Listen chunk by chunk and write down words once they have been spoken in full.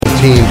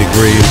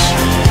degrees.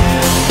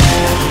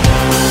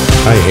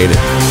 I hate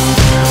it.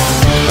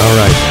 All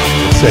right,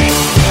 let's see.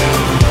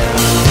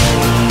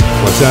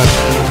 What's that?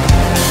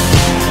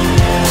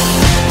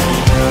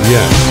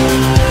 Yes.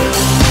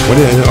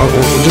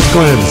 Just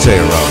go ahead and say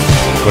it, Rob.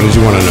 What did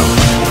you want to know?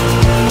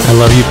 I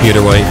love you,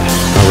 Peter White.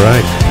 All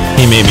right.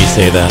 He made me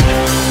say that.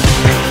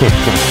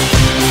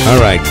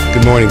 All right.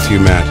 Good morning to you,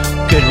 Matt.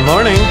 Good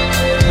morning.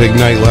 Big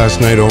night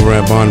last night over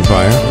at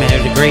Bonfire. Man,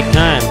 it was a great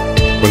time.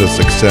 What a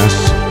success.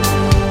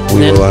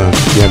 We will,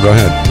 yeah, go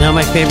ahead. Now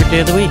my favorite day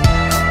of the week.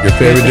 Your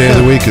favorite day of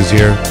the week is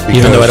here.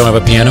 Even though I don't have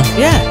a piano?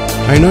 Yeah.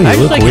 I know, you I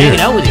just look like weird.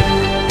 hanging out with you.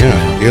 Yeah,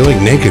 you're like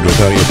naked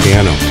without your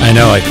piano. I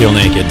know, I feel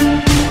naked.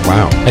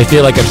 Wow. I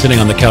feel like I'm sitting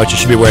on the couch. I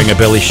should be wearing a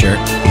Billy shirt.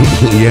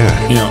 Yeah.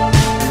 You know.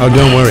 Oh,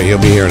 don't worry. He'll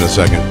be here in a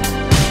second.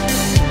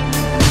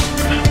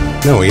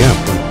 No, yeah.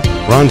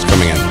 Ron's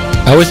coming in.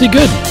 Oh, is he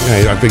good?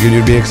 Yeah, I figured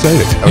you'd be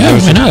excited. Yeah,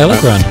 why not? I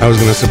like Ron. I was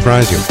going to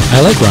surprise you. I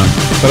like Ron.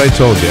 But I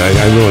told you,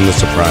 I ruined the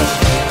surprise.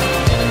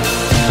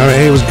 All right,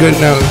 hey, it was good.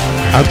 Now,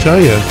 I'll tell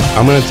you,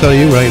 I'm going to tell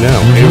you right now,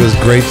 It was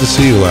great to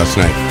see you last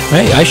night.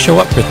 Hey, I show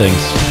up for things.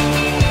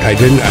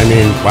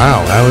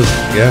 Wow, that was,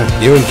 yeah.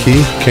 You and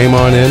Keith came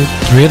on in.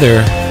 We're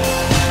there.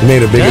 You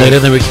made a big... Later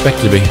than we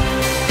expected to be.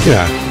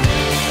 Yeah.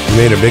 You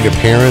made a big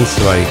appearance,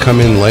 like, come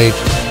in late.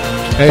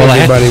 Hey, well,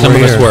 everybody, some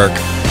of we're us here. work.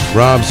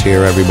 Rob's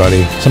here,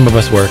 everybody. Some of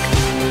us work.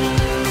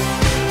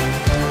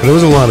 But it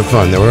was a lot of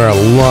fun. There were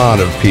a lot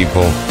of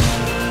people.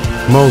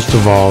 Most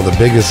of all, the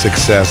biggest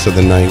success of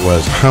the night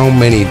was how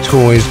many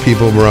toys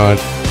people brought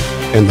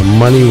and the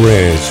money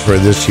raised for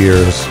this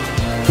year's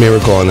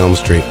Miracle on Elm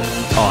Street.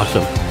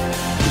 Awesome.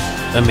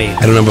 Amazing.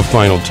 I don't have a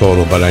final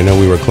total, but I know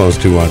we were close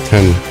to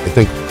 10. I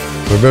think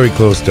we're very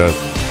close to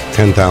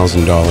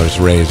 $10,000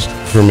 raised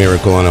for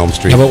Miracle on Elm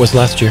Street. How about was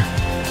last year?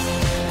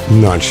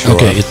 Not sure.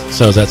 Okay,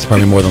 so that's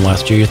probably more than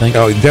last year, you think?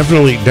 Oh,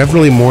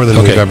 definitely more than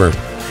we've ever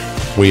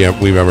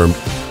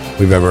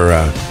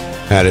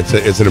had.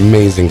 It's an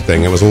amazing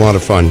thing. It was a lot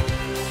of fun.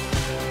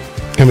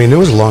 I mean, there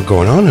was a lot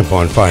going on at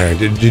Bonfire.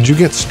 Did you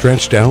get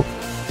stretched out?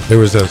 There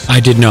was a. I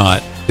did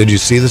not. Did you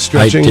see the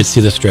stretching? I did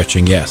see the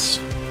stretching. Yes.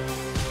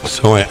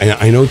 So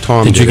I know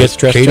Tom did. Did you get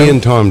stretched out? Katie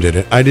and Tom did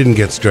it. I didn't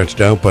get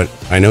stretched out, but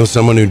I know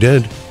someone who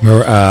did.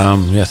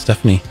 Yeah,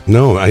 Stephanie.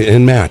 No,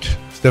 and Matt.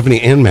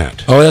 Stephanie and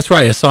Matt. Oh, that's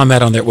right. I saw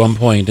Matt on there at one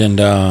point, and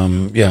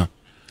yeah.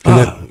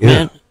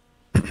 Man,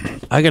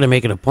 I got to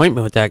make an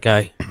appointment with that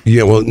guy.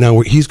 Yeah, well,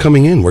 now he's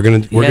coming in. We're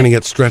gonna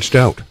get stretched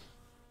out.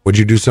 Would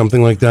you do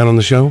something like that on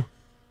the show?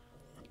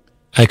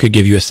 I could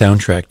give you a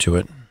soundtrack to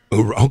it.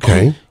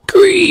 Okay.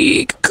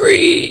 Creak.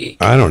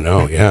 I don't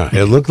know. Yeah,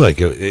 it looked like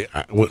it.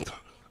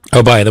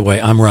 Oh, by the way,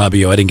 I'm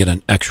Robbio. I didn't get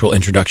an actual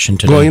introduction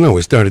today. Well,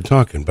 we started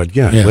talking, but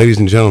yeah, ladies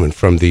and gentlemen,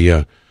 from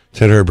the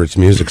Ted Herbert's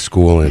Music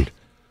School and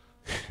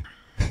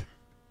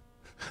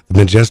the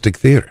Majestic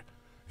Theater,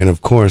 and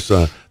of course,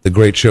 the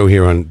great show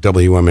here on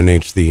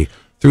WMNH, the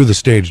Through the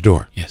Stage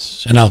Door.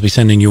 Yes, and I'll be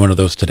sending you one of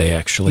those today,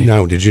 actually.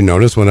 Now, did you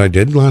notice what I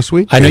did last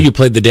week? I know you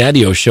played the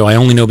Daddy-O show. I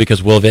only know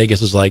because Will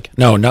Vegas is like,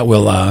 no, not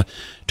Will,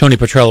 Tony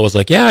Petrello was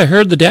like, yeah, I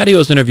heard the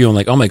Daddy-O's interview. I'm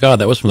like, oh my God,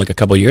 that was from like a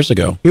couple years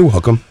ago. You're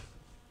welcome.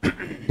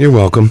 You're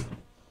welcome.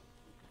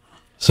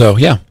 So,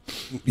 yeah.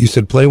 You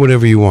said play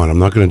whatever you want. I'm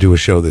not going to do a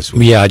show this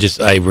week. Yeah,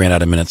 I ran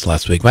out of minutes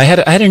last week. I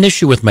had an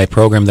issue with my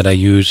program that I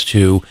use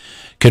to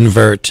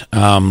convert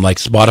like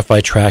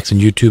Spotify tracks and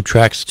YouTube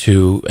tracks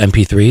to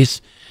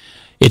MP3s.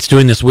 It's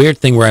doing this weird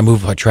thing where I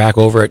move a track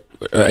over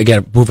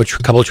it, move a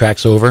couple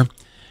tracks over,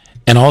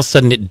 and all of a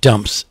sudden it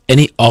dumps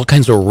all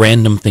kinds of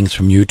random things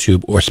from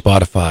YouTube or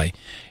Spotify.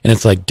 And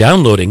it's like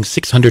downloading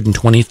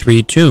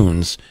 623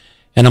 tunes.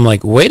 And I'm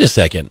like, wait a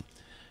second.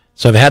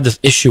 So I've had this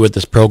issue with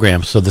this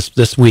program. So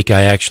this week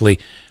I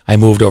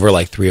moved over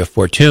like 3 or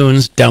 4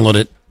 tunes,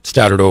 downloaded it,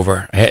 started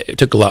over. It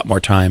took a lot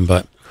more time,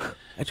 but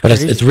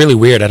it's really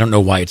weird. I don't know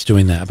why it's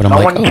doing that. But I'm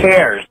like, no one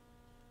cares.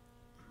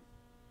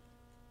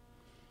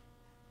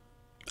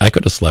 I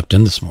could have slept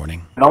in this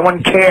morning. No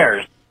one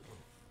cares.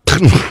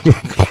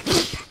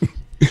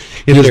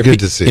 It is good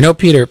to see. You know,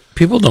 Peter,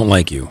 people don't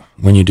like you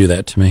when you do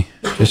that to me.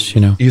 Just,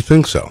 You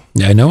think so?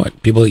 Yeah, I know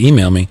it. People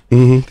email me.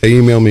 Mm-hmm. They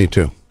email me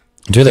too.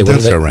 Do they?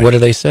 That's all right. What do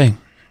they say?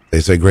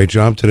 They say, great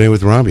job today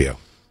with Robbio.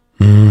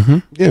 Mm-hmm.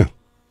 Yeah.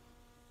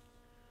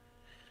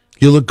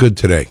 You look good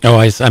today. Oh,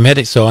 I'm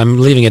heading. So I'm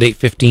leaving at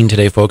 8:15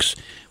 today, folks,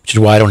 which is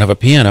why I don't have a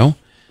piano,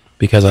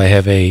 because I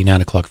have a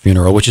 9 o'clock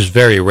funeral, which is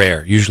very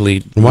rare.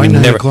 Usually, why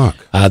 9 o'clock?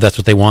 That's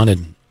what they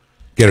wanted.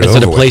 Get it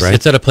over with, right?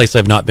 It's at a place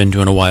I've not been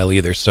to in a while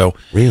either. So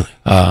really,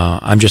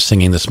 I'm just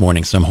singing this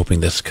morning, so I'm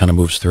hoping this kind of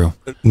moves through.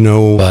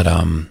 No, but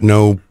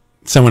no,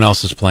 someone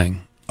else is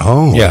playing.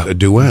 Oh, yeah, a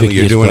duet. Vicky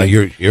you're doing.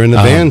 You're in the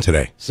band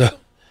today. So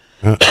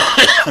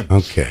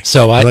okay.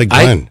 So I like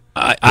Glenn.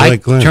 I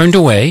like Glenn. Turned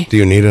away. Do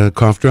you need a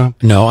cough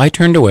drop? No, I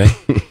turned away.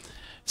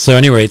 So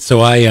anyway,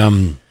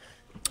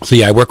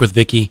 I work with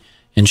Vicky,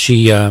 and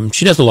she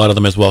does a lot of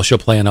them as well. She'll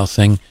play and I'll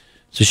sing.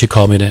 So she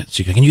called me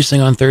can you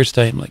sing on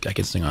Thursday? I'm like, I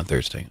can sing on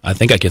Thursday. I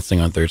think I can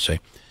sing on Thursday.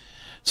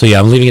 So yeah,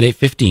 I'm leaving at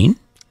 8:15.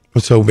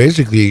 So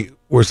basically,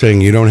 we're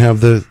saying you don't have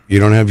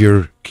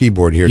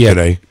keyboard here Yeah,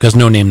 today. because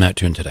no name that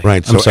tune today.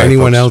 Right. I'm So sorry,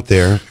 anyone folks.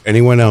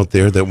 out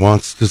there that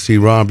wants to see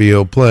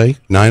Robbio play,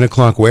 9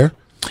 o'clock where?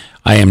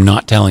 I am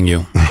not telling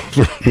you.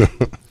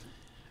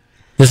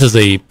 This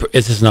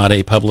is not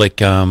a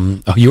public. Oh,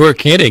 you were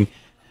kidding.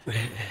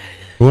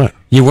 What?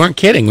 You weren't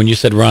kidding when you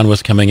said Ron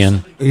was coming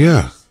in.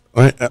 Yeah.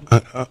 All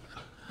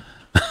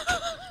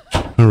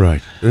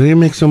right. You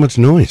make so much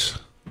noise.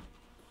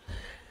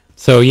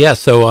 So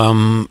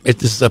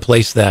this is a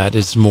place that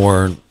is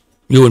more.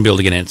 You wouldn't be able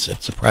to get in.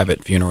 It's a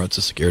private funeral. It's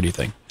a security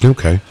thing.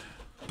 Okay.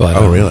 But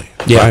Really?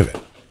 Yeah,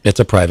 Private. it's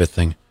a private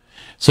thing.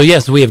 So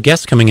yes, we have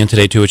guests coming in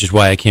today too, which is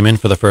why I came in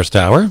for the first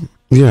hour.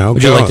 Yeah. Okay.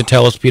 Would you like to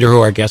tell us, Peter, who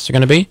our guests are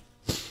going to be?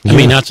 I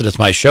mean, not that it's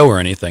my show or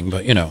anything,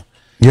 but you know.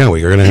 Yeah,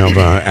 we're going to have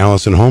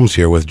Allison Holmes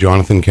here with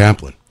Jonathan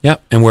Kaplan. Yeah,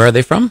 and where are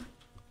they from?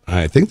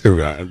 I think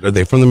are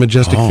they from the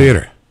Majestic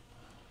Theater?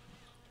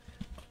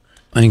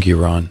 Thank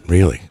you, Ron.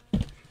 Really?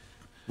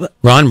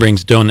 Ron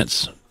brings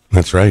donuts.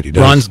 That's right. He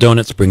does. Ron's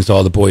donuts brings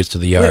all the boys to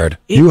the yard.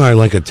 You are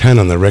like a 10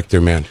 on the Richter,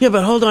 man. Yeah,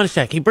 but hold on a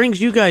sec. He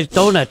brings you guys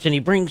donuts, and he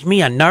brings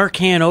me a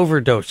Narcan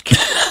overdose.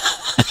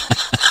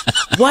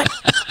 What?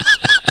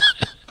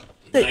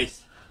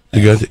 Nice.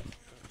 You guys,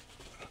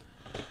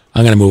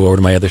 I'm going to move over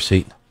to my other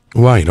seat.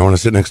 why? You don't want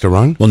to sit next to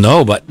Ron? Well,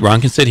 no, but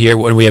Ron can sit here.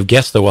 When we have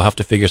guests, though, we'll have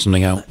to figure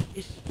something out.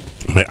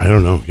 I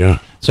don't know. Yeah.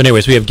 So,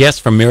 anyways, we have guests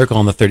from Miracle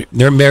on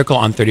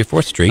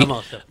 34th Street,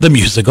 Almost. the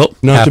musical,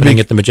 Not to happening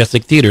be- at the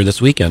Majestic Theater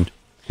this weekend.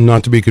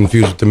 Not to be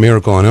confused with the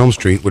Miracle on Elm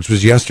Street, which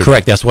was yesterday.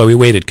 Correct. That's why we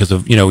waited, because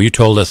of you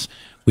told us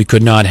we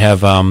could not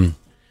have.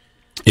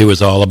 It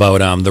was all about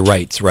the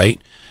rights,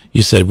 right?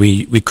 You said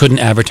we couldn't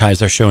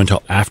advertise our show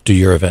until after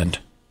your event.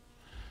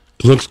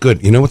 It looks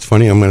good. You know what's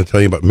funny? I'm going to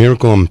tell you about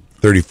Miracle on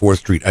 34th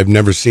Street. I've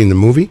never seen the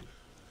movie.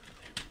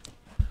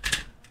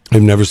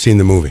 I've never seen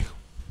the movie.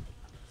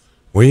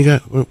 What do you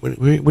got?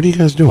 What are you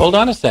guys doing? Hold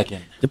on a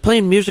second. They're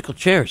playing musical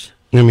chairs.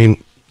 I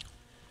mean,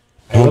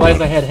 I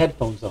realized I had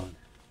headphones on.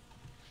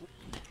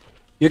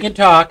 You can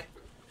talk.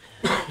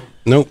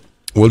 nope.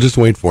 We'll just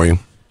wait for you.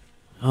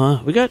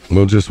 We got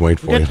We'll just wait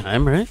for you.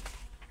 time, right?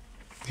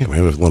 Yeah, we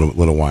have a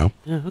little while.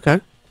 Yeah, okay.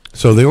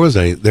 So it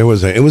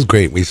was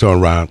great. We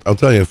saw I'll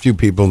tell you a few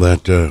people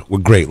that were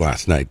great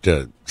last night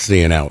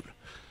seeing out.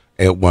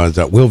 It was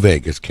Will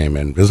Vegas came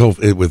in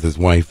with his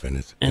wife and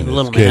his And the his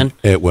little kid. man.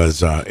 It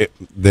was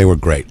they were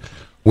great.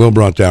 Will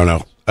brought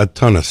down a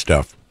ton of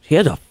stuff. He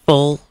had a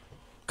full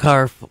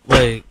car,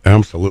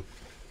 Absolute.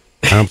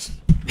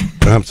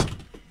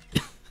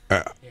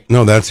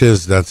 No, that's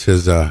his.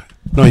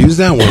 No, use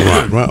that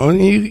one, Ron. Oh,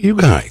 you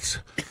guys,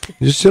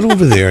 just sit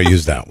over there.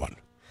 Use that one.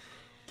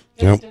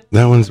 Yep,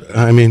 that one's.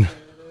 I mean,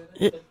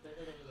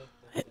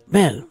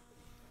 man,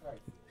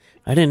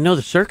 I didn't know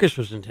the circus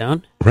was in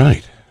town.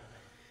 right.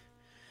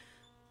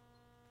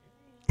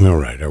 All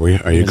right. Are you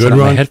Yes, good, on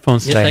my Ron?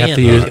 headphones Yes, today. I I have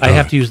to am. use. All I right.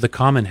 have to use the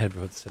common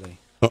headphones today.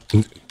 Oh,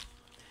 you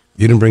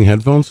didn't bring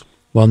headphones?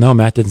 Well, no,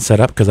 Matt didn't set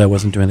up because I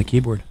wasn't doing the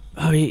keyboard.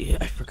 Oh, yeah,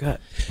 I forgot.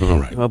 All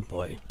right. Oh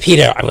boy.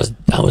 Peter, I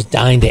was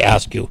dying to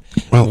ask you.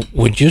 Well-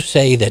 Would you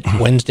say that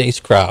Wednesday's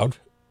crowd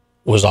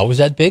was always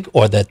that big,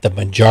 or that the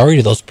majority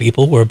of those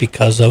people were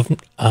because of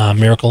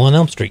Miracle on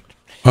Elm Street?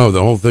 Oh,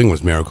 the whole thing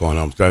was Miracle on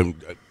Elm Street.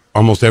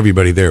 Almost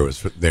everybody there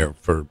was there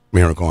for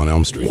Miracle on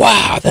Elm Street.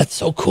 Wow, that's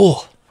so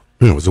cool.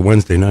 It was a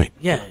Wednesday night.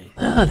 Yeah.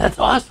 Oh, that's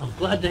awesome.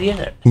 Glad to hear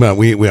it. Well,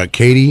 we had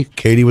Katie.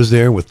 Katie was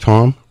there with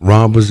Tom.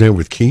 Rob was there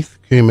with Keith.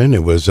 Came in.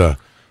 It was a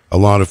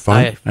lot of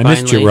fun. I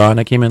missed you, Ron.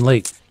 I came in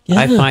late.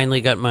 I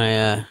finally got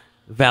my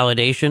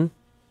validation.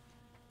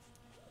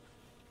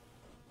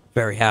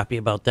 Very happy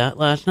about that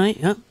last night.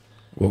 Yeah.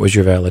 What was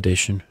your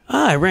validation?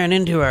 I ran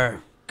into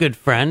our good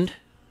friend,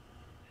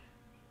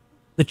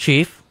 the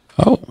chief,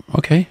 Oh,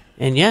 okay.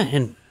 and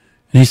And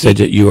he said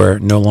that you are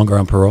no longer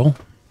on parole.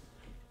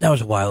 that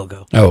was a while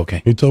ago. Oh,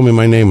 okay. He told me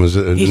my name was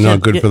He not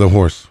said- good for the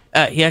horse.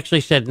 He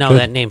actually said, "No, Good.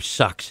 that name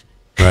sucks."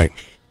 Right.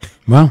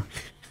 Well,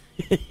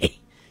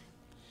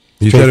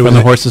 You straight from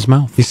the horse's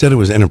mouth. He said it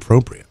was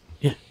inappropriate.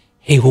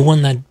 Hey, who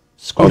won that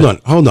score?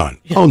 Hold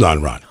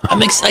on, Ron.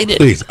 I'm excited.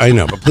 Please, I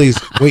know, but please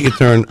wait your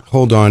turn.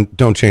 Hold on.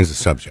 Don't change the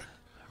subject.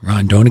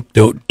 Ron, don't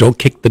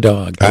kick the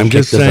dog. Don't I'm kick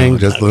just the saying.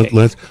 dog. Just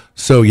let's.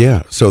 So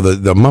yeah. So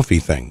the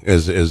Muffy thing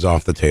is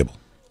off the table.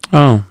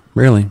 Oh,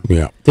 really?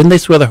 Yeah. Didn't they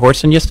swear the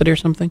horse in yesterday or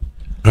something?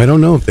 I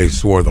don't know if they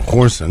swore the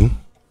horse in.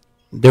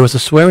 There was a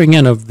swearing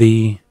in of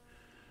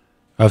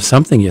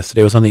something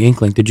yesterday. It was on the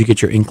Ink Link. Did you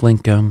get your Ink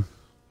Link?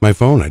 My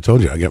phone. I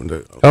told you. I get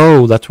into.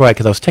 Oh, that's right.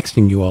 Because I was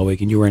texting you all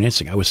week and you weren't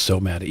answering. I was so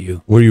mad at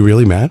you. Were you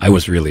really mad? I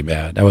was really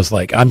mad. I was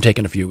like, I'm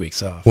taking a few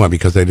weeks off. Why?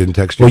 Because I didn't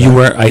text you. Well, you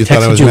back? were. I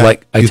thought texted was you mad?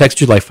 like I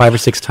texted you like 5 or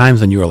 6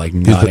 times, and you were like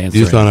not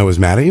answering. You thought I was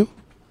mad at you?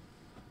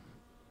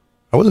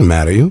 I wasn't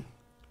mad at you.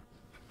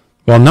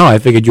 Well, no, I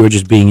figured you were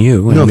just being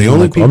you. No, and the you were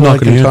only like, well, people I'm I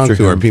not gonna can talk answer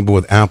to are him. people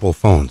with Apple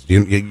phones.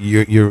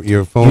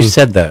 Your phone. You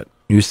said that.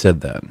 You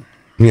said that.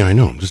 Yeah, I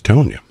know. I'm just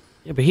telling you.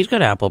 Yeah, but he's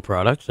got Apple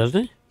products,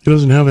 doesn't he? He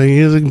doesn't have a. He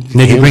has a Did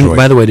you bring? Android.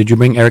 By the way, did you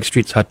bring Eric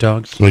Street's hot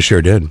dogs? I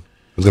sure did. I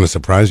was going to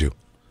surprise you.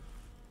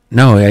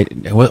 No.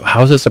 How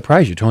does it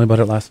surprise you? Told me about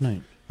it last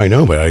night. I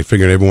know, but I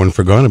figured everyone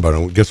forgot about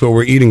it. Guess what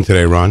we're eating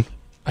today, Ron?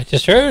 I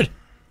just heard.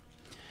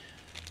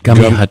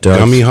 Gummy hot dogs.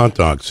 Gummy hot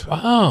dogs.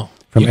 Wow.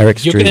 From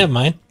Eric You Street. can have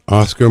mine.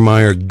 Oscar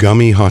Mayer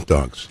gummy hot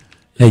dogs.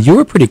 Yeah, you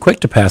were pretty quick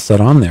to pass that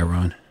on there,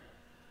 Ron.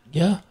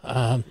 Yeah.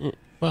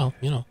 Well,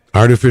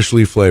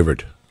 Artificially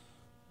flavored.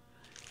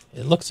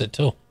 it looks it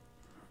too.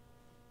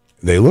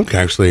 They look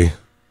actually,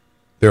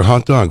 they're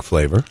hot dog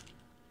flavor.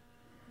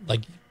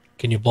 Like,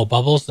 can you blow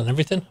bubbles and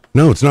everything?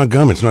 No, it's not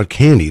gum. It's not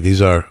candy.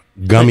 These are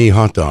gummy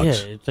hot Yeah,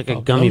 dogs. it's like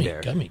a gummy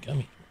bear. Gummy.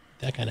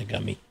 That kind of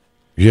gummy.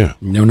 Yeah.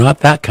 No, not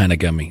that kind of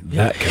gummy.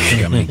 That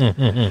kind of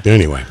gummy.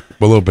 Anyway,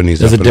 we'll open these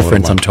There's a up in little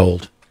difference, I'm while.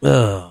 told.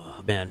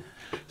 Oh, man.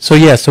 So,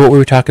 yeah, so what we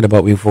were talking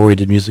about before we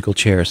did musical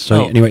chairs.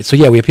 So, Oh. anyway, so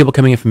yeah, we have people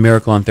coming in from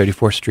Miracle on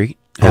 34th Street,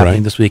 All happening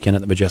right. this weekend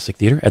at the Majestic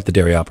Theater at the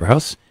Dairy Opera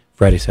House,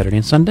 Friday, Saturday,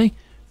 and Sunday.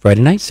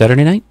 Friday night,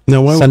 Saturday night,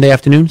 No, why- Sunday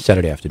afternoon,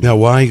 Saturday afternoon. Now,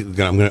 why?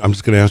 I'm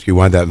just going to ask you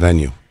why that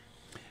venue.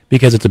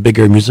 Because it's a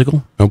bigger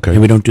musical. Okay.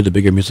 And we don't do the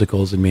bigger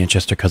musicals in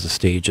Manchester because the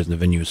stage and the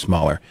venue is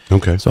smaller.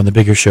 Okay. So on the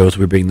bigger shows,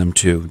 we bring them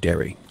to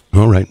Dairy.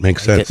 All right,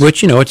 makes sense.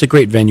 Which, it's a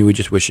great venue. We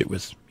just wish it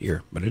was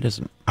here, but it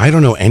isn't. I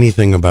don't know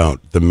anything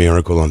about the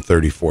Miracle on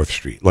 34th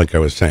Street. Like I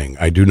was saying,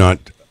 I do not.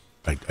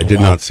 I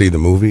did not see the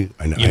movie.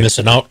 I know. You're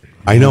missing out.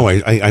 I know.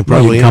 I Well, you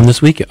probably can come am.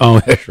 this weekend.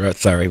 Oh,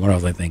 sorry. What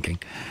was I thinking?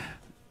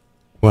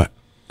 What?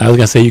 I was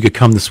going to say you could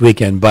come this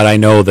weekend, but I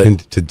know that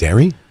To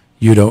Derry?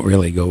 you don't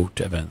really go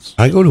to events.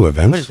 I go to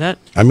events. What is that?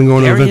 I've been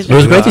going to Derry events. is It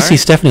was great to Alright. see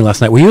Stephanie last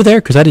night. Were you there?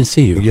 Because I didn't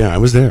see you. Yeah, I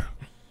was there.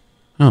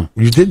 Oh.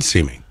 You did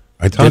see me.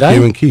 I talked Did to I?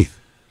 you and Keith.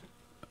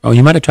 Oh,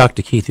 you might have talked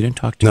to Keith. You didn't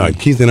talk to No, me.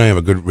 Keith and I have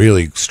a good,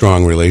 really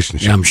strong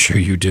relationship. Yeah, I'm sure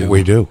you do.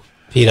 We do.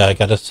 Peter, I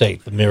got to say,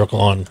 the Miracle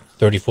on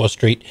 34th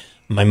Street,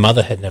 my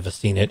mother had never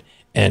seen it.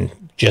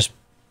 And just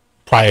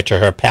prior to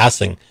her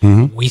passing,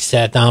 we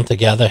sat down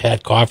together,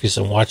 had coffees,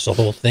 and watched the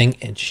whole thing.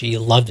 And she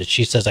loved it.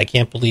 She says, I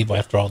can't believe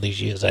after all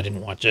these years I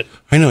didn't watch it.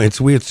 I know, it's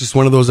weird. It's just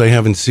one of those I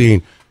haven't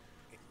seen.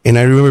 And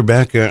I remember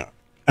back, I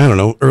don't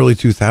know, early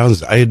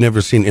 2000s, I had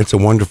never seen It's a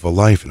Wonderful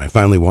Life. And I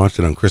finally watched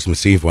it on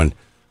Christmas Eve one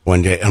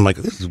day. I'm like,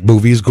 this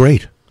movie is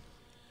great.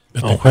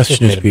 But Oh, the I question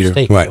just is, made a Peter,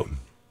 mistake. Right.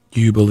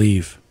 do you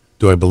believe?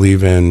 Do I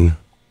believe in,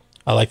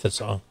 I like that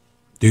song.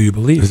 Do you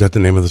believe? is that the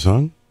name of the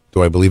song?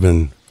 Do I believe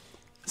in,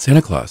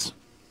 Santa Claus?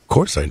 of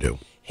course I do.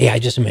 Hey, I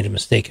just made a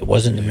mistake. It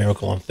wasn't the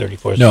Miracle on 34th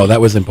Street. No, that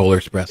was in Polar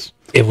Express.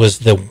 It was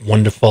The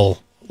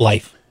Wonderful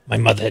Life. My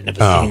mother had never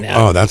seen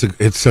that.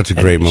 It's such a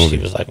And great movie.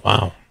 She was like,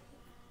 wow.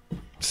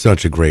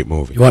 Such a great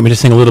movie. You want me to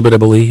sing a little bit of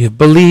Believe?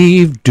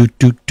 Believe, do,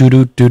 do, do,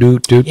 do, do, do,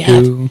 do, Yeah,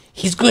 do.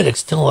 he's good. It's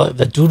still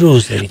the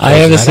doo-doos that he I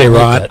have to does, say, don't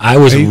like Ron, that. I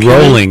was Are you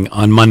rolling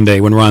on Monday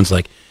when Ron's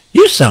like,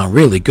 you sound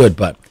really good,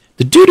 but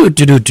the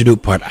do-do-do-do-do-do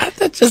part,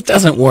 that just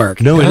doesn't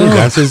work. No, it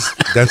is.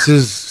 That's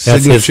his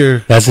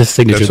signature. That's his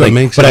signature That's what thing.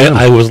 makes but it him.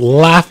 I was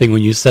laughing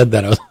when you said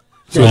that. I was,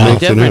 That's what There's a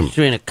makes it him. difference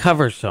between a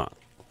cover song.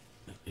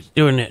 He's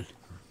doing it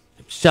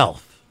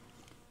himself.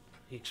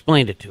 He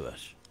explained it to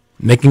us.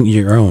 making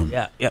your own.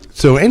 Yeah, yeah.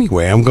 So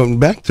anyway, I'm going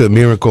back to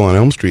Miracle on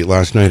Elm Street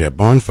last night at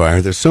Bonfire.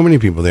 There's so many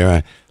people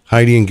there.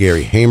 Heidi and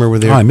Gary Hamer were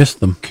there. Oh, I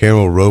missed them.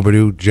 Carol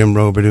Robidoux, Jim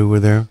Robidoux were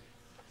there.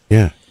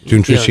 Yeah.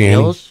 June Feeling Triciani.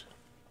 Hills?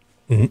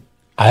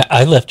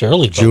 I left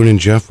early, June and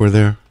Jeff were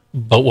there.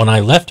 but when I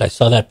left, I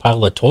saw that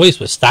pile of toys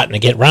was starting to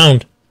get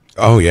round.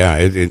 Oh yeah,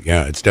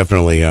 it's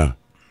definitely. I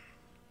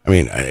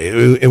mean,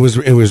 it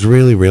was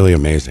really really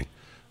amazing,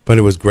 but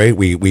it was great.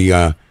 We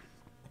got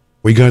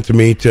to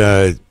meet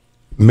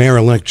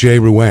Mayor-elect Jay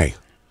Rouet.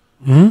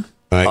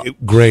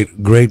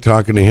 Great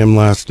talking to him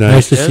last night.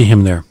 Nice to see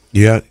him there.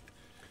 Yeah,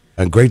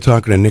 great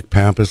talking to Nick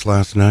Pappas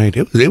last night.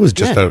 It was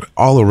just Yeah. an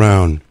all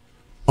around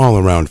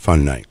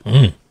fun night.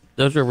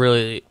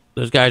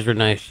 Those guys were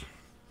nice.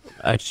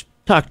 I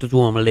talked to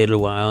them a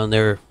little while, and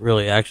they're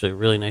actually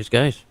really nice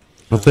guys.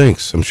 Well,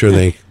 thanks. I'm sure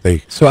they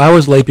So I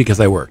was late because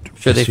I worked.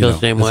 Sure they Just so you feel the know.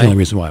 same That's way? the only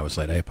reason why I was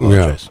late. I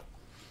apologize.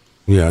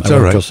 yeah, it's I all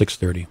worked right. till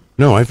 6:30.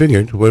 No, I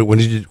figured. What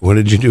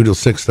did you do till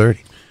 6:30?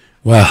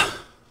 Well,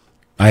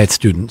 I had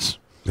students,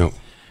 No.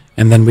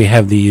 and then we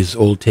have these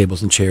old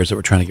tables and chairs that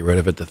we're trying to get rid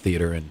of at the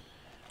theater, and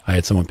I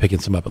had someone picking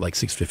some up at like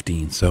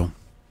 6:15. So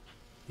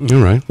All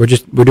right.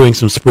 we're doing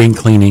some spring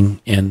cleaning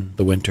in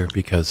the winter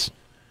because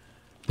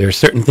there are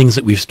certain things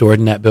that we've stored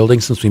in that building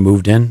since we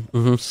moved in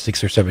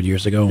 6 or 7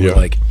 years ago. And Yeah. we're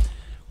like,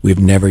 we've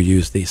never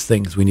used these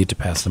things. We need to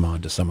pass them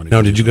on to someone. Who Now,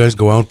 can did you use them. guys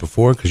go out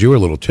before? Because you were a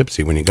little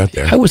tipsy when you got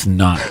there. I was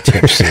not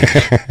tipsy.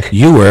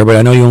 You were, but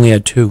I know you only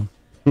had two.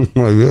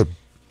 Well, good.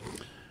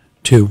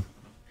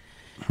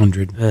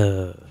 200.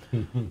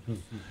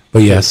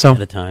 But yeah, so.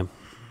 At a time.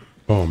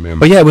 Oh man.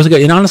 But yeah, it was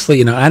good. And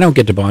honestly, I don't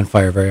get to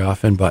Bonfire very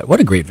often, but what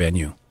a great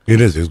venue. It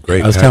is. It's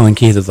great. I was telling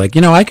Keith, it's like,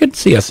 I could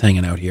see us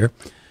hanging out here.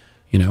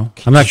 I'm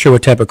not sure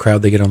what type of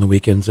crowd they get on the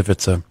weekends, if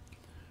it's a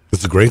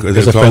It's a great. if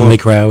it's a friendly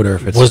crowd or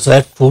if it's Was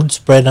that food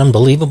spread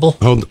unbelievable?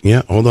 Hold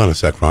on a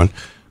sec, Ron.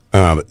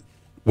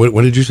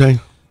 What did you say?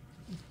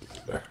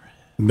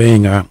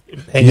 being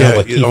Hang out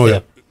with Keith yeah.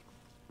 there.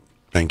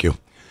 Thank you.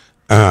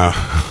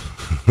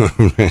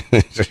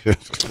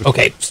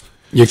 Okay.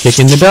 you're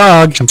kicking the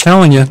dog. I'm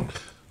telling you.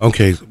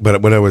 Okay,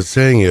 but what I was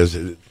saying is,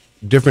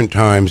 different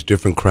times,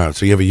 different crowds.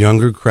 So you have a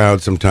younger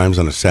crowd sometimes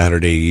on a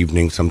Saturday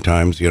evening,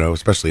 sometimes,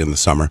 especially in the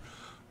summer.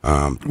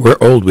 We're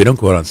old. We don't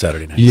go out on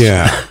Saturday nights.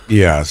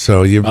 Yeah.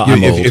 So I'm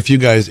old. if you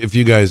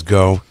guys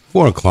go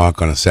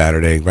 4:00 on a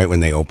Saturday, right when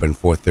they open,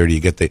 4:30, you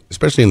get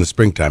especially in the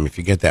springtime, if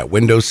you get that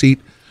window seat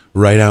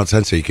right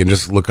outside, so you can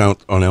just look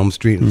out on Elm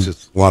Street. It's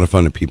just a lot of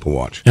fun to people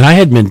watch. And I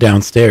had been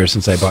downstairs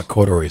since I bought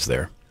corduroys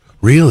there.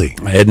 Really?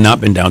 I had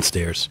not been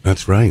downstairs.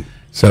 That's right.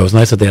 So it was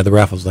nice that they had the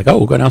raffles. Like, oh,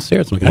 we'll go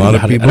downstairs. I'm like, A lot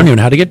of I don't even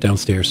know how to get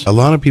downstairs. A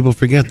lot of people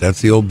forget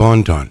that's the old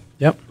Bon Ton.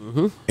 Yep.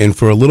 And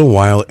for a little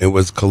while, it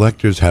was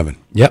collector's heaven.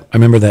 Yep. I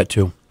remember that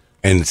too.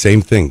 And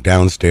same thing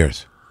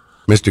downstairs.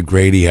 Mr.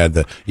 Grady had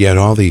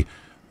all the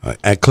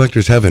at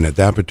collector's heaven at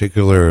that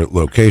particular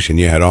location.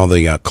 You had all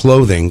the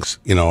clothings,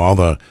 all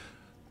the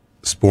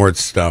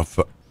sports stuff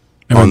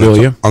on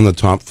the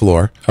top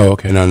floor. Oh,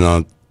 okay. And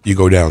then you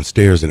go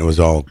downstairs, and it was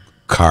all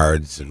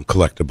cards and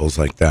collectibles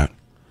like that.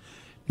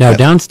 Now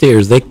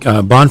downstairs, they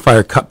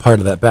Bonfire cut part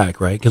of that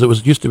back, right? Because it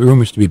was room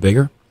used to be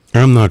bigger.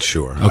 I'm not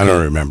sure. I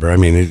don't remember. I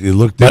mean, it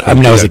looked But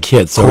different. I was a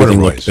kid, so everything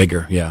Corduroys. looked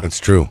bigger. Yeah, That's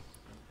true.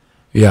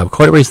 yeah.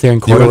 Corduroys there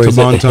and You went corduroys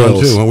to at Bon the Ton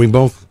Hills, too, well, we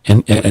both.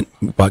 and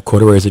bought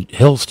corduroys at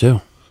Hills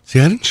too. See,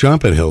 I didn't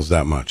shop at Hills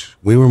that much.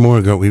 We were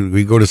more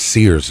we go to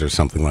Sears or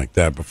something like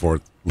that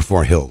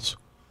before Hills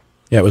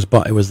Yeah,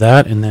 it was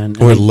that, and then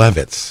or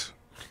Levitt's.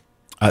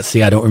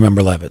 see, I don't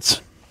remember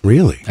Levitt's.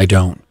 Really? I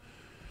don't.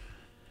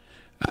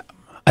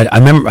 I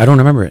remember. I don't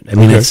remember it. I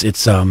mean, Okay.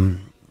 it's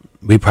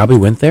we probably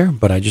went there,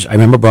 but I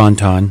remember Bon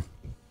Ton.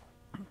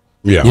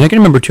 Yeah. And I can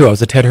remember too. I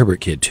was a Ted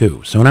Herbert kid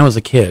too. So when I was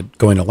a kid,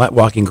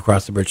 walking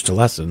across the bridge to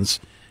lessons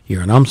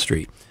here on Elm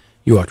Street,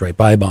 you walked right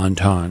by Bon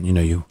Ton.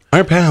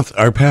 Our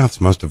paths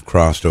must have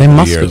crossed over They the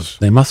must years. have.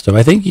 They must have.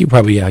 I think you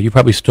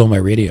probably stole my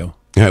radio.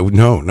 Yeah,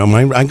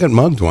 I got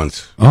mugged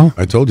once. Oh.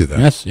 I told you that.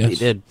 Yes. He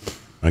did.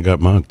 I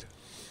got mugged.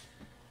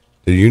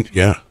 Did you?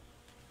 Yeah.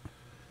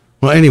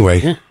 Well,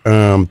 anyway,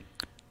 the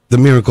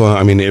miracle.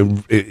 I mean,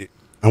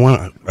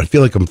 I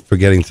feel like I'm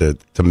forgetting to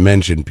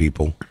mention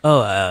people.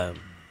 Oh,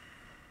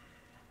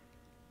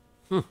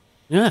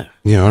 yeah.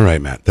 Yeah. All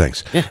right, Matt.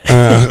 Thanks.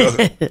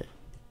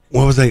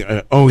 What was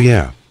I? Oh,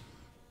 yeah.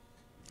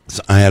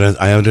 So I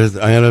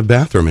had a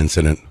bathroom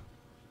incident.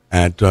 I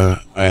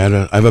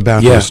have a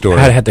bathroom story.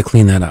 I had to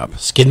clean that up.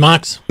 Skid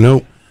marks?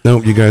 No,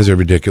 you guys are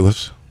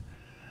ridiculous.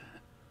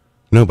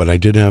 No, but I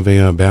did have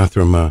a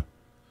bathroom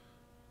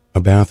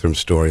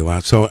story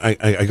last. So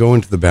I go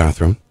into the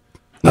bathroom.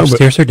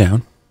 Upstairs or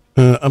down?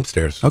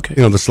 Upstairs. Okay.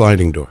 The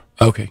sliding door.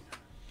 Okay.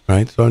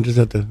 Right. So I just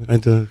had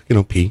to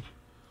pee.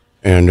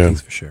 And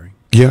Thanks for sharing.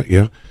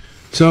 yeah.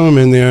 So I'm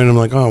in there and I'm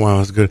like, oh wow,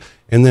 that's good.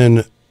 And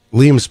then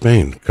Liam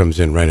Spain comes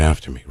in right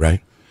after me,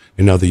 right?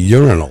 And now the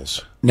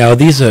urinals. Now, are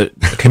these a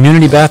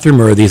community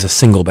bathroom or are these a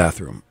single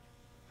bathroom?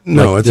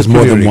 No, Like, it's there's a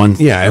more than community- one?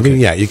 Yeah, I mean,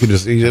 Okay. yeah, you could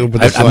just open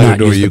the I've sliding not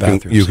door. used the You can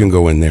bathroom, you so can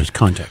go in there. There's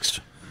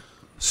context.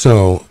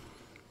 So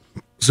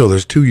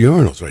there's two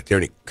urinals right there,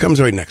 and he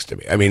comes right next to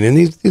me. I mean, and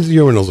these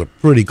urinals are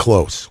pretty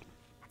close.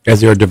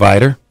 Is there a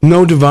divider?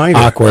 No divider.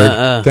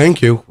 Awkward.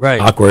 Thank you.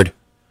 Right. Awkward.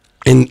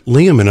 And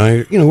Liam and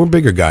I, we're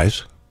bigger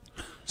guys,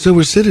 so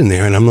we're sitting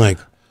there, and I'm like,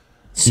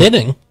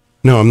 Sitting?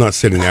 no, I'm not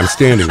sitting there. I'm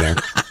standing there.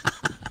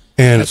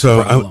 And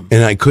so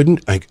I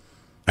couldn't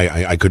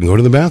go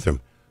to the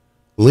bathroom.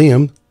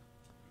 Liam,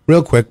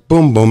 real quick,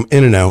 boom, boom,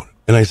 in and out.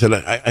 And I said,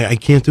 I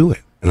can't do it.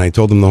 And I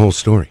told him the whole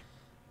story.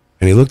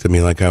 And he looked at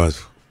me like I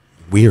was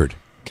weird.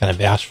 Kind of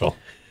bashful.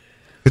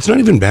 It's not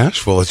even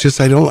bashful. It's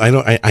just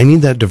I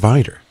need that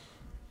divider.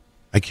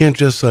 I can't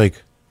just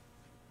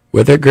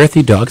Were there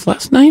girthy dogs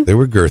last night? there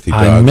were girthy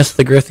dogs. I missed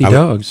the girthy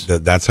dogs.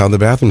 That's how the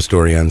bathroom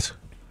story ends.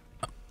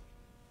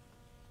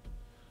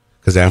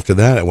 Because after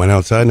that, I went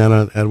outside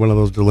and had one of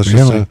those delicious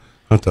Really?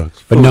 hot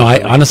dogs. But no,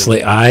 I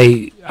honestly,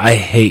 I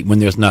hate when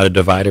there's not a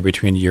divider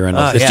between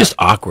urinals. It's yeah. just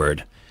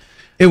awkward.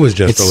 It was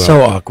just It's a lot.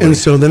 so awkward. And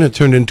so then it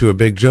turned into a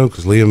big joke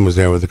because Liam was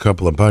there with a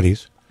couple of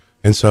buddies.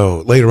 And so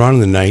later on in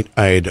the night,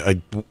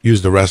 I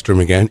used the restroom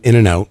again, in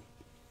and out.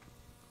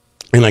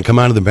 And I come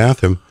out of the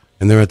bathroom,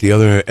 and they're at the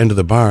other end of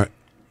the bar.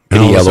 Did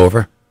And he all of a yell sudden-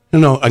 over?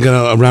 No, I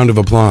got a round of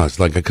applause,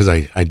 because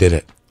I did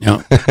it.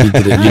 No, you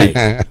did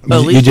it. Well,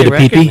 at You least did they a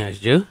pee-pee?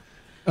 recognized you.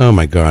 Oh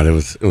my God, it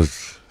was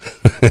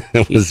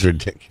it was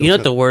ridiculous. You know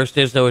what the worst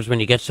is, though, is when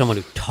you get someone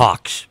who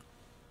talks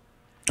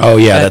Oh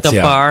yeah, at that's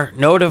the bar,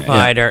 no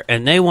divider,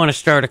 and they want to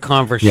start a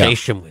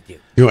conversation with you.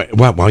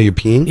 What, while you're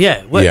peeing?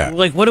 Yeah.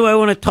 Like, what do I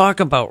want to talk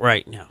about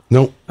right now?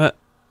 No,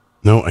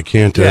 no, I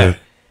can't. Yeah.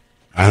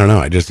 I don't know.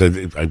 I just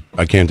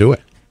I can't do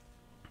it.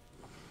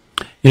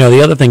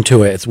 The other thing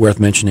too, it's worth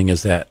mentioning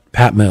is that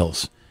Pat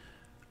Mills,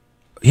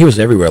 he was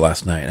everywhere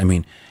last night. I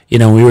mean,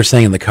 we were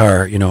saying in the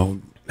car,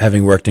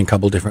 having worked in a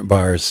couple different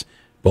bars,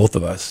 both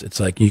of us, it's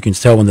like you can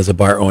tell when there's a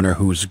bar owner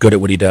who's good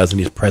at what he does and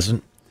he's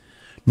present,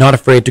 not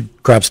afraid to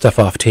grab stuff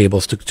off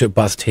tables, to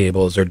bust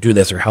tables or do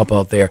this or help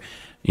out there.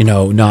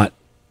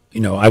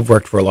 I've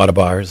worked for a lot of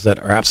bars that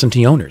are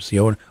absentee owners. The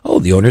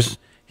owner's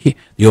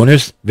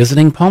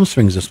visiting Palm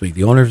Springs this week.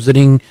 The owner's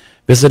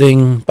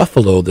visiting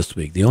Buffalo this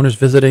week. The owner's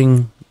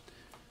visiting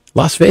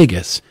Las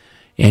Vegas.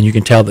 and you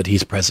can tell that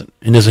he's present.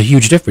 And there's a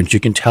huge difference. You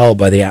can tell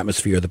by the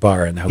atmosphere of the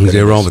bar and how He's good it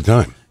there is. all the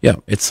time. Yeah,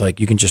 it's like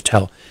you can just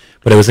tell.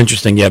 But it was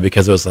interesting,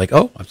 because it was like,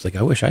 I was like,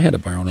 I wish I had a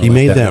bar owner. He like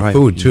made that right?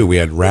 food too. We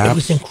had It wraps.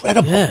 was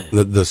incredible. Yeah.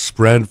 The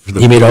spread for the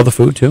He made all the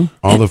food too.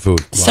 all the food.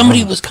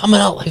 Somebody was coming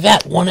out like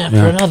that, one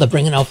after another,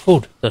 bringing out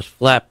food. Those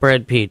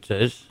flatbread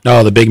pizzas.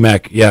 Oh, the Big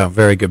Mac, yeah,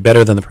 very good,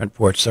 better than the front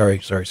porch. Sorry,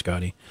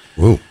 Scotty.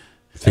 Ooh.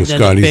 I think And then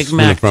the Scotty's Big from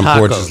the Mac front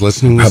porch tacos. is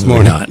listening this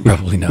Probably morning. not.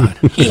 Probably not.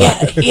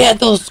 He had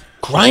those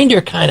grinder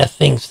kind of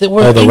things that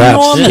were Oh, the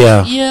wraps, enormous.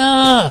 yeah.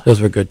 Yeah.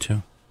 Those were good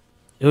too.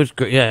 It was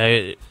great.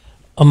 Yeah.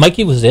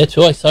 Mikey was there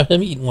too. I saw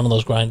him eating one of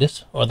those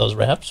grinders or those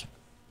wraps.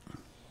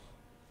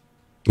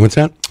 What's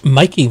that?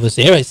 Mikey was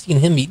there. I seen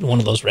him eating one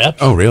of those wraps.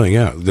 Oh, really?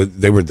 Yeah.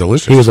 They were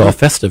delicious. He was all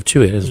festive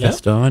too. He had his Yeah.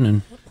 vest on,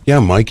 and Yeah,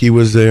 Mikey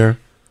was there.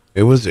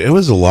 It was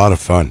a lot of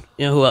fun.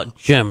 You know who else?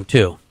 Jim,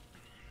 too.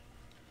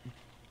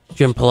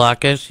 Jim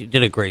Palakis. He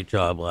did a great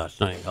job last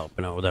night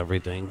helping out with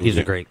everything. He's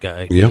a great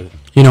guy. Yeah.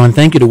 and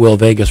thank you to Will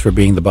Vegas for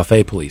being the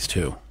buffet police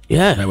too.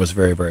 Yeah. That was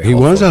very, very. He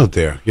helpful. was out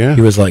there. Yeah.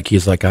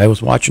 He's like I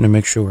was watching to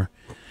make sure.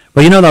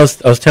 But I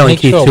was telling Make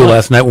Keith sure too what?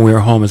 last night when we were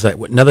home is that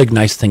another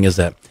nice thing is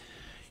that,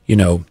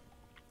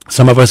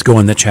 some of us go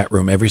in the chat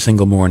room every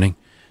single morning,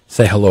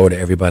 say hello to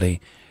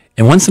everybody,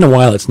 and once in a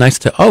while it's nice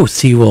to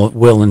see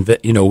Will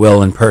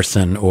in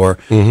person or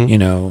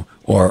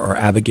or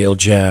Abigail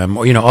Gem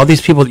or all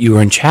these people that you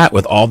are in chat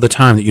with all the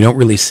time that you don't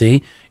really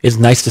see. It's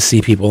nice to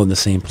see people in the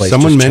same place.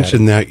 Someone just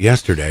mentioned that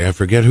yesterday. I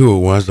forget who it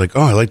was. Like,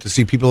 I like to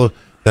see people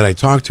that I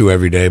talk to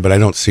every day, but I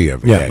don't see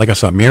every day. chatting. Like I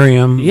saw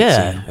Miriam.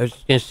 Yeah. I was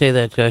going to say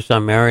that. I saw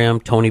Miriam,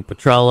 Tony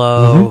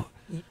Petrello.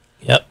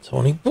 Yep,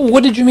 Tony.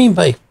 What did you mean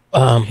by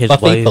His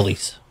buffet wife.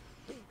 police?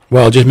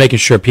 Well, just making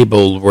sure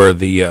people were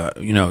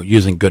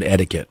using good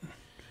etiquette.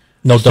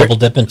 No double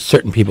dipping.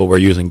 Certain people were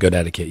using good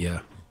etiquette. Yeah.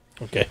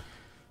 Okay.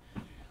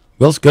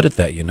 Will's good at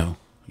that, You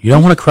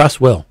don't want to cross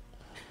Will.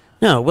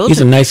 No, Will. He's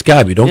a nice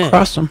guy, but you don't Yeah.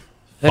 cross him.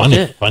 That's Funny,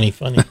 it. funny,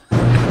 funny.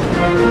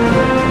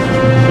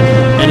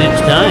 And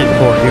it's time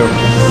for your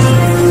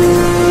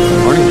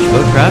morning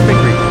show traffic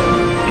report,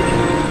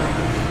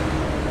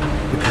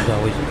 which is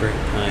always a great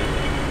time.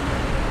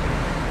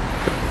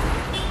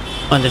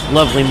 On this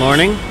lovely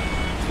morning,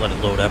 let's let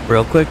it load up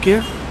real quick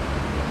here.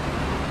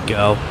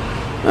 Go.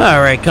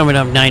 All right, coming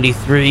up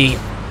 93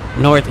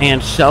 north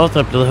and south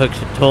up to the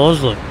Hooks and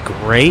Tolls. Look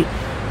great.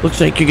 Looks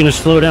like you're going to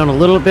slow down a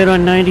little bit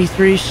on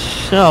 93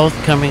 south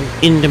coming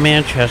into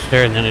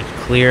Manchester, and then it's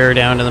clear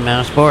down to the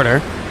Mass border.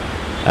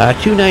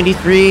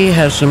 293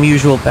 has some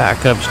usual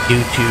backups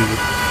due to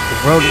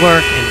the road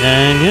work, and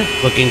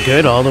then looking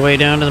good all the way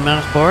down to the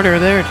Mass border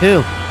there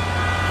too.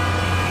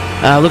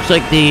 Looks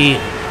like the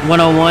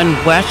 101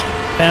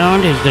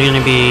 westbound is going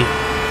to be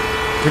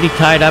pretty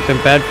tied up in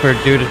Bedford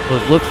due to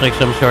what looks like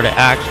some sort of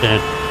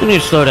accident. We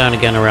need to slow down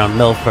again around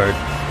Milford.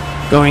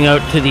 Going out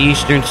to the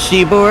eastern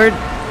seaboard,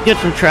 get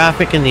some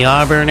traffic in the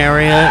Auburn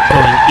area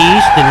going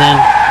east, and then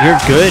you're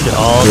good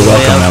all You're the way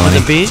welcome, out to Melanie.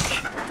 the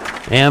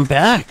beach and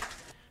back.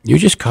 You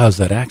just caused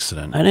that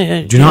accident.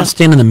 Do yeah. not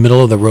stand in the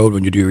middle of the road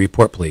when you do your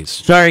report, please.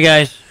 Sorry,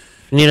 guys.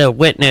 If you need a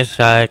witness,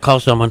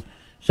 call someone.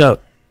 So,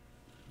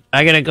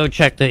 I gotta go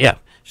check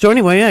So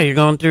anyway, you're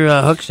going through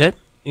Hooksett.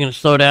 You're gonna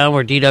slow down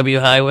where DW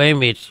Highway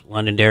meets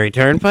Londonderry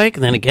Turnpike,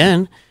 and then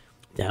again,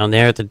 down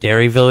there at the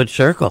Derry Village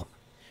Circle.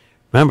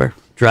 Remember,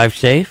 drive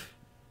safe,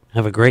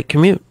 have a great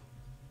commute.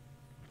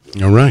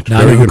 All right. Now I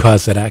know Very who good.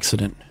 caused that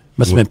accident.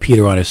 Must have been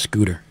Peter on his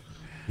scooter.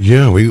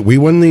 Yeah, we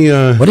won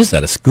the. What is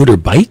that? A scooter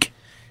bike?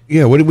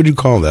 Yeah, what would you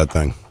call that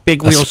thing?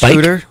 Big A wheel spike?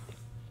 scooter.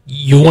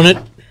 You want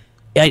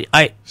it?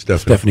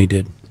 Stephanie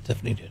did.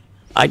 Stephanie did.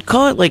 I'd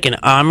call it like an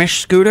Amish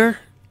scooter.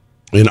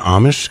 An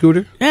Amish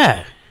scooter?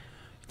 Yeah.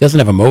 Doesn't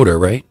have a motor,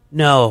 right?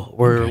 No,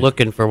 we're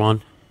looking for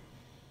one.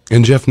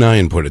 And Jeff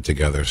Nyan put it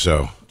together,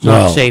 so It's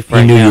not safe he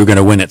right knew now. you were going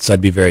to win it, so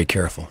I'd be very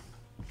careful.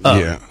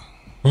 yeah.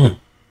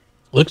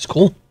 Looks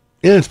cool.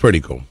 Yeah, it's pretty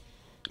cool.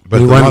 But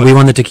We the won. lot of- We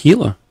won the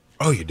tequila.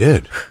 Oh, you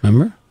did?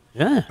 Remember?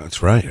 Yeah.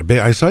 That's right.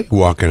 I saw you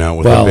walking out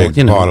with Well, a big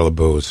you know. bottle of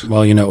booze.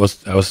 Well,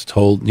 I was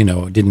told,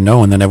 didn't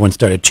know, and then everyone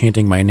started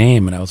chanting my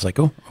name, and I was like,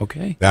 oh,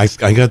 okay.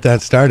 I got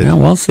that started. Yeah,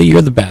 well, see,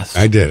 you're the best.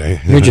 I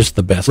did. You're just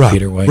the best, Rob,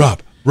 Peter White.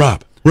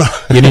 Rob.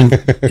 You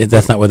didn't.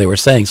 That's not what they were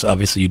saying. So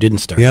obviously, you didn't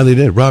start. Yeah, they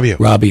did. Robbio.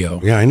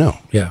 Robbio. Yeah, I know.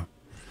 Yeah.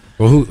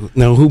 Well,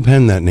 who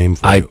penned that name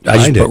for I you?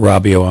 just did. put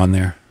Robbio on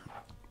there.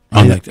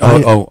 I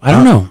I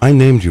don't know. I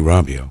named you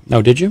Robbio.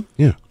 No, did you?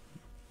 Yeah.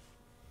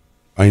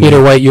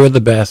 Peter White, you're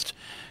the best.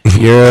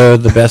 You're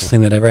the best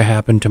thing that ever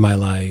happened to my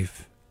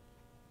life.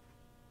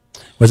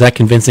 Was that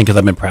convincing? Because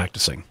I've been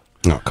practicing.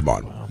 Oh, come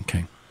on.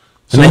 Okay.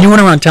 And then you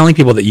went around telling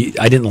people that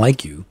I didn't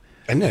like you.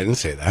 I didn't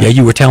say that. Yeah,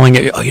 you were telling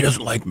it. Oh, he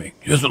doesn't like me.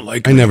 He doesn't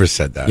like I me. never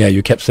said that. Yeah,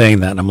 you kept saying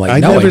that, and I'm like, I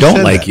no, I never don't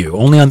said like that. you.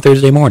 Only on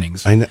Thursday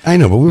mornings. I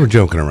know, but we were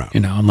joking around.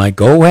 I'm like,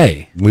 go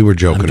away. We were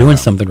joking I'm doing around.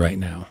 something right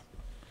now.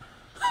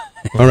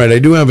 All right, I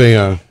do have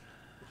a.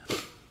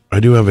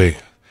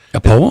 A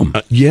poem.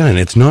 Yeah, and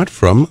it's not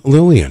from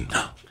Lillian.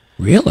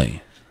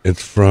 Really?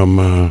 It's from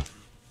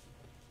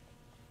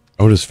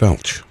Otis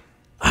Felch.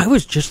 I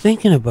was just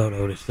thinking about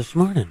Otis this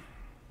morning.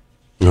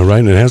 All right,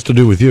 and it has to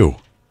do with you.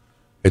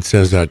 It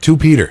says, to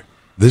Peter,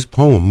 this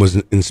poem was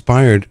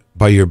inspired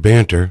by your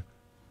banter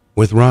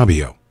with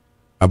Robbio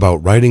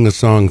about writing a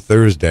song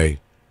Thursday,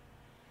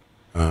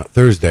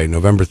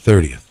 November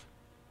 30th.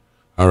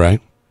 All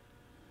right.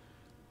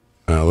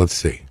 Let's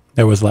see.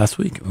 That was last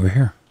week. Over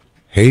here.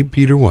 Hey,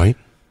 Peter White,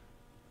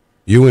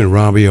 you and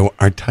Robbio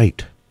are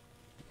tight.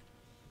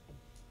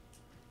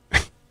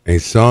 A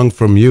song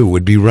from you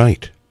would be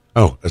right.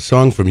 Oh, a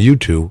song from you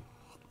two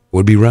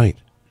would be right.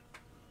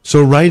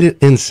 So write it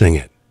and sing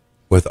it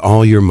with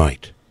all your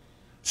might.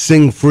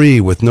 Sing free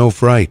with no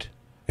fright,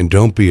 and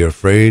don't be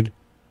afraid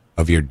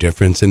of your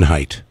difference in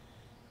height.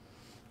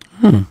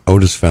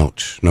 Otis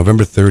Felch,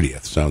 November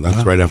 30th, so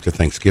that's right after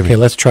Thanksgiving. Okay,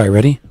 let's try.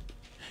 Ready?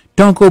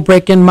 Don't go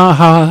breaking my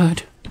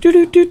heart. I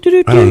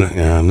don't know.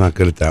 Yeah, I'm not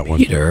good at that one.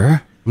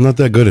 Peter. I'm not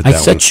that good at I that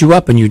one. set you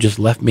up and you just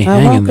left me I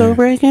hanging won't there. go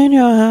breaking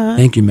your heart.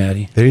 Thank you,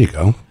 Maddie. There you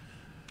go.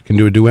 You can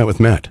do a duet with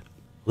Matt.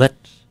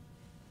 Let's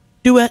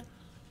do it.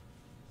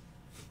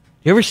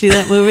 You ever see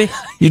that movie?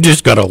 You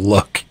just got to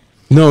look.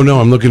 No,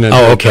 I'm looking at...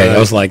 Oh, okay.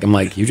 I'm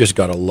like, you just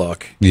got to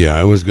look.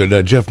 Yeah, it was good.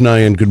 Jeff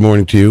Nyan, good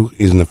morning to you.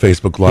 He's in the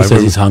Facebook Live. He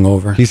says he's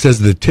hungover. He says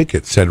the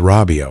ticket said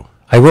Robbio.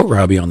 I wrote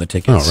Robbie on the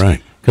tickets. Oh,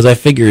 right. Because I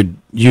figured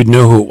you'd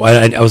know who.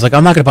 I was like,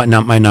 I'm not going to put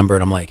my number.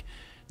 And I'm like,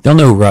 they'll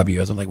know who Robbie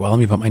is. I'm like, well, let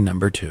me put my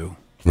number too.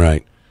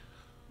 Right.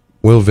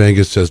 Will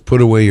Vegas says,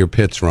 put away your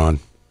pits, Ron.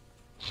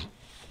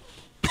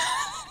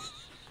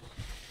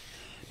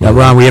 Now,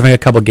 Ron, we're having a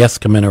couple guests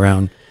come in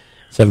around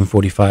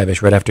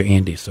 7:45ish, right after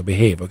Andy. So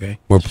behave, okay?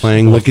 We're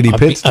playing Lickety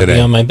Pits I'll today. be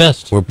on my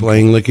best. We're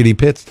playing Lickety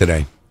Pits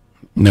today.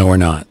 No, we're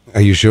not. Are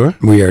you sure?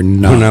 We are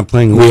not. We're not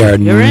playing. We are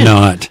You're in.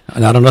 not.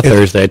 Not on a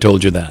Thursday. I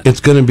told you that. It's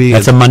going to be...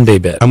 That's a Monday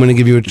bit. I'm going to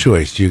give you a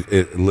choice.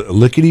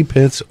 Lickety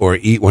Pits or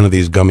eat one of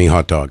these gummy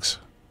hot dogs.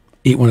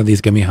 Eat one of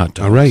these gummy hot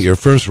dogs. All right, you're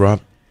first,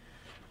 Rob.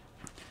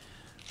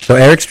 So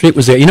Eric Street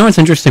was there. You know what's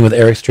interesting with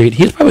Eric Street?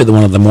 He's probably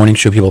one of the morning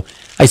show people.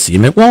 I see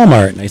him at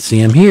Walmart, and I see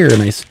him here,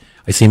 and I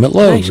see him at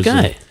Lowe's. Nice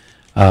guy.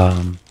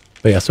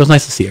 But yeah, so it was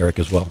nice to see Eric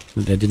as well.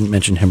 I didn't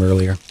mention him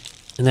earlier.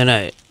 And then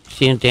I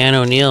seeing Dan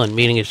O'Neill and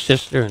meeting his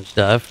sister and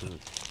stuff, and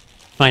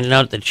finding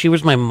out that she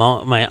was my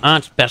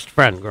aunt's best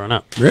friend growing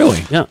up.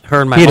 Really? Yeah, her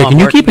and my Peter, mom can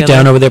you worked keep it together.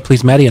 down over there,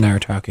 please? Maddie and I are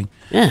talking.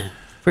 Yeah,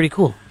 pretty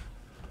cool.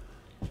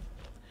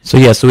 So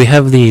yeah, so we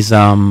have these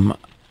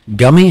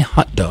gummy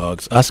hot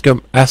dogs.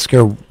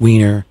 Oscar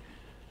Wiener.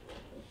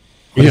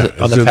 What is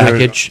it on the so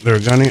package? They're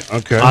gummy.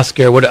 Okay.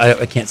 Oscar, what?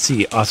 I can't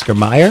see. Oscar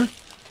Mayer.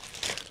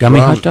 Gummy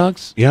Rob, hot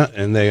dogs. Yeah,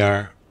 and they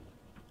are.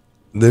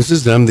 This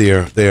is them. They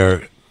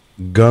are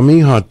gummy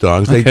hot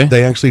dogs. Okay.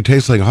 They actually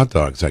taste like hot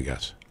dogs, I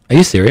guess. Are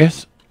you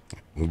serious?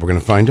 We're going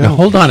to find Now, out.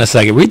 hold on a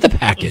second. Read the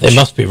package. They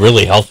must be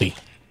really healthy.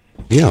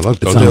 Yeah,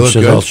 look, It's don't they look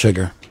just all good?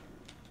 sugar.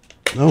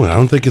 No, I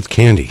don't think it's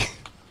candy. I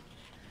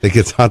think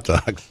it's hot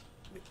dogs.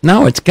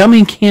 No, it's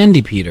gummy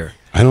candy, Peter.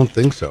 I don't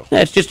think so.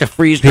 Yeah, it's just a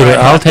freeze Peter, dried.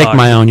 I'll take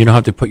my own. You don't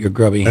have to put your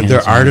grubby hands.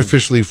 They're on it.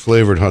 artificially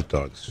flavored hot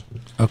dogs.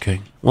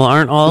 Okay. Well,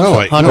 aren't all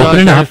No, hot no, dogs Open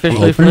it up.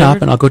 artificially Open it up,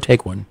 flavored? and I'll go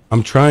take one.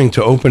 I'm trying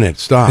to open it.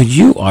 Stop. But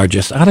you are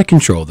just out of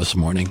control this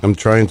morning. I'm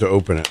trying to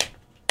open it.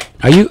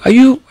 Are you sad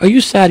You because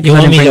I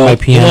want, didn't me bring to, my you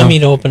piano? want me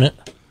to open it?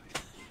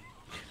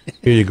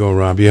 Here you go,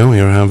 Robbio.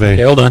 Here, have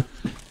Okay, a. hold on.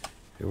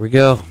 Here we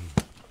go.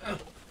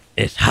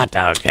 It's hot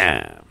dog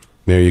time.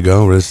 There you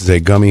go. This is a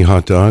gummy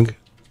hot dog.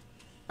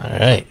 All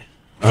right.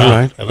 All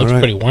right, That looks all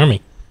right. pretty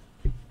wormy.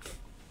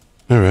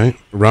 All right,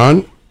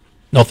 Ron.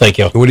 No, thank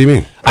you. What do you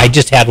mean? I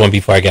just had one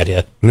before I got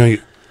here. No,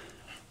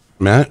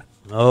 Matt.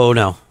 Oh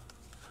no,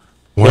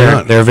 Why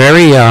not? They're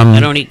very I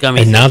don't eat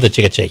gummies. And now that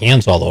you get your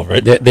hands all over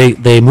it,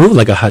 they move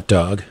like a hot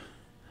dog.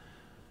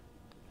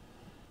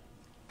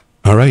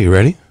 All right, you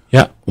ready?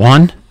 Yeah.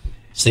 1,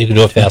 so you can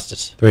do it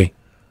fastest. 3.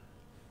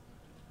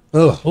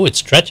 Oh, it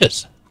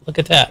stretches. Look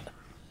at that.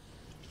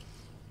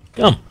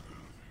 Gum.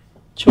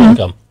 Chewing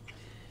gum.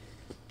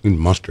 And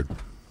mustard.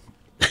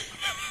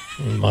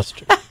 And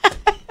mustard.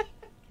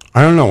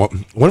 I don't know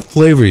what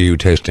flavor are you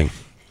tasting.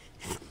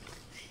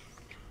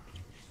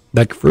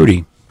 Like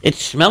fruity. It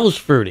smells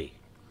fruity.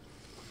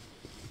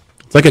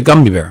 It's like a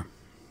gummy bear.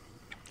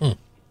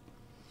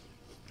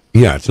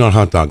 Yeah, it's not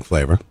hot dog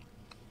flavor.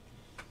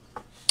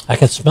 I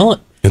can smell it.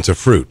 It's a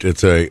fruit.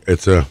 It's a.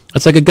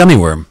 It's like a gummy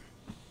worm.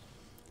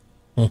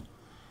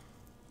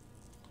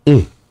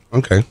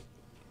 Okay.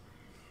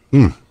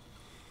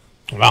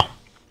 Wow.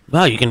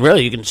 Wow, you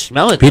can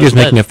smell it. Peter's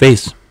though. making a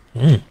face.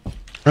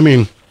 I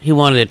mean, He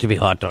wanted it to be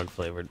hot dog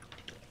flavored.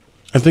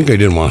 I think I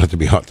didn't want it to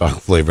be hot dog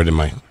flavored in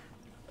my.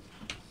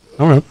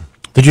 All right.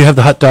 Did you have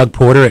the hot dog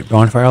porter at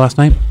Bonfire last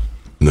night?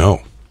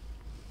 No.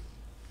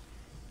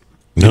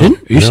 You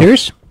didn't? Are you no.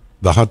 serious?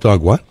 The hot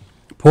dog what?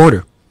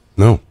 Porter.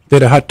 No, They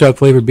had a hot dog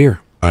flavored beer.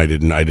 I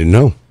didn't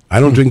know. I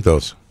don't drink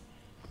those.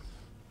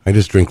 I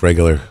just drink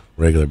regular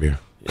beer.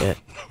 Yeah,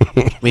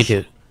 me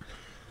too.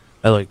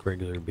 I like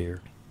regular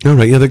beer. All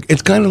right. Yeah,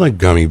 it's kind of like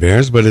gummy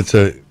bears, but it's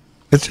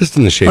just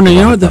in the shape. Oh, no, of you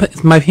a know hot what?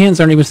 dog. My hands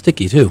aren't even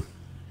sticky, too.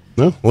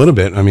 No, a little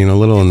bit. I mean, a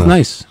little in the.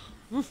 Nice.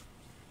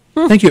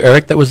 Thank you,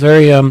 Eric. That was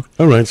very. All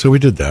right, so we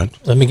did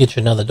that. Let me get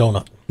you another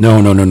donut. No.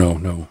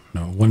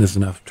 One is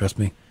enough. Trust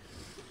me.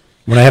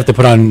 When I have to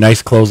put on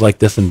nice clothes like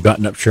this and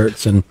button-up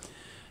shirts, and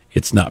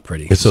it's not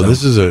pretty. So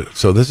this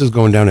is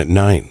going down at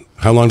 9.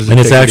 How long does it and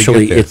take it's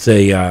actually to get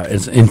there?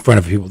 it's in front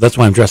of people. That's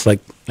why I'm dressed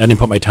like I didn't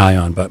put my tie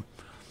on, but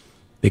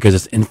because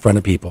it's in front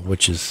of people,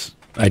 which is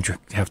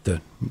have to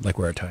like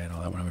wear a tie and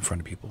all that when I'm in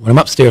front of people. When I'm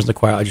upstairs in the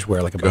choir, I just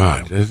wear like a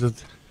God.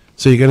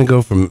 So you're going to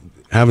go from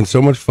having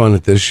so much fun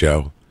at this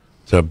show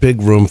to a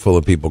big room full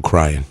of people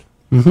crying.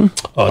 Oh,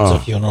 it's a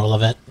funeral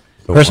event.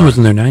 The person was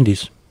in their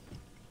 90s.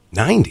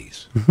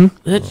 90s?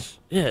 That's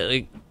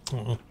like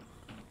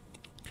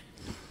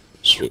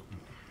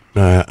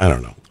I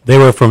don't know. They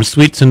were from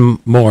Sweets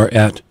and More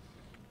at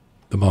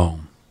the mall.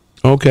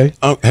 Okay.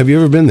 Have you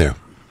ever been there?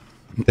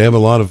 They have a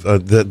lot of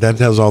that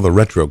has all the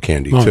retro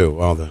candy too,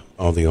 all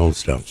the old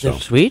stuff. So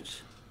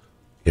sweets.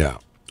 yeah,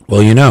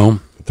 Well,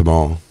 at the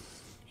mall.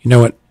 you know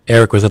what?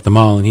 Eric was at the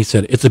mall and he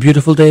said, "It's a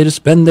beautiful day to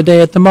spend the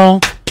day at the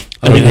mall."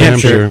 Oh, New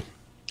Hampshire.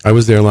 I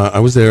was there. I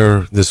was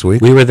there this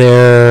week. We were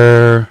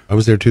there I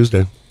was there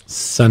Tuesday.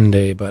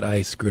 Sunday, but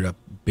I screwed up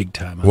big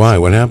time. on Why?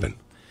 What happened?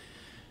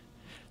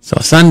 So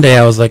Sunday,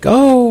 I was like,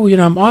 "Oh,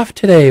 I'm off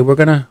today. We're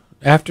gonna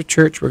after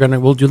church.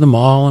 We'll do the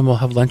mall and we'll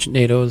have lunch at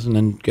NATO's and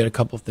then get a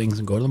couple of things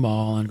and go to the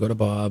mall and go to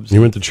Bob's."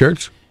 You went to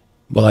church?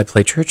 Well, I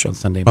play church on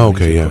Sunday Oh,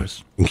 mornings, okay, of yeah.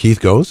 course. And Keith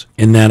goes.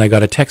 And then I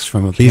got a text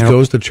from a Keith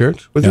goes to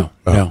church with you? No,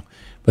 Oh. no.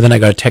 But then I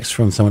got a text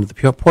from someone at the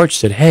Pure Porch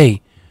said,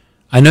 "Hey,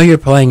 I know you're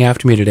playing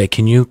after me today.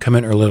 Can you come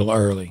in a little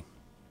early?"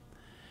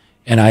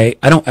 And I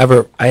don't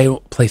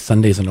play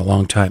Sundays in a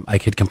long time. I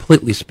could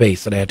completely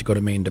space that I had to go to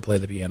Maine to play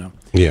the piano.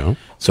 Yeah.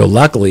 So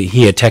luckily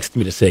he had texted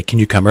me to say, "Can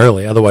you come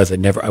early?" Otherwise I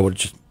would have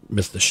just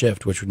missed the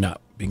shift, which would not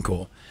been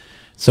cool.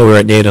 So we're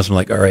at NATO's. I'm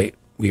like, all right,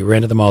 we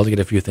ran to the mall to get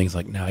a few things.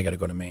 Like, now I got to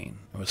go to Maine.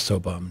 I was so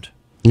bummed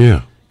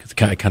Yeah. because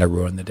it kind of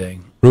ruined the day.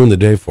 Ruined the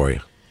day for you.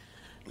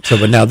 So,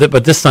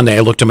 but this Sunday I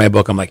looked at my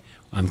book. I'm like,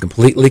 I'm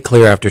completely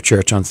clear after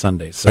church on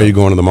Sundays. So Are you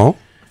going to the mall?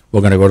 we're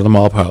going to go to the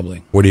mall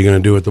probably. What are you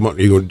going to do at the mall? Are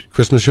you going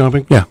Christmas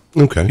shopping? Yeah.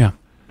 Okay. Yeah.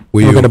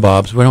 Will We'll you go to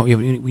Bob's.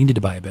 We need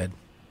to buy a bed.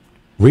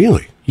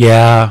 really?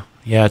 Yeah.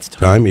 It's time.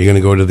 Time? You're going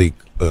to go to the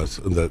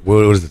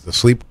what is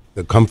it?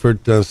 The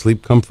comfort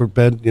sleep comfort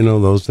bed? You know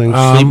those things.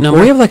 Sleep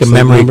number? We have like a Sleep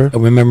memory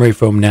number? a memory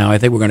foam now. I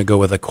think we're going to go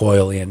with a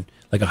coil and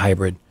like a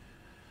hybrid.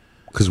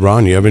 Because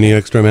Ron, you have any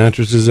extra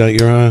mattresses at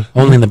your?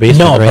 Only in the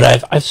basement. No, right?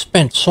 but I've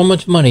spent so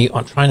much money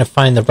on trying to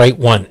find the right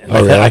one. And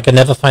Oh, really? I can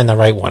never find the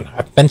right one.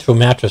 I've been through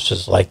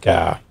mattresses like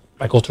I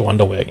go through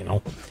underwear,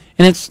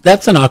 And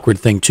that's an awkward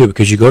thing too,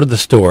 because you go to the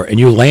store and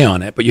you lay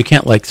on it, but you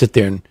can't like sit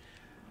there and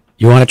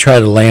you want to try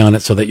to lay on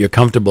it so that you're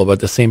comfortable, but at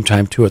the same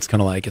time too, it's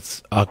kind of like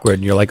it's awkward,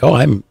 and you're like, oh,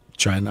 I'm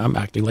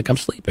acting like I'm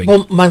sleeping.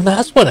 Well, my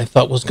last one I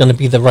thought was going to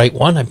be the right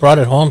one. I brought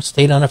it home,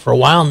 stayed on it for a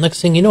while, and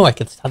next thing you know, I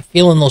could start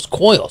feeling those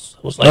coils.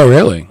 It was like, Oh,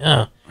 really?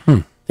 Yeah.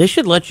 They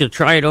should let you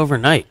try it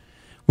overnight.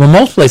 Well,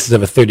 most places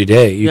have a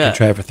 30-day. You Yeah. can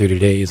try it for 30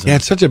 days. Yeah,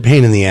 it's such a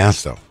pain in the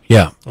ass though.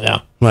 Yeah.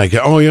 Yeah. Like,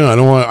 oh yeah, I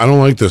don't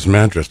like this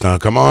mattress. Now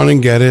come on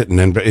and get it, and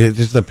then it's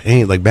just the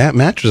pain. Like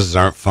mattresses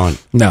aren't fun.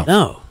 No.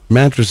 No.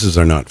 Mattresses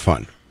are not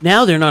fun.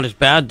 Now they're not as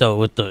bad though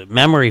with the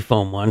memory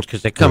foam ones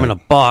because they come in a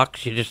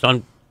box. You just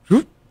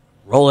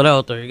roll it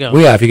out. There you go.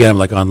 Well, yeah, if you get them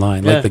like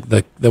online, Yeah.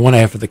 like the one I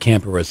have for the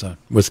camper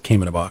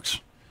came in a box.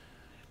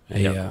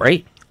 Right. All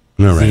right.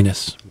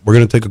 Venus. We're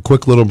going to take a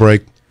quick little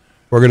break.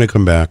 We're going to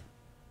come back.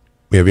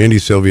 We have Andy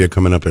Sylvia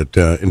coming up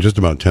in just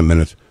about 10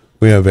 minutes.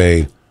 We have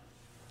a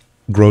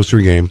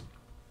grocery game.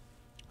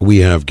 We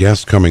have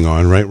guests coming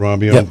on, right,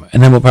 Robbie? Yep.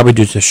 And then we'll probably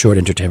do just a short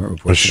entertainment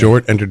report. A today.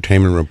 short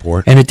entertainment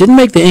report. And it didn't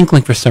make the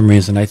inkling for some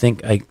reason. I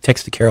think I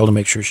texted Carol to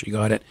make sure she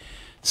got it.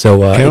 So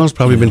Carol's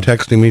probably been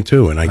texting me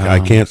too, and I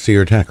can't see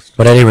her text.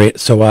 But at any rate,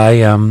 so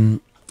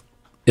I'm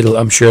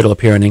sure it'll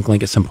appear on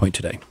Inklink at some point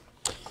today.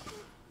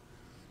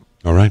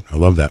 All right, I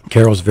love that.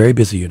 Carol's very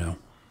busy, you know.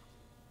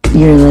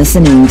 You're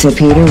listening to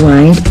Peter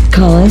White.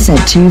 Call us at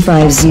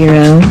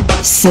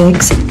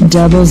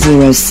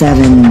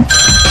 250-6007.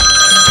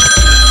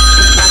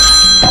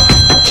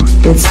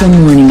 It's the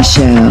morning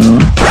show.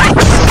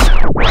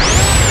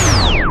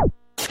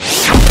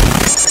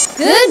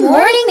 Good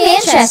morning,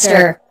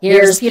 Manchester.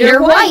 Here's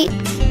Peter White.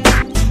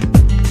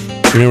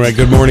 All right,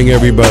 good morning,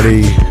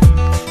 everybody.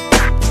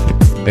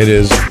 It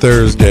is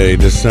Thursday,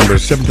 December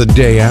 7th, the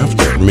day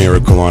after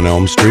Miracle on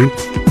Elm Street.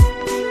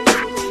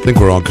 I think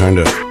we're all kind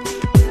of,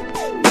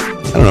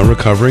 I don't know,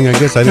 recovering, I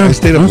guess. I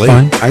stayed up I'm late.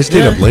 fine. I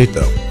stayed up late,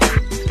 though.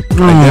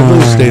 I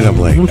definitely stayed up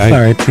late. I'm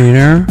sorry,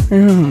 Peter.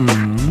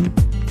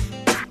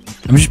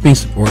 I'm just being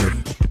supportive.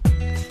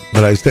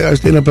 But I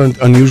stayed up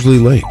unusually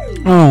late.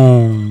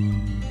 Oh.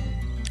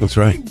 That's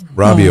right.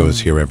 Robbio is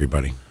here,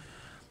 everybody.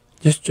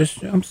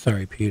 Just. I'm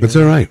sorry, Peter. It's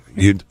all right.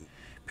 Peter,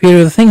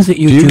 the things that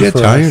you Do do you get for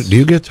tired? us. Do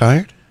you get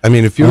tired? I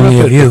mean, if you're Only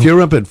up of at, you. if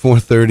you're up at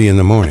 4:30 in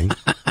the morning,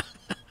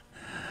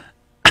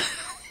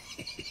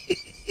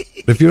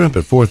 if you're up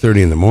at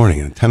 4:30 in the morning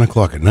and 10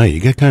 o'clock at night, you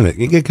get kind of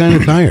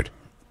tired.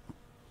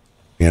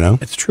 You know.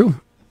 It's true.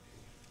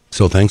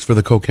 So thanks for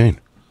the cocaine.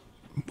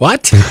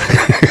 What?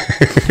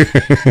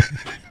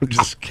 I'm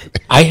just kidding.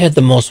 I had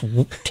the most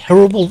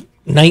terrible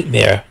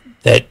nightmare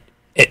that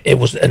it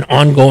was an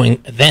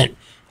ongoing event.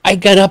 I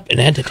got up and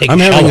had to take a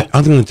shower.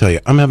 I'm going to tell you,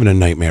 I'm having a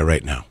nightmare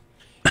right now.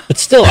 But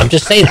still, I'm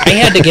just saying, I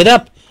had to get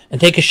up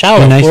and take a shower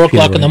Nice at 4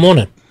 o'clock Peter, in the right?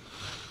 morning.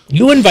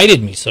 You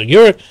invited me, so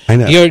you're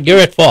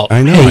at fault.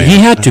 I know. Hey, he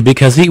had to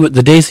because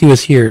the days he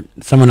was here,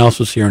 someone else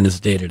was here on his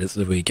day this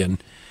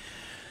weekend.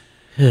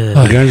 You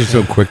guys are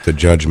so quick to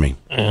judge me.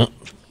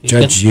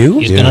 Judge you?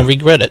 He's going to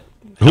regret it.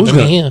 Who's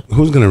going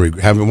to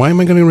regret? Why am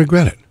I going to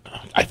regret it?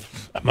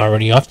 I'm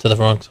already off to the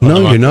wrong start.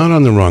 No, you're not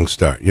on the wrong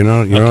start. You're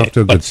off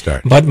to a good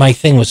start. But my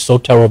thing was so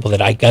terrible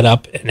that I got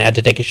up and had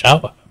to take a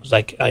shower. It was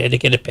like I had to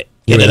get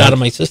it out of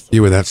my system.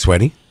 You were that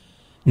sweaty?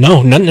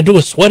 No, nothing to do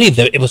with sweaty.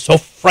 It was so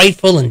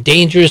frightful and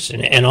dangerous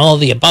and all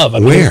the above. I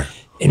mean, Where?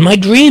 In my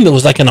dream, it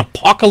was like an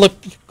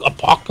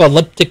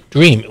apocalyptic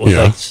dream. It was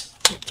like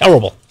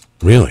terrible.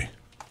 Really?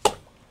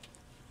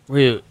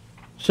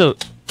 So,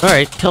 all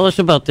right, tell us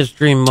about this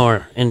dream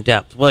more in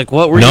depth. Like,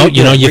 what were you? No,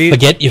 doing?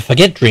 you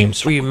forget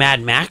dreams. Were you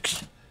Mad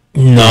Max?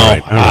 No, All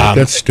right.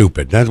 That's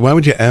stupid. Why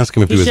would you ask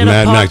him if he was said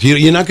Mad Max?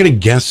 You're not going to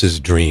guess his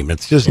dream.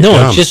 It's just no.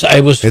 dumb.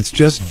 It's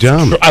just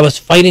dumb. I was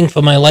fighting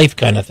for my life,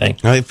 kind of thing.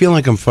 I feel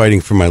like I'm fighting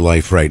for my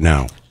life right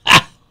now.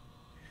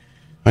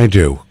 I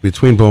do.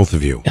 Between both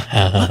of you.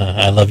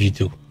 I love you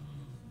too.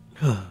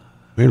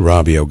 Where'd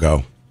Robbio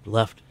go?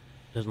 Left.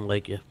 Doesn't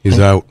like you. He's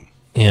out.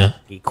 Yeah.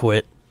 He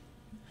quit.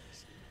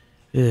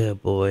 Yeah,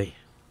 boy.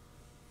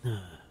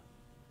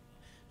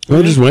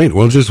 We'll just wait. You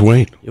want to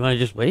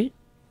just wait?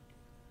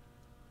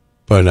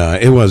 But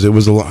it was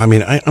a lot. I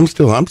mean, I'm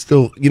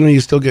still,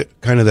 you still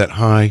get kind of that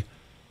high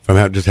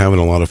from just having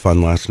a lot of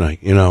fun last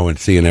night, and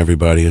seeing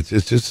everybody.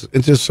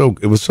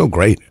 It was so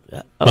great.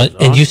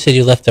 And you said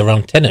you left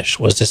around 10ish.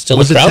 Was it still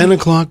Was a it crowd? 10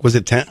 o'clock? Was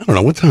it 10? I don't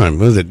know. What time?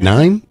 Was it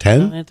 9,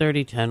 10?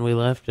 9:30, 10 we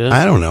left.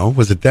 I don't know.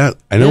 Was it that?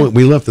 I know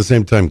we left the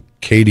same time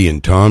Katie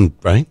and Tom,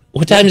 right?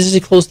 What time does he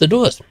close the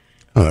doors?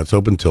 Oh, that's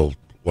open till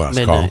last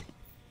Midnight. call.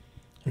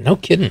 No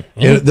kidding.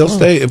 Yeah, they'll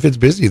stay if it's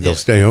busy. They'll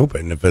stay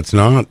open. If it's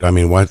not, I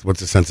mean, what's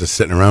the sense of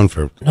sitting around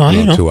for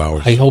I know. 2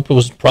 hours? I hope it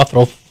was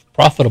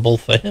profitable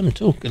for him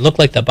too. It looked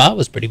like the bar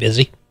was pretty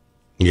busy.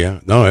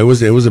 Yeah, no, it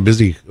was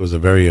a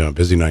very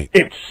busy night.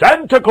 It's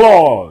Santa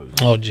Claus.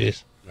 Oh,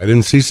 jeez. I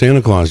didn't see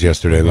Santa Claus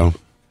yesterday though,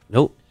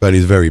 Nope. but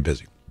he's very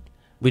busy.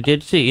 We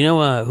did see. You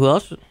know who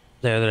else was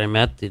there that I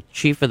met? The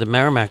chief of the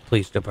Merrimack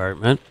Police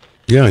Department.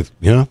 Yeah.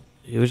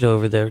 He was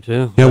over there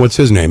too. Yeah, what's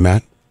his name,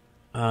 Matt?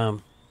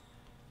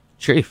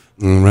 Chief.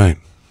 Right.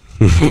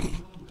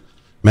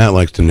 Matt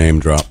likes to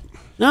name drop.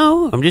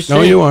 No, I'm just saying.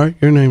 No, you are.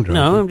 You're name drop.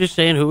 No, I'm just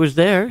saying who was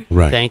there.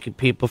 Right. Thanking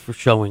people for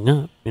showing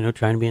up.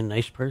 Trying to be a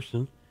nice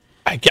person.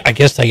 I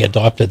guess I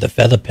adopted the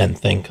feather pen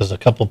thing because a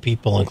couple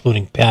people,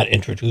 including Pat,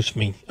 introduced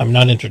me.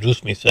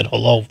 Said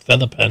hello,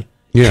 feather pen.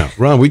 Yeah,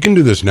 Ron, we can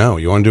do this now.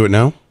 You want to do it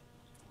now?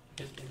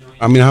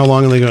 I mean, how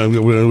long are they going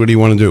to... What do you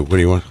want to do? What do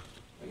you want?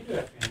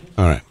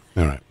 All right.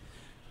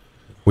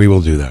 We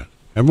will do that.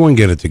 Everyone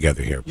get it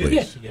together here,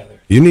 please.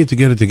 You need to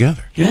get it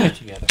together. Get it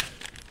together.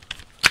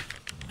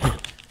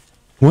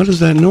 What is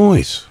that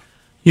noise?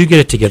 You get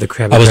it together,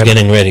 Crab. I was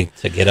getting ready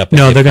to get up.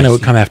 No, they're going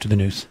to come after the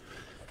news.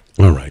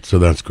 All right, so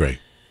that's great.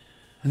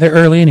 They're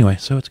early anyway,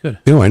 so it's good.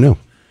 Yeah, I know.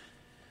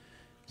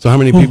 So how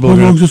many people? How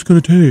long is this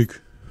going to take?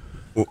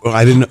 Well,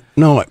 I didn't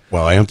know.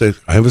 Well, I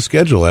have a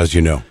schedule, as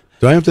you know.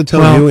 Do I have to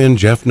tell you and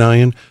Jeff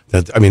Nyan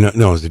that? I mean,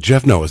 no, is it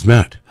Jeff? No, it was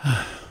Matt.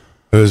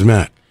 It was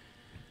Matt,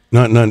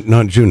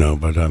 not Juneau,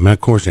 but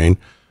Matt Corsane.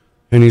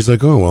 And he's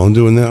like, "Oh, well, I'm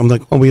doing that." I'm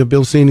like, "Oh, we have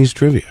Bill Cini's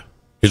trivia."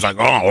 He's like,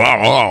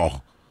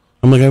 "Oh."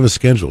 I'm like, "I have a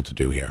schedule to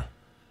do here.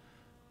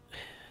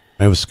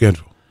 I have a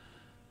schedule."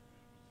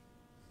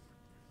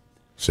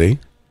 See,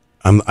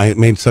 I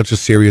made such a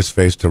serious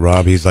face to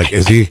Rob. He's like,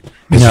 "Is he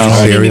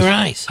serious?" In your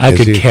eyes. I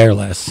could care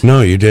less.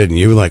 No, you didn't.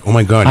 You were like, "Oh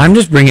my god."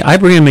 I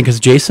bring them in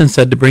because Jason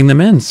said to bring them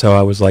in, so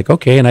I was like,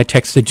 okay, and I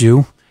texted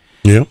you,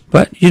 Yeah.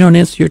 but you don't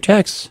answer your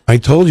texts. I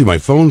told you my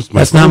phone's.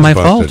 That's not my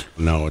fault.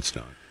 No, it's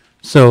not.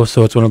 So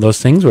it's one of those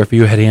things where if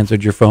you had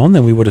answered your phone,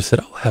 then we would have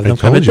said, "Oh, have them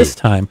come at this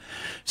time."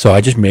 So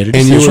I just made a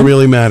decision. And you were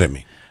really mad at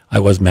me. I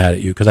was mad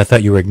at you because I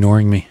thought you were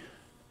ignoring me.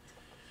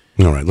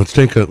 All right, let's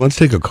take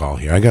a call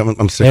here.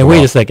 I'm sick. Hey, of wait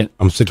all, a second.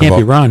 I'm sick Can't of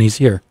be all, Ron. He's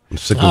here. I'm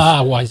sick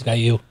of. Wise guy,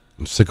 you.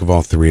 I'm sick of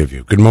all three of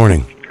you. Good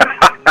morning.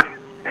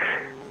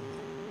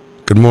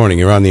 Good morning.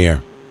 You're on the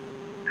air.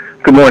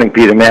 Good morning,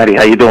 Peter, Maddie.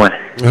 How you doing?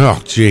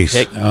 Oh,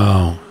 jeez.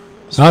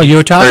 Oh, you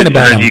were talking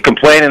about him. You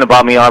complaining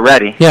about me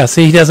already? Yeah,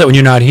 see, he does that when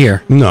you're not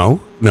here.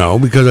 No,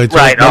 because I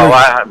told Right.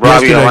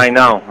 Robbie, yesterday, I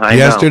know.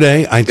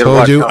 Yesterday, I Gotta told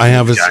watch you out I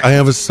have for these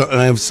guys.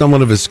 I have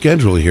somewhat of a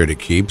schedule here to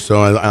keep,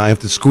 so I have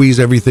to squeeze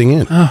everything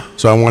in.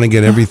 So I want to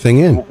get everything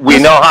in. We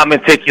know how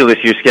meticulous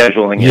your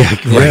scheduling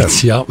is.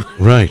 Right. Yep.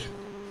 Right.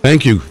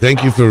 Thank you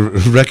for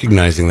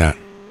recognizing that.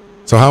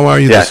 So how are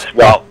you? Yes.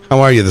 Well,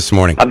 how are you this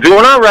morning? I'm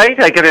doing all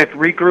right. I got to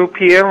regroup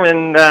here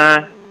and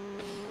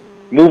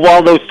move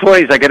all those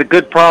toys. I got a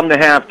good problem to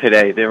have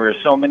today. There are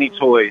so many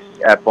toys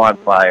at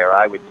Bonfire.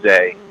 I would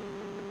say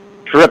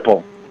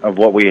triple of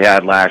what we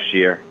had last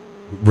year.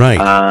 Right.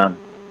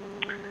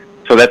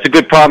 So So that's a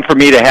good problem for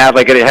me to have.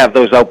 I got to have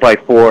those out by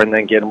 4 and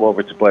then get them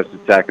over to Blessed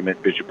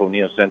Sacrament Bishop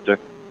O'Neill Center.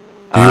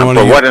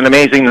 But what an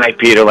amazing night,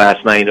 Peter,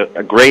 last night.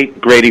 A great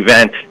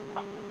event.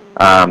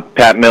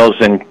 Pat Mills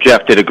and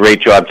Jeff did a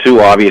great job, too,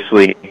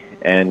 obviously.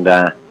 And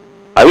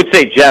I would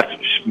say Jeff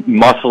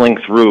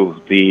muscling through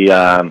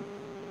the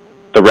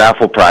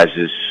raffle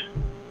prizes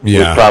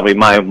was probably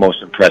my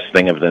most impressed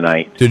thing of the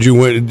night. Did you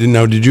win?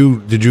 Now, did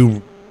you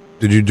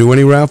do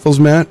any raffles,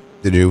 Matt?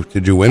 Did you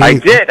win? I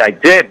did,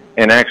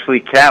 and actually,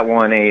 Kat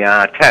won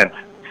a tent.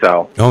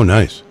 So. Oh,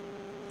 nice.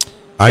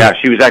 Yeah,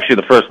 she was actually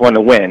the first one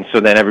to win. So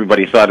then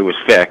everybody thought it was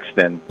fixed,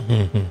 and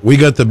we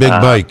got the big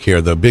bike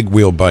here, the big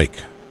wheel bike.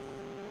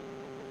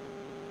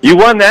 You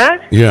won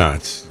that? Yeah,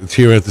 it's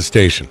here at the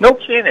station. No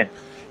kidding.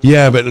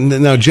 Yeah, but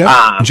now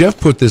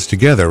Jeff put this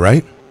together,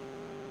 right?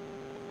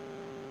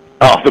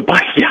 Oh, the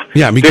bike, yeah.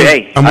 Yeah, because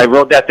I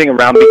rode that thing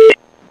around.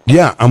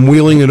 Yeah, I'm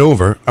wheeling it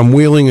over, and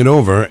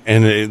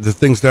the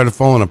thing started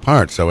falling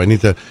apart. So I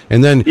need to,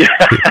 and then you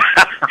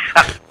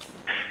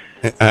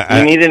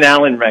need an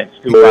Allen wrench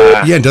to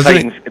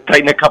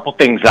tighten a couple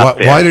things up.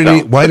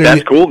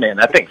 That's cool, man.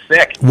 That thing's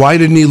sick. Why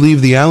didn't he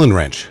leave the Allen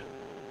wrench?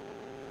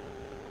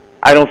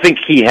 I don't think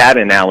he had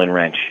an Allen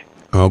wrench.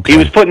 Okay. He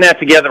was putting that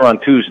together on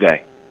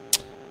Tuesday.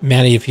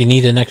 Matty, if you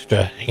need an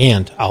extra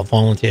hand, I'll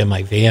volunteer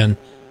my van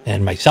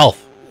and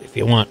myself if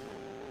you want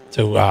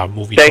to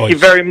move your Thank you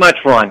very much,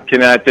 Ron.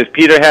 Does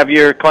Peter have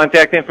your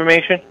contact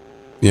information?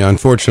 Yeah,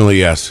 unfortunately,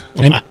 yes.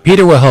 And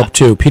Peter will help,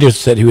 too. Peter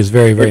said he was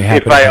very, very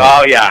happy.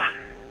 Yeah.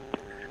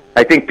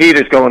 I think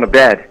Peter's going to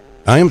bed.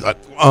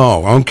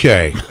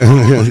 Okay.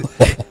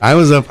 I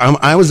was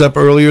up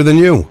earlier than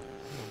you.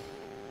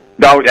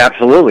 No,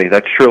 absolutely.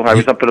 That's true. I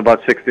was up at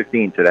about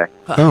 6:15 today.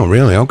 Oh,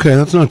 really? Okay,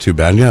 that's not too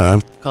bad. Yeah.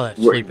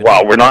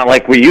 We're not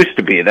like we used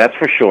to be. That's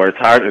for sure. It's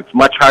hard. It's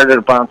much harder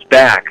to bounce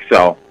back.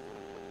 So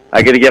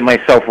I got to get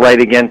myself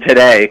right again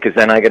today, because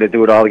then I got to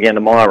do it all again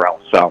tomorrow.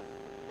 So.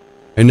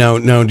 And do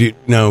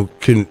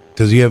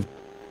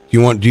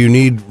you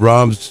need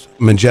Rob's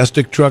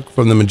Majestic truck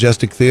from the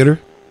Majestic Theater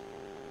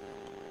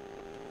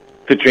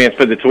to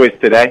transfer the toys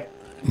today?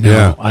 No,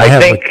 yeah, I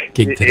think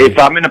if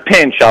I'm in a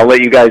pinch, I'll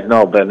let you guys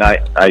know. But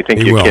I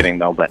think you're kidding,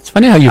 though. But it's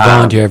funny how you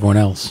volunteer everyone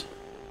else.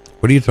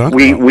 What are you talking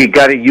about? We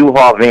got a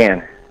U-Haul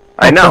van.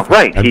 I know,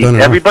 right?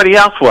 Everybody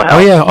else will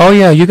help. Oh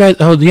yeah, you guys.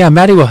 Oh yeah,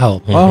 Matty will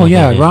help. Oh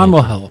yeah, Ron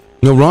will help.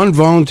 No, Ron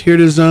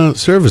volunteered his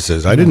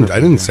services. I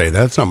didn't say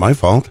that. It's not my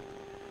fault.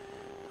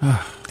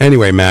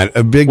 Anyway, Matt,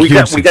 huge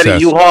success. We got a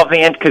U-Haul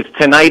van because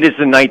tonight is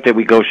the night that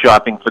we go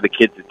shopping for the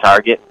kids at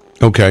Target.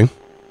 Okay.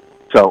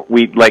 So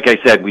like I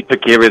said, we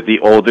took care of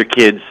the older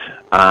kids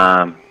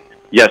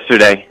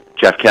yesterday,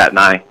 Jeff, Kat, and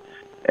I,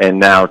 and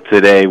now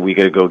today we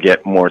got to go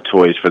get more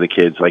toys for the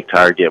kids, like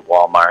Target,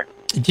 Walmart.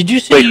 Did you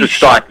say place was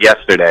stocked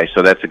yesterday?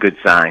 So that's a good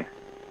sign.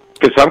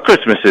 Because some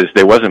Christmases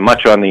there wasn't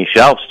much on the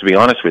shelves, to be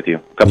honest with you.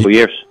 A couple of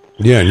years.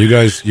 Yeah, and you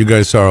guys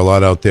saw a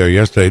lot out there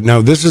yesterday.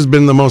 Now, this has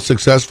been the most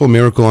successful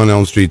Miracle on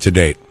Elm Street to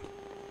date.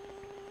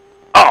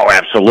 Oh,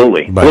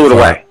 absolutely. Blew it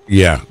away.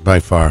 Yeah, by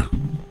far.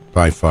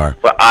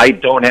 But I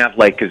don't have,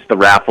 because the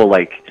raffle,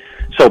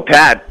 so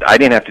Pat, I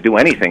didn't have to do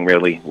anything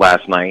really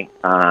last night.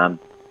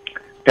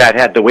 Pat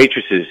had the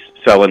waitresses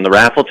selling the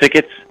raffle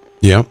tickets.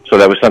 Yeah. So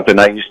that was something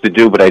I used to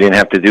do, but I didn't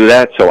have to do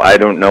that. So I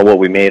don't know what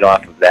we made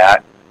off of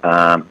that.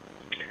 I'm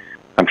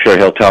sure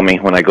he'll tell me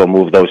when I go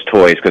move those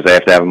toys, because I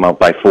have to have them out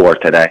by 4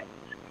 today.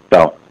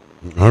 So,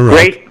 all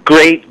right.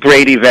 Great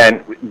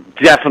event.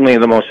 Definitely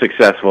the most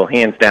successful,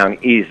 hands down,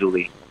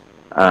 easily.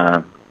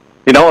 And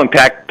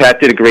Pat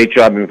did a great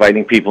job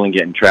inviting people and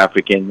getting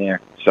traffic in there.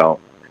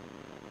 So,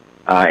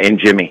 and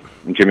Jimmy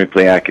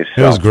Pliakis.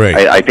 That was great.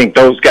 I think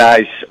those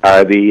guys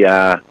are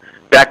the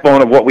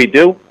backbone of what we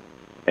do,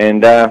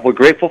 and we're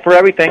grateful for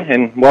everything.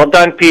 And well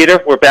done, Peter.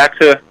 We're back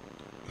to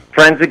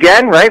friends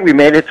again, right? We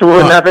made it to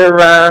another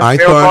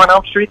Miracle on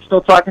Elm Street,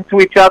 still talking to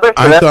each other,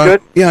 so that's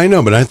good. Yeah, I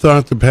know, but I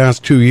thought the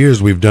past 2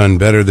 years we've done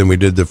better than we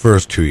did the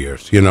first 2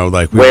 years.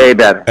 Way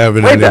better.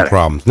 Haven't had any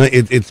problems. No,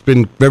 it's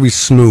been very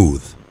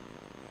smooth.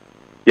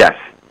 Yes.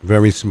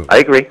 Very smooth. I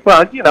agree.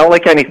 Well,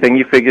 like anything,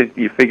 you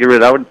figure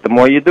it out the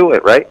more you do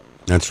it, right?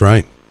 That's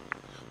right.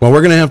 Well,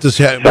 we're gonna have to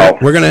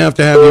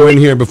have you in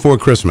here before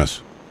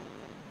Christmas.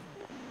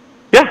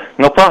 Yeah,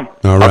 no problem.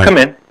 All right. I'll come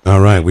in. All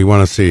right. We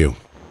want to see you.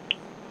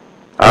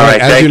 All right.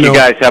 Thank you,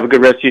 guys. Have a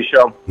good rest of your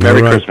show.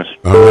 Merry Christmas.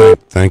 All right.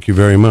 Thank you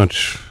very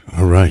much.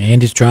 All right.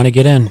 Andy's trying to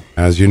get in.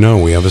 As you know,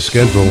 we have a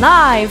schedule.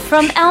 Live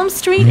from Elm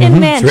Street in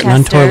Manchester. It's written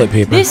on toilet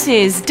paper. This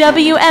is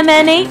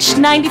WMNH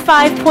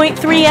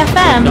 95.3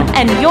 FM,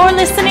 and you're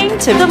listening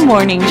to The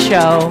Morning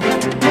Show.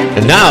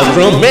 And now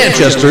from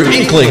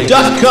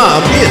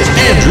ManchesterInkling.com, it's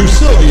Andrew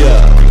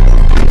Sylvia.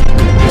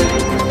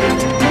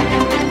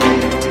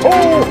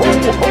 Ho,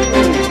 ho, ho.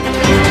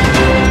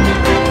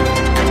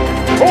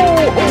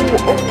 Ho, ho,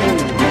 ho.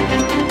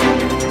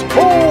 Ho,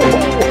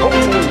 ho, ho.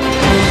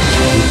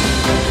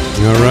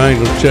 All right,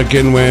 let's check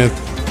in with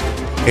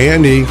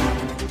Andy.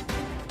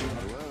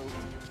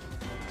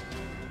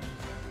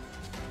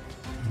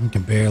 You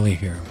can barely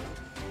hear him.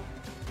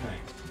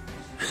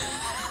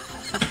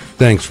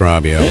 Thanks,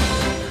 Fabio.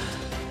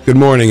 Good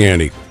morning,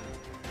 Andy.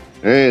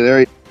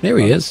 Hey, there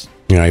he is.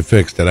 Yeah, I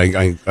fixed it.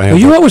 I well,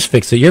 you always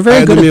fix it. You're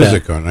very good at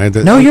music that. On. I had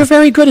the, no, you're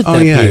very good at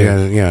that.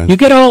 Yeah. You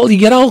get all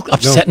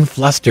upset and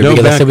flustered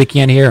because I said we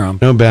can't hear him.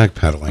 No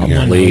backpedaling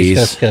here, please. He's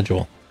got a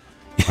schedule.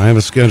 I have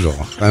a schedule.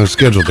 I have a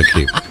schedule to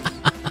keep.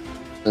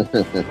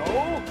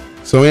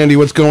 So, Andy,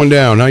 what's going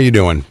down? How you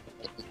doing?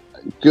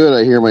 Good.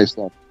 I hear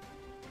myself.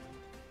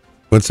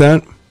 What's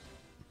that?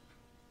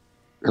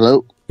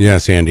 Hello.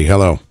 Yes, Andy.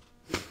 Hello.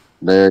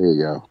 There you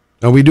go.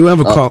 Oh, we do have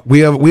a call.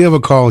 We have a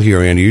call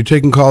here, Andy. You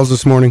taking calls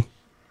this morning?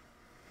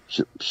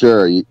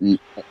 Sure. I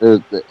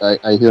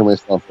hear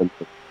myself.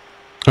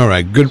 All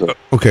right. Good. So,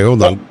 okay,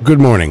 hold on. Good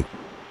morning.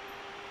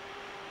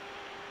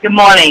 Good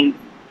morning.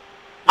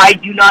 I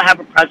do not have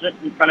a present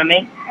in front of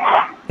me.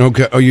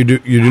 Okay. Oh, you do?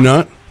 You do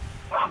not?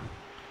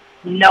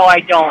 No,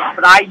 I don't.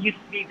 But I used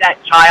to be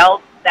that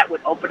child that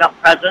would open up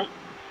presents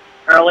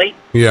early.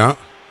 Yeah.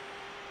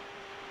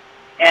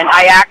 And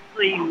I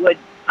actually would.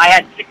 I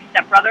had 6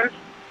 stepbrothers.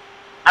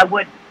 I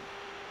would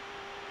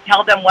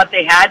tell them what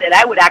they had, and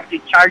I would actually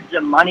charge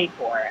them money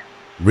for it.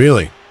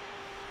 Really?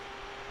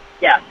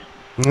 Yes.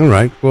 All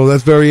right. Well,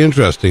 that's very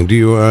interesting. Do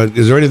you?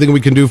 Is there anything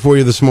we can do for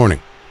you this morning?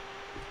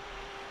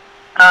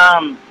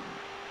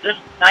 This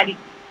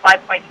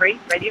 95.3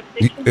 radio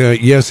station?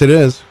 Yes, it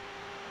is.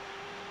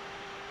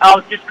 I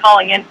was just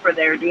calling in for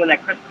they're doing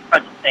that Christmas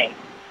present thing.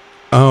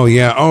 Oh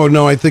yeah. Oh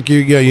no, I think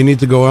you need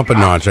to go up a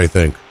notch. I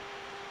think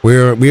we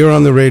are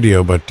on the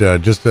radio, but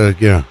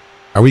yeah.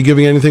 Are we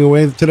giving anything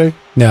away today?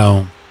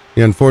 No.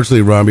 Yeah,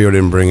 unfortunately, Robbie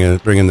didn't bring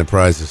in the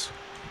prizes.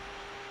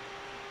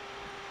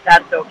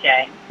 That's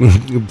okay.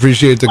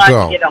 Appreciate the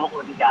call. To get a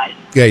hold of you guys.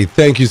 Okay,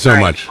 thank you so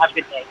much. Have a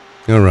good day.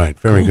 All right,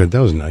 very good. That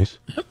was nice.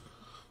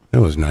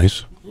 That was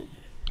nice.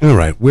 All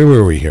right, where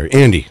were we here?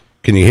 Andy,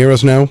 can you hear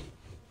us now?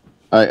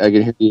 I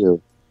can hear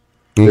you.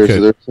 Okay.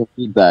 There's some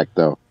feedback,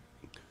 though.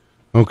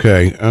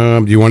 Okay.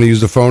 Do you want to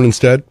use the phone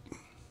instead?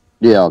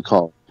 Yeah, I'll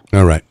call.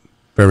 All right.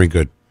 Very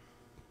good.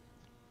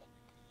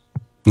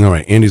 All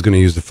right, Andy's going to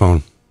use the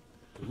phone.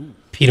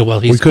 Peter,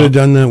 well, we could have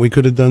done that. We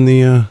could have done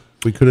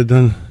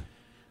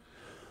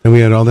and we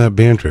had all that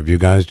banter. If you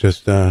guys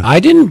just... I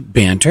didn't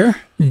banter.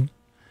 You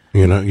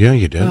know, yeah,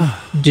 you did.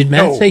 Did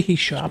Matt say he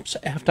shops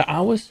after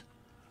hours?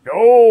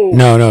 No.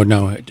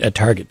 At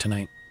Target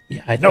tonight.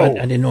 Yeah, I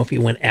didn't know if he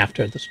went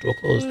after the store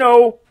closed.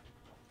 No.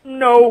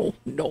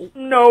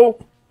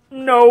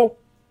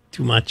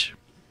 Too much.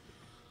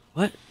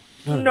 What?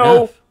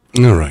 No.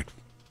 All right.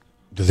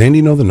 Does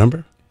Andy know the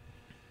number?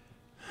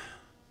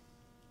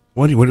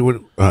 What?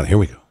 Oh, here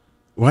we go.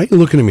 Why are you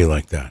looking at me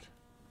like that?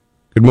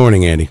 Good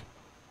morning, Andy.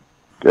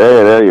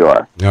 Hey, there you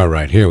are. All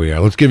right, here we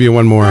are. Let's give you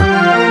one more. From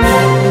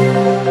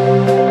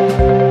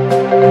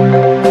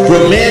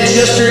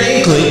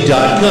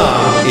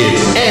ManchesterInkling.com,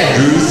 it's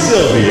Andrew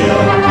Sylvia.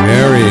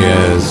 There he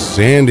is,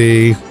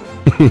 Andy.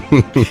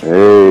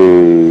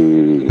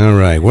 Hey. All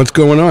right, what's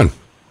going on?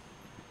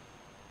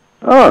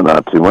 Oh,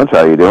 not too much.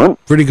 How you doing?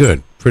 Pretty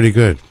good.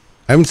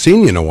 I haven't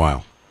seen you in a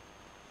while.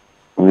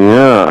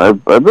 Yeah,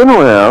 I've been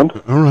around.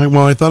 All right,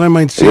 well, I thought I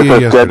might see you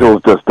yesterday. Our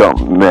schedules just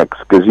don't mix,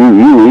 because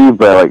you leave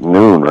by like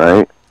noon,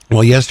 right?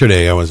 Well,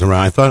 yesterday I was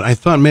around. I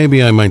thought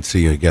maybe I might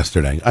see you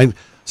yesterday. I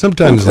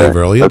sometimes leave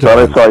early. I thought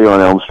I saw you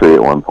on Elm Street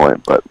at one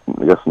point, but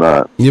I guess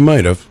not. You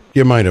might have.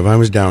 I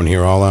was down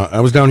here all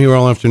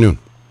afternoon.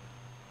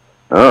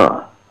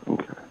 Oh,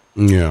 okay.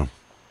 Yeah.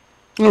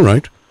 All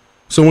right.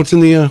 So what's in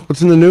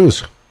the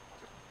news?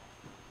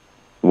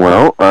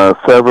 Well,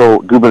 several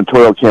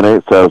gubernatorial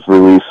candidates have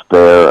released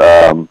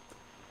their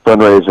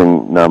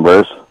fundraising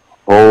numbers. A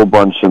whole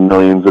bunch of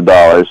millions of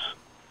dollars.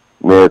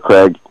 Mayor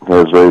Craig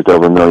has raised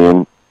over $1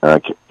 million.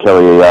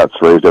 Kelly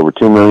Ayotte's raised over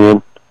 $2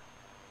 million.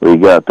 We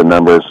got the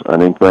numbers on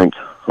InkBank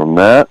from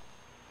that.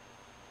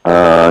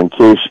 In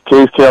case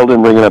Carol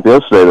didn't bring it up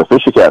yesterday, the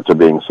Fisher Cats are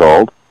being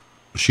sold.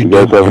 You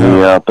guys have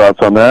any thoughts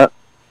on that?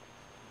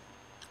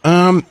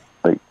 I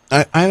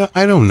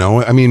don't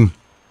know. I mean,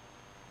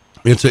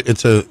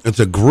 it's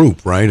a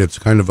group, right? It's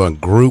kind of a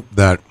group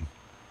that.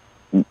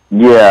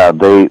 Yeah,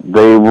 they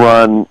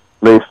run.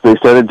 They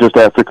started just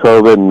after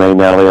COVID, and they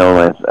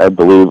own, I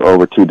believe,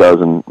 over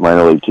 24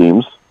 minor league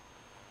teams.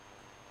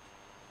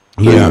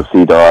 Yeah, the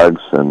Sea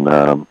Dogs and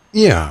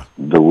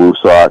the Woo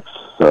Sox.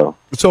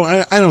 So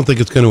I don't think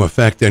it's going to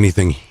affect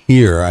anything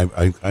here.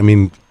 I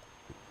mean,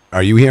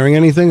 are you hearing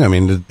anything? I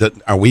mean,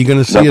 are we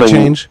going to see a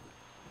change?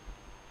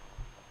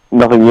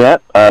 Nothing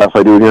yet. If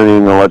I do hear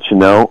anything, I'll let you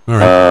know. All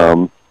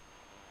right.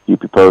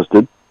 Keep you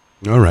posted.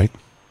 All right.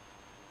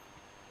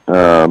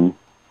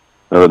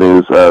 Other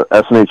news,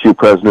 SNHU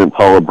President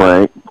Paul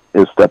LeBranc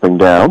is stepping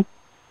down.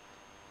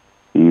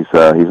 He's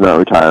not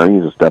retiring,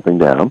 he's just stepping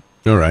down.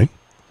 All right.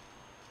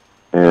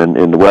 And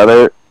in the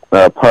weather,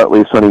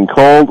 partly sunny and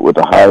cold with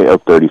a high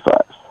of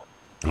 35.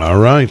 All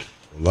right.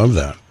 Love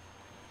that.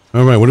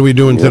 All right, what are we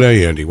doing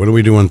today, Andy? What do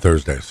we do on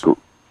Thursdays? All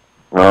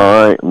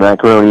right,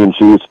 macaroni and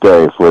cheese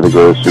day for the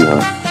grocery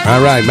hunt.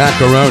 All right,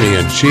 macaroni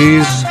and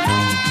cheese.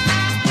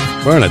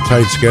 We're on a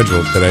tight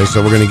schedule today,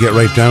 so we're going to get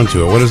right down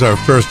to it. What is our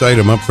first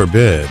item up for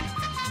bid?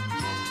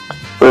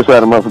 First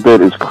item up for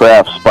bid is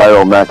Kraft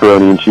Spiral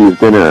Macaroni and Cheese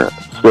Dinner,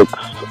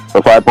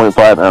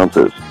 5.5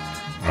 ounces.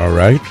 All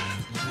right.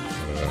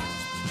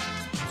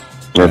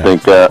 I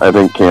think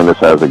Candace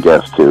has a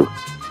guess too.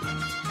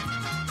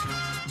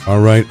 All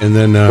right, and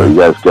then so you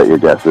guys get your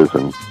guesses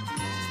and.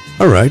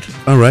 All right.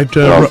 Rob,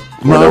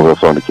 over the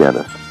phone to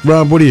Candace.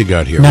 Rob, what do you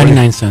got here?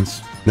 99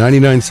 cents.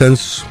 99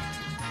 cents.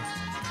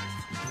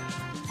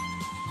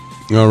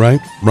 All right,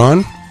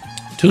 Ron.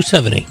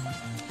 $2.70.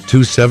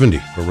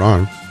 $2.70 for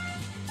Ron.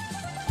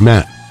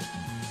 Matt.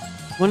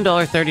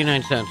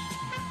 $1.39.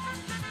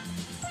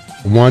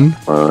 One.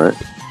 All right.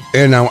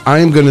 And now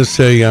I'm going to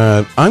say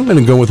I'm going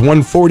to go with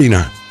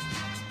 $1.49.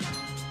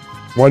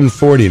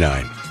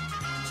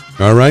 $1.49.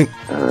 All right.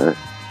 All right.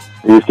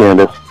 Here's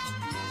Candace.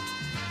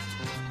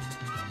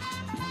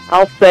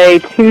 I'll say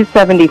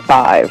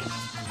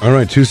 $2.75. All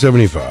right,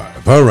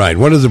 $2.75. All right.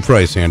 What is the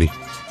price, Andy?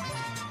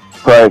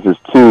 Price is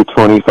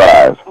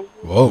 $2.25.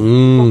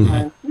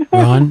 Whoa.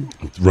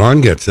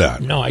 Ron gets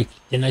that. No,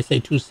 didn't I say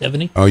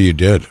 $2.70? Oh, you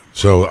did.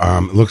 So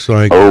looks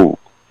like I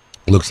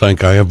have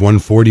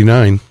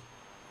 $1.49.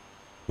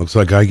 Looks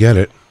like I get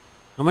it.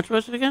 How much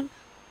was it again?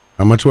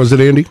 How much was it,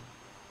 Andy?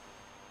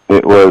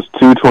 It was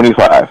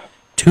 $2.25.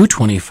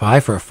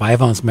 $2.25 for a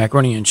 5-ounce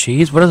macaroni and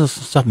cheese? What is this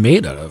stuff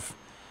made out of?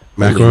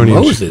 Macaroni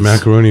and cheese. It's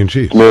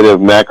made of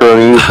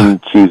macaronis and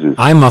cheeses.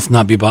 I must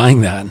not be buying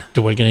that.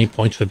 Do I get any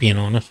points for being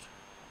honest?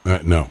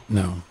 No.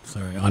 No,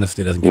 sorry.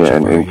 Honesty doesn't get you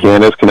and far.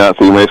 Candace cannot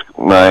see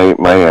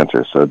my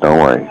answer, so don't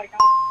worry.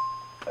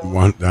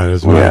 That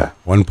is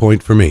 1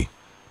 point for me.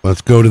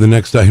 Let's go to the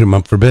next item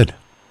up for bid.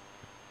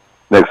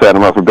 Next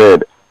item up for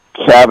bid.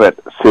 Cabot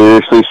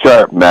Seriously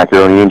Sharp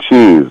Macaroni and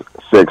Cheese,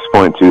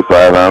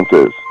 6.25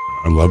 ounces.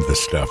 I love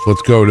this stuff.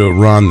 Let's go to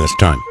Ron this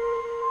time.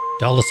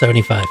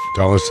 $1.75.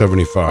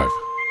 $1.75.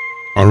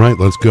 All right,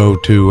 let's go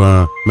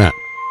to Matt.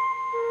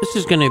 This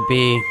is going to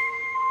be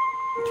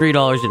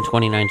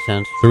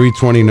 $3.29.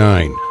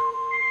 $3.29.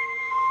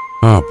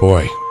 Oh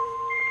boy,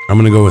 I'm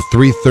going to go with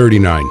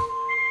 $3.39.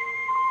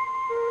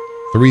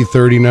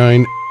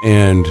 $3.39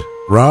 and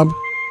Rob.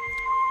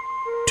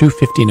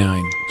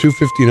 $2.59.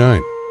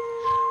 $2.59.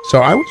 So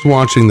I was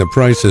watching The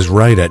Price is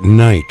Right at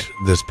night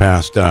this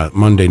past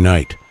Monday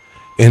night,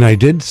 and I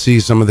did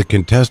see some of the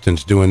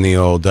contestants doing the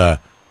old $1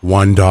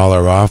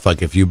 off,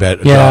 like if you bet.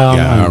 All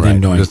right.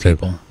 Annoying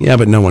people. Yeah,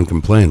 but no one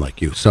complained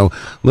like you. So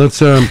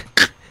let's.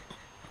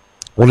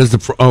 What is the?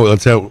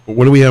 Let's have.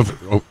 What do we have?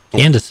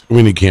 Candace.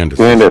 We need Candace.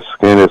 Candace.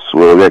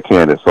 We'll get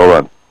Candace. Hold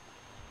on.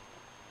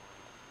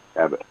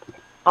 Cabot.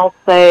 I'll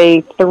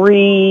say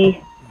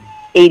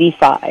 $3.85.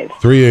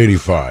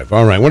 $3.85.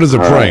 All right. What is the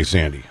price,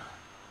 Andy?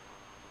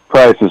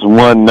 Price is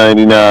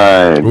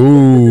 $1.99.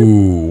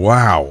 Ooh,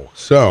 wow.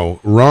 So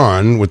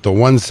Ron with the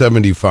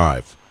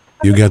 $1.75.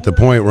 You get the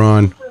point,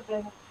 Ron.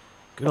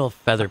 Good old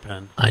feather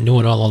pen. I knew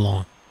it all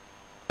along.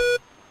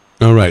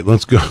 All right,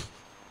 let's go.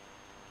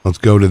 Let's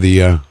go to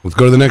the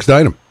next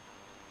item.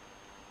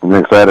 The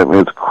next item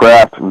is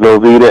Kraft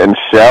Velveeta and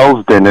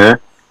Shells Dinner,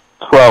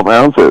 12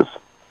 ounces.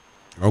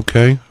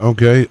 Okay.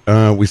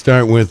 We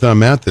start with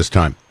Matt this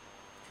time.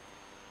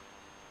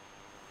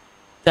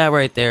 That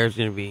right there is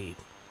going to be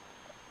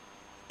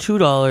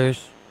 $2.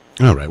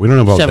 All right, we don't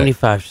have all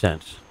 75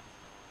 cents.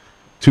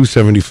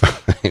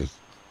 $2.75.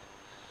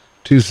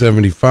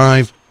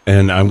 $2.75,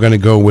 and I'm going to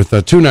go with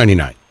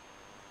 $2.99.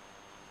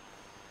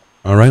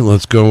 All right,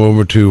 let's go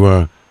over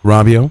to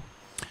Robbio.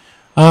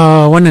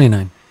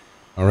 $1.99.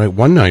 All right,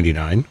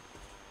 $1.99.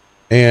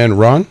 And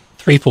Ron?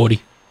 $3.40.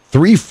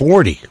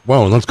 $3.40.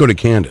 Whoa, let's go to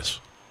Candace.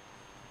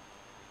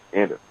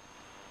 Candace.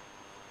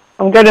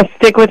 I'm going to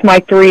stick with my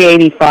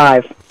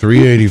 $3.85.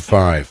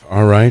 $3.85.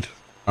 All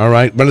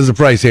right. What is the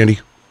price, Andy?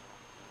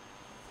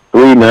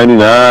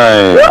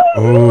 $3.99.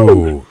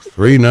 Oh,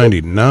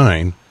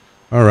 $3.99.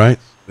 All right.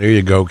 There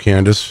you go,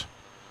 Candace.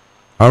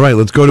 All right,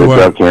 let's go to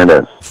our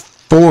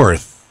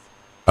fourth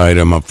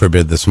item up for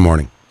bid this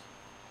morning.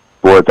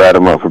 Fourth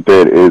item up for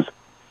bid is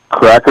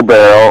Cracker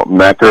Barrel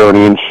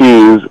Macaroni and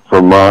Cheese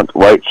Vermont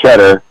White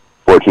Cheddar,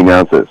 14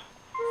 ounces.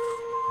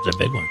 It's a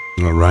big one.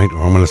 All right.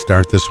 Well, I'm going to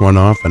start this one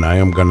off, and I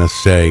am going to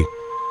say,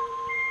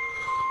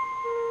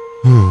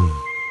 I'm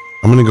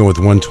going to go with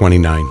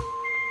 $1.29.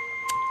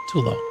 Too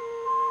low.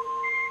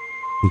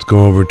 Let's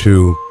go over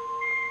to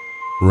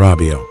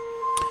Robbio.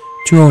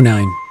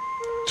 $2.09.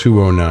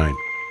 $2.09.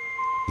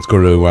 Let's go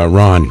to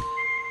Ron.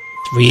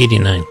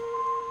 $3.89.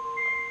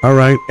 All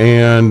right,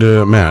 and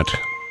Matt.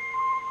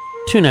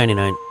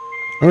 $2.99.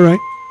 All right,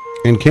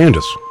 and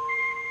Candace.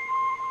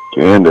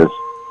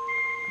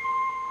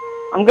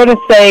 I'm going to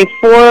say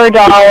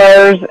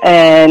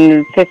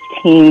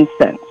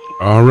 $4.15.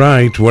 All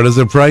right, what is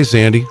the price,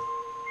 Andy?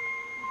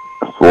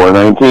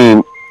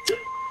 $4.19.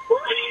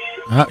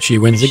 Oh, she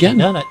wins again. She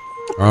done it.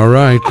 All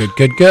right.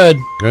 Good.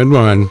 Good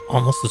one.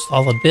 Almost a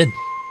solid bid.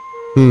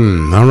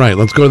 All right,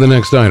 let's go to the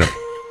next item.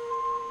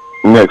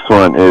 Next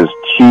one is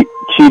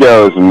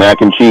Cheetos Mac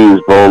and Cheese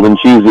Bold and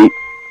Cheesy. I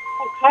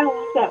kind of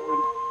like that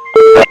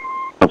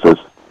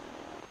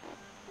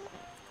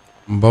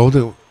one.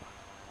 Bold.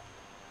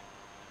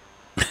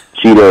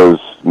 Cheetos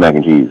Mac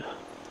and Cheese.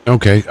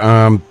 Okay.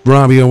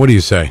 Robbio, what do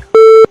you say?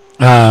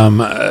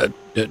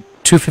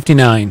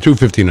 259.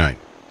 259.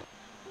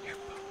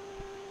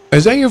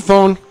 Is that your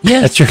phone?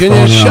 Yeah, that's your Can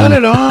phone. you shut Ron.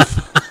 it off?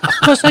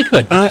 Of course I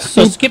could.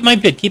 So skip my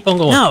bid. Keep on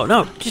going.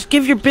 No, just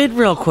give your bid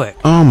real quick.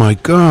 Oh my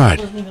God.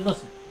 Doesn't even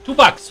listen.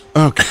 $2.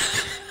 Okay.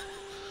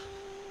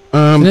 It's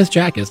in his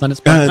jacket. It's not his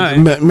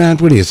phone. right.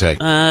 Matt, what do you say?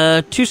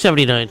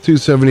 279.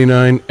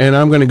 279, and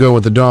I'm going to go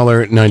with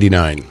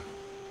 $1.99.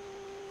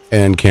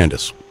 And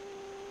Candace.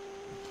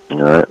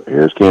 All right,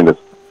 here's Candace.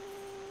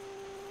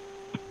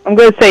 I'm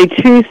going to say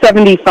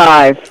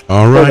 275.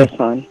 All right. For this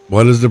one.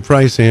 What is the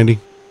price, Andy?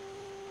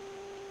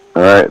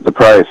 All right, the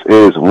price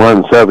is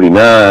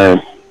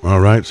 $179. All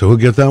right, so who'll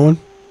get that one?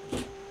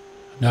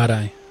 Not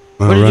I.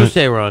 What did you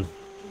say, Ron?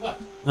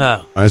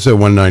 Oh. I said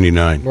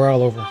 $199. We're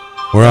all over.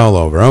 We're all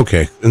over.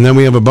 Okay, and then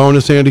we have a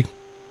bonus, Andy.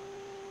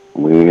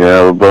 We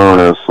have a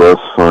bonus.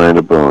 Let's find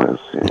a bonus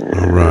here.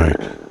 All right.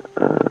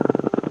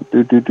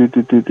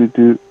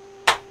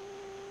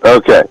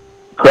 Okay.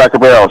 Cracker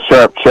Barrel,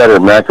 sharp cheddar,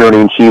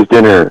 macaroni and cheese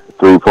dinner,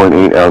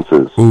 3.8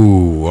 ounces.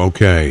 Ooh,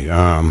 okay.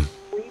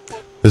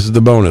 This is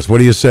the bonus. What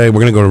do you say?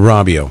 We're going to go to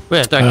Robbio. Wait,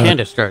 I thought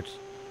Candace starts.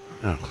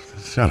 Oh,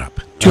 shut up.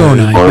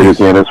 209. Want to do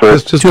Candace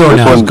first? Just This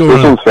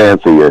 209. one's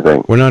fancy, I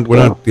think. We're not,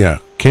 yeah.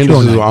 Candace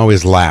is 209.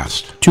 always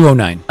last.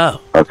 209.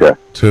 Oh. Okay.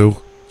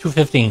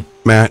 215.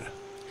 Matt.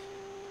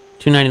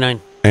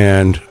 299.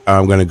 And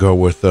I'm going to go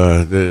with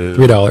the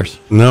 $3.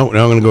 No, I'm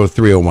going to go with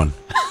 301.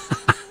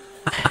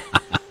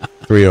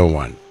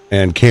 301.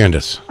 And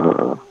Candace.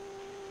 All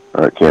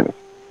right, Candace.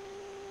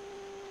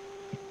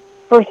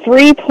 For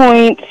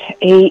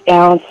 3.8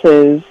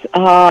 ounces,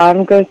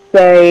 I'm going to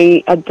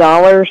say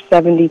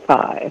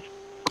 $1.75.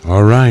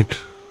 All right.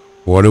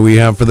 What do we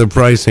have for the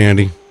price,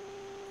 Andy?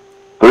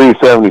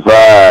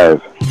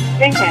 $3.75.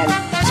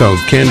 So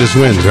Candace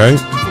wins, right?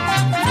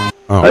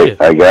 Oh,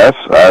 I guess.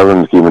 I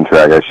wasn't keeping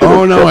track. I should have.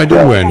 oh no, I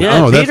did win.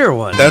 Yeah, oh, Peter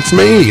won. That's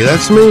me.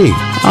 That's me.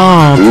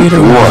 Oh, Peter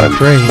You won. won.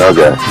 Great.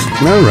 Okay.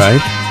 All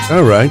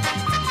right.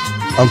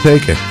 I'll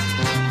take it.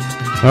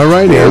 All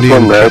right, Yeah, Andy.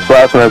 this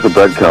last one has the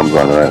breadcrumbs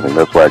on it, I think.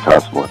 That's why it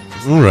costs more.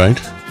 All right.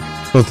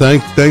 Well,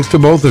 thanks to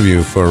both of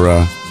you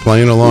for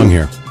playing along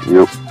here.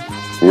 You're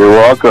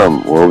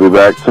welcome. We'll be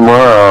back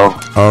tomorrow.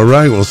 All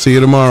right. We'll see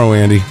you tomorrow,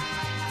 Andy.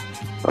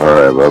 All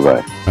right.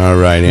 Bye-bye. All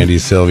right, Andy,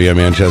 Sylvia,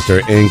 Manchester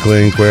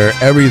Inklink, where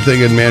everything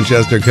in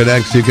Manchester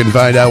connects. You can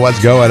find out what's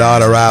going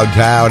on around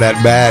town at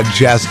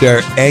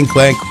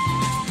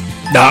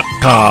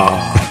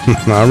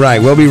ManchesterInklink.com. All right,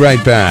 we'll be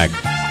right back.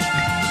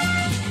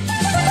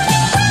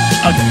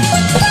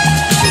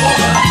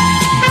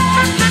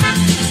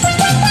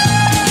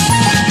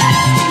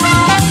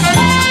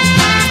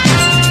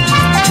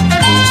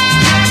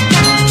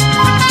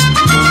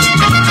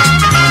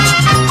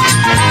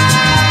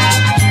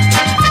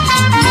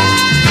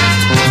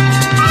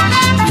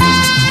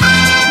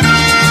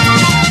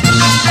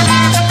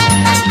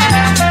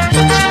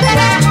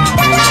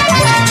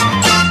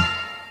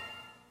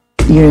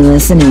 You're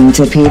listening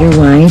to Peter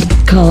White.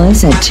 Call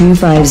us at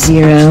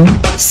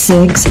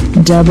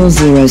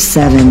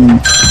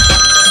 250-6007.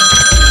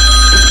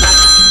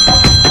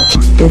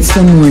 It's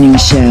the morning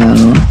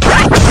show.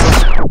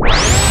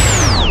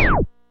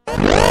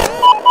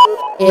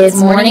 It's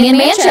Morning in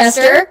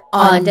Manchester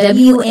on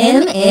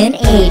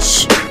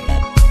WMNH.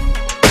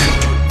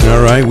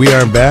 All right, we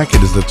are back.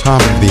 It is the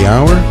top of the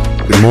hour.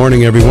 Good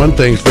morning, everyone.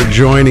 Thanks for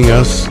joining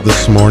us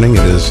this morning.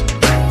 It is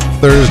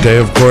Thursday,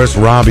 of course,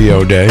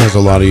 Robbio Day, as a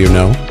lot of you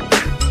know.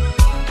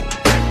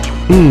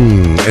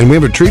 And we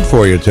have a treat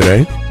for you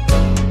today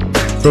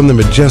from the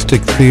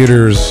Majestic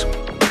Theater's.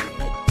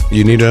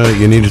 You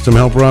needed some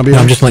help, Robbio? No,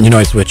 I'm just letting you know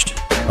I switched.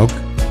 Okay.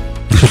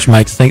 Switch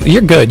mics.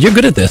 You're good. You're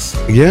good at this.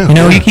 Yeah. You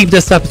know, you keep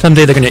this up.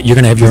 Someday you're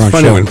gonna have your It's own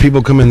funny show. when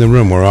people come in the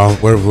room.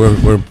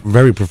 We're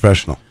very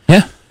professional.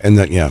 Yeah. And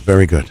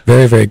very good.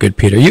 Very, very good,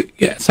 Peter.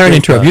 Sorry to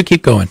interrupt. You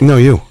keep going. No,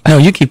 you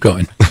keep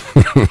going.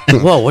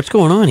 Whoa, what's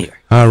going on here?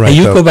 All right. Hey,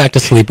 you go back to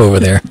sleep over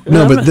there.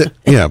 No, but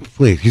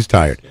please. He's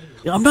tired.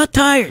 I'm not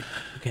tired.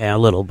 Okay, a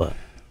little, but.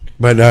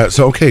 But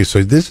so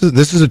this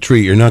is a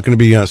treat. You're not going to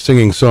be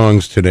singing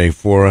songs today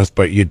for us,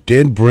 but you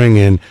did bring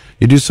in.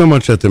 You do so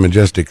much at the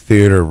Majestic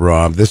Theater,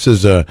 Rob. This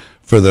is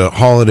for the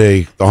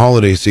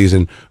holiday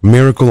season,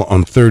 Miracle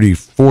on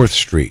 34th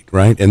Street,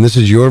 right? And this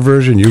is your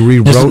version. You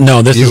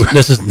rewrote. This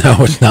is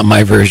it's not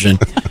my version.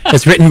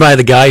 It's written by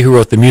the guy who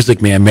wrote The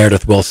Music Man,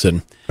 Meredith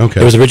Willson. Okay.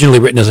 It was originally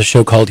written as a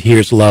show called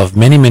Here's Love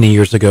many, many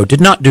years ago.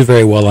 Did not do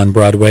very well on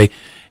Broadway,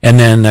 and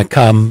then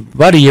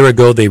about a year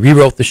ago they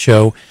rewrote the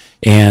show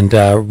and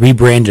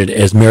rebranded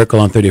as Miracle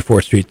on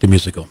 34th Street, the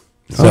musical.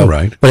 So, all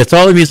right. But it's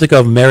all the music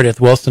of Meredith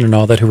Willson and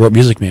all that who wrote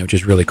Music Man, which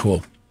is really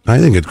cool. I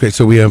think it's great.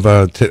 So we have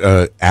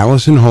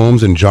Allison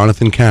Holmes and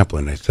Jonathan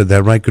Kaplan. I said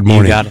that right? Good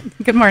morning. You got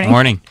it. Good morning.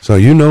 Morning. So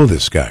you know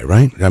this guy,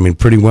 right? I mean,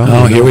 pretty well.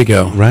 Oh, here we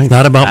go. Right? It's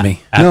not about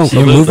me. No,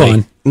 You move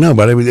on. No,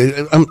 but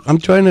I'm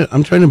trying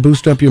to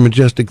boost up your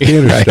Majestic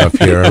Theater stuff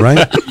here. All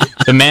right.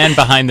 The man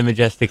behind the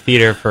Majestic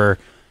Theater for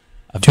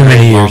Too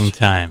many long years.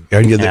 time.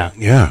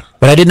 Yeah.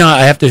 But I did not.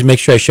 I have to make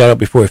sure I shout out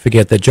before I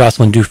forget that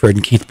Jocelyn Duford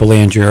and Keith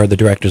Belanger are the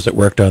directors that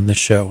worked on this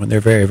show, and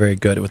they're very, very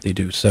good at what they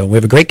do. So we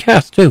have a great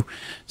cast too.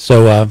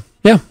 So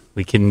yeah,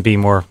 we couldn't be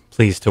more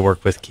pleased to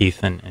work with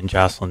Keith and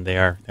Jocelyn.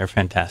 They're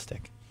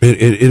fantastic.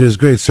 It is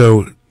great.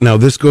 So now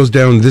this goes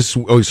down this.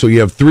 Oh, so you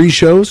have 3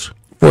 shows.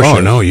 Four shows.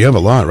 shows. No, you have a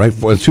lot, right?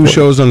 2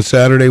 shows on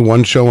Saturday,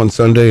 1 show on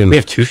Sunday, and We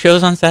have 2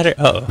 shows on Saturday.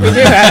 Oh, We do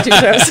have 2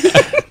 shows.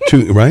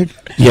 2, right?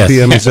 2 yes.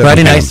 p.m. and 7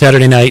 Friday night, p.m.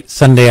 Saturday night,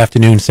 Sunday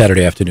afternoon,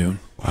 Saturday afternoon.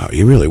 Wow,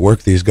 you really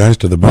work these guys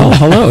to the bone. Oh,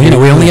 hello. You know,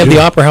 we only have the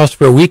Opera House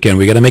for a weekend.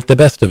 We got to make the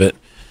best of it.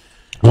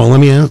 Well, let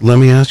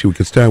me ask you. We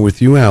could start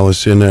with you,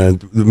 Allison.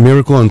 The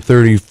Miracle on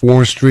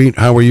 34th Street.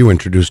 How were you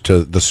introduced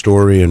to the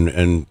story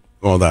and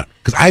all that?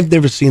 Because I've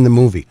never seen the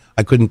movie.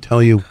 I couldn't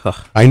tell you.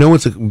 I know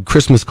it's a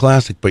Christmas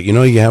classic, but you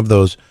have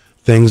those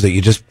things that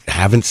you just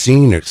haven't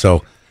seen.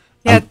 So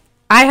Yeah,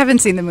 I haven't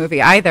seen the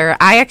movie either.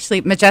 I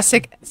actually,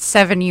 Majestic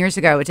 7 years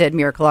ago did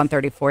Miracle on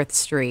 34th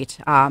Street.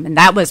 And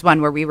that was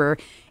one where we were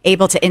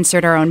able to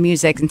insert our own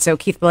music. And so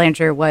Keith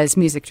Belanger was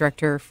music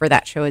director for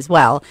that show as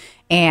well.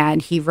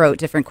 And he wrote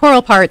different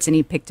choral parts and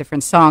he picked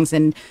different songs.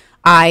 And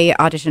I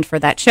auditioned for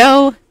that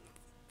show,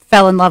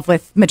 fell in love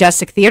with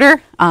Majestic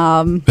Theater.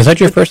 Was that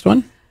your first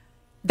one?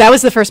 That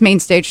was the first main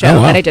stage show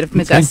wow. that I did of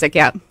Majestic,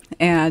 yeah.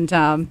 And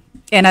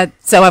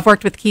so I've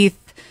worked with Keith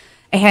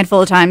a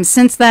handful of times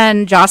since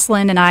then.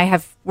 Jocelyn and I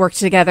have worked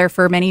together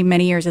for many,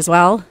 many years as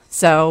well.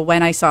 So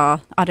when I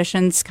saw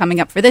auditions coming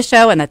up for this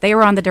show and that they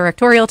were on the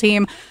directorial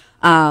team,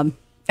 I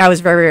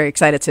was very, very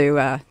excited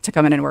to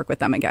come in and work with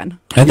them again.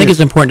 I think it's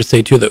important to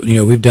say too that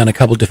we've done a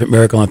couple different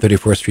Miracle on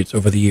 34th Streets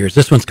over the years.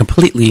 This one's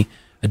completely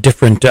a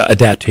different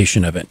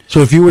adaptation of it.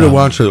 So if you were to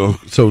watch it,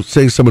 so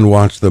say someone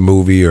watched the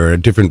movie or a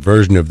different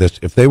version of this,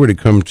 if they were to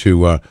come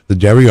to the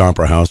Derry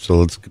Opera House, so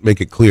let's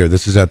make it clear,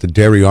 this is at the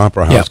Derry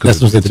Opera House. Yeah,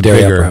 this was at the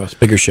Derry Opera House,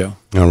 bigger show.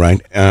 All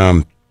right.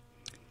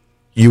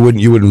 You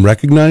wouldn't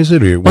recognize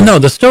it, or well, no,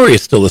 the story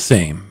is still the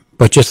same.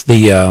 But just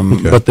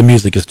but the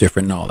music is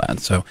different and all that.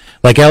 So,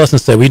 like Allison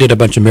said, we did a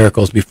bunch of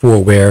Miracles before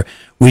where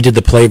we did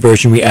the play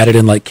version. We added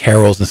in like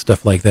carols and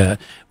stuff like that.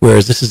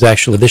 Whereas this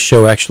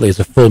show actually is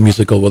a full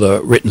musical with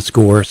a written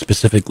score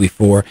specifically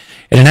for,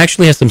 and it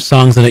actually has some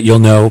songs in it. You'll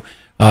know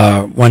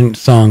one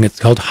song. It's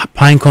called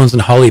Pine Cones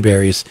and Holly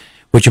Berries,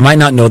 which you might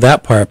not know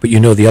that part, but you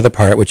know the other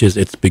part, which is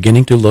It's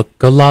Beginning to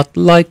Look a Lot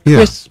Like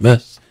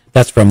Christmas.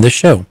 That's from this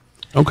show.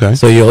 Okay.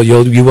 So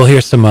you will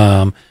hear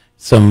some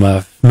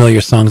familiar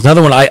songs.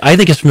 Another one I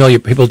think is familiar.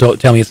 People don't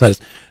tell me it's not.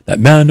 That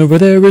man over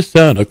there is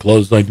Santa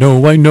Claus. I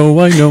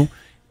know.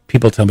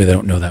 People tell me they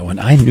don't know that one.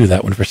 I knew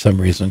that one for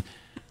some reason,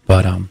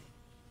 but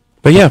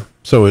yeah.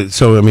 So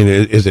I mean,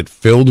 is it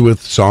filled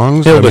with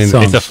songs? Filled with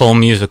songs. It's a full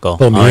musical.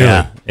 Oh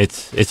yeah,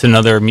 it's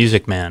another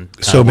Music Man.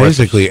 So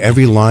basically,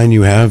 every line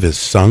you have is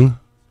sung.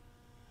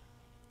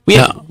 We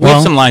have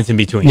some lines in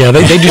between. Yeah,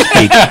 they do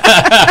speak.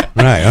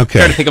 Right. Okay.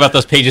 Trying to think about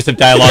those pages of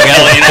dialogue. Ellie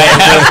and I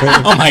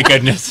have. Oh my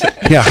goodness.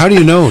 Yeah. How do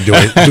you know? Do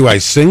I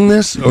sing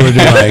this or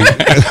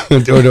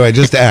do I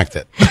just act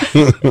it?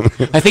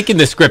 I think in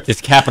the script it's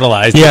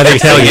capitalized. Yeah, they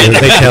tell you.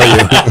 They tell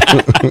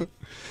you.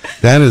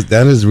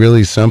 That is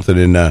really something,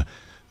 and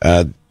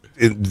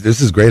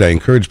this is great. I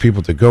encourage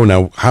people to go.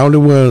 Now, how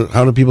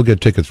do people get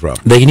tickets, Rob?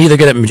 They can either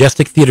get it at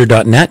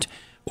majestictheater.net,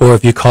 or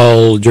if you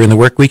call during the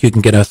work week, you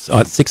can get us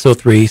at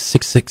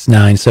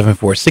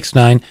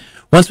 603-669-7469.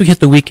 Once we hit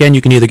the weekend, you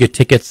can either get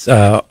tickets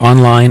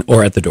online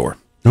or at the door.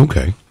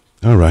 Okay.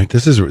 All right.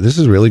 This is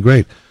really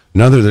great.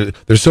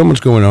 There's so much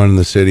going on in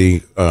the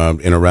city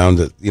and around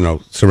it,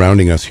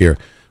 surrounding us here.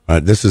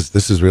 This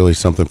is really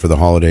something for the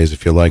holidays,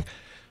 if you like.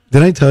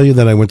 Did I tell you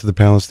that I went to the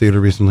Palace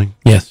Theater recently?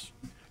 Yes.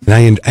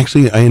 And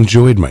I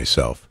enjoyed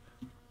myself.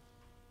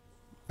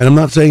 And I'm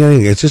not saying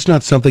anything. It's just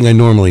not something I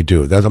normally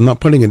do. I'm not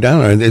putting it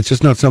down. It's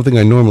just not something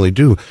I normally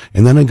do.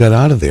 And then I got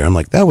out of there. I'm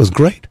like, that was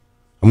great.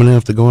 I'm going to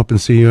have to go up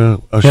and see a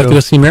show. You have to go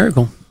see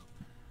Miracle.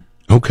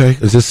 Okay.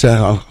 Is this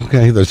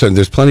okay?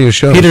 There's plenty of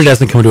shows. Peter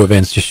doesn't come to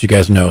events, just so you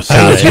guys know. So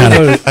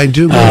I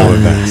do go to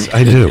events.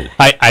 I do.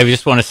 I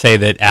just want to say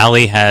that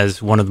Allie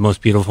has one of the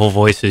most beautiful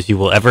voices you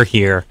will ever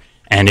hear.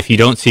 And if you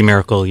don't see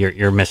Miracle,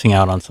 you're missing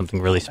out on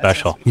something really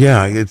special.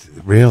 Yeah, it's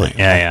really.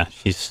 Yeah.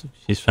 She's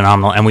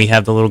phenomenal. And we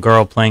have the little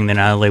girl playing the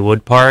Natalie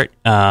Wood part.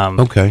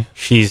 Okay.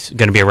 She's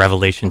going to be a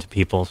revelation to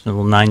people. She's a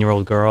little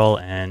 9-year-old girl.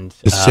 And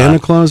is Santa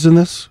Claus in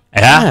this?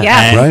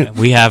 Yeah. Right.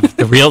 We have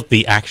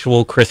the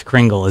actual Kris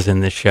Kringle is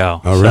in this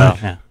show. All right.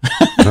 So, yeah.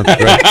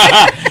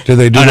 That's great. Do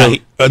they do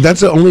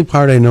that's the only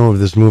part I know of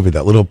this movie,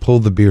 that little pull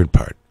the beard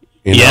part.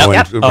 Yep.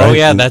 Right? Oh,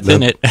 yeah, that's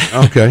in it.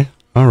 Okay.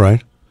 All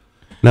right.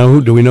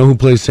 Now, do we know who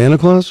plays Santa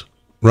Claus?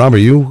 Rob, are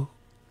you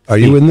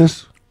in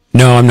this?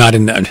 No, I'm not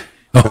in that.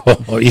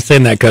 He's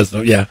saying that because,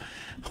 yeah.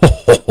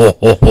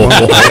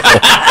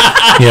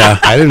 Yeah.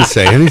 I didn't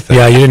say anything.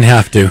 Yeah, you didn't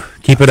have to.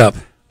 Keep it up.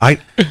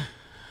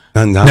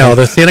 No,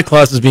 the Santa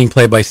Claus is being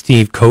played by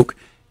Steve Koch,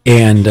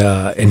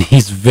 and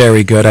he's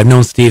very good. I've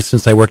known Steve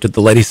since I worked at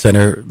the Letty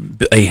Center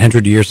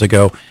 800 years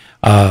ago.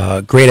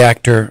 Great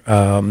actor.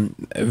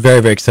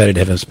 Very, very excited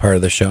to have him as part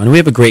of the show. And we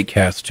have a great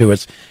cast, too.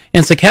 It's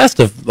a cast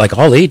of, like,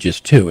 all ages,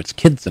 too. It's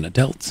kids and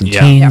adults and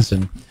teens.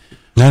 And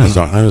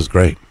that was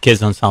great.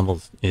 Kids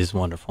Ensemble is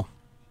wonderful.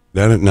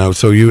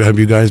 So have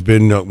you guys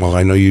been, well,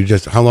 I know you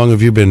just, how long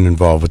have you been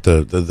involved with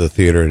the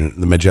theater and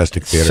the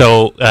Majestic Theater?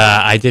 So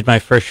I did my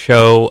first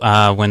show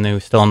when they were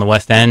still on the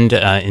West End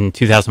in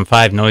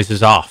 2005, Noise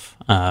Is Off.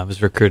 I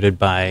was recruited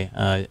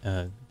by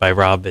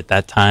Rob at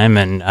that time,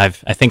 and I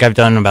think I've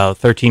done about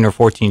 13 or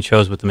 14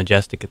 shows with the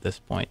Majestic at this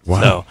point.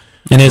 Wow. So,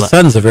 and his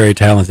son's a very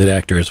talented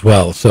actor as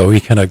well, so he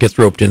kind of gets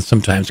roped in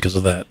sometimes because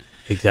of that.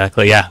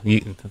 Exactly, yeah.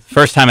 The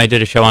first time I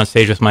did a show on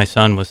stage with my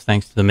son was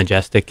thanks to the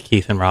Majestic.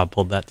 Keith and Rob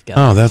pulled that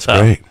together. Oh, that's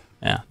great.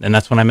 Yeah, and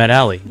that's when I met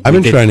Allie. I've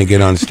been trying to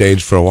get on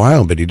stage for a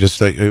while, but he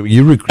just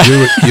you're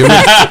recruiting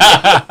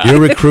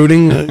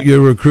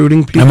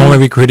people. I'm only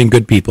recruiting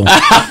good people.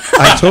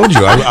 I told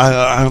you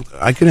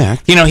I can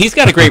act. He's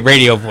got a great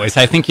radio voice.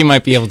 I think you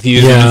might be able to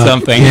use him in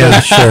something.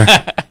 Yeah, sure.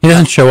 He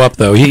doesn't show up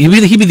though.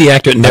 He'd be the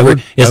actor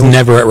that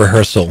never at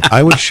rehearsal.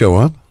 I would show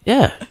up.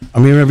 Yeah,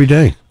 I'm here every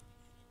day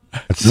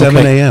at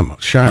 7 a.m.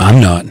 Sharp.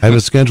 I'm not. I have a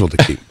schedule to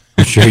keep.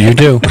 I'm sure you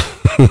do.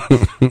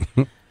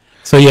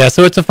 So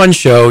it's a fun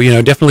show.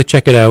 Definitely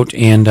check it out.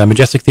 And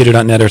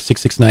majestictheater.net or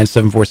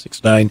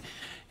 669-7469.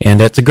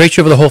 And it's a great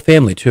show for the whole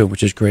family, too,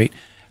 which is great.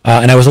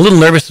 And I was a little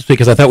nervous this week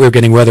because I thought we were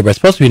getting weather, but it's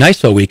supposed to be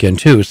nice all weekend,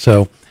 too.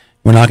 So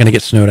we're not going to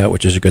get snowed out,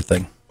 which is a good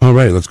thing. All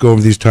right, let's go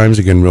over these times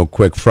again real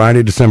quick.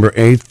 Friday, December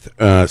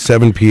 8th,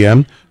 7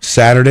 p.m.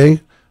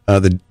 Saturday,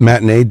 the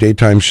matinee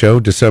daytime show,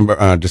 December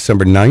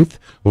 9th,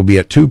 will be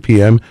at 2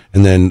 p.m.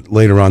 And then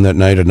later on that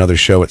night, another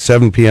show at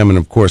 7 p.m. And,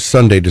 of course,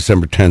 Sunday,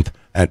 December 10th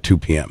at 2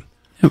 p.m.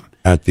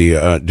 at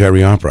the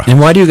Derry Opera. And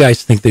why do you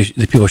guys think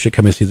the people should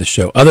come and see the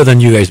show, other than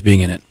you guys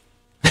being in it?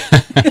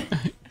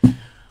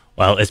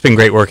 Well, it's been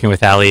great working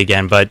with Allie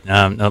again, but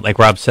like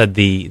Rob said,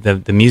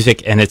 the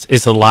music, and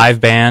it's a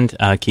live band.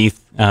 Keith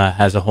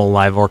has a whole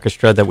live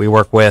orchestra that we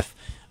work with.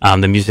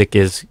 The music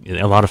is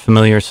a lot of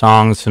familiar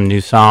songs, some new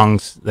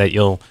songs that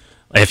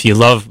if you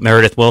love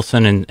Meredith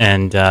Willson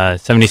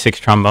and 76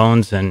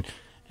 trombones and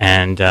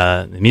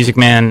the Music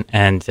Man,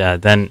 and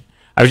then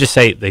I would just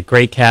say the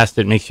great cast.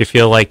 It makes you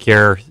feel like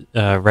you're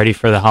ready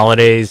for the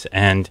holidays,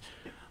 and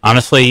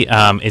honestly,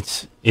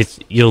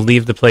 you'll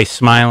leave the place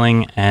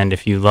smiling. And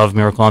if you love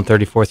Miracle on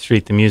 34th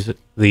Street,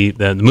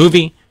 the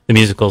movie, the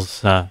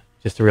musical's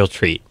just a real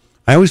treat.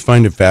 I always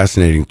find it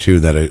fascinating too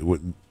that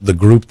the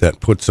group that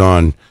puts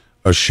on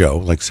a show,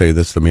 like say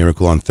this, the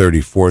Miracle on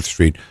 34th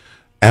Street,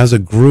 as a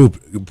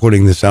group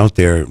putting this out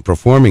there,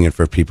 performing it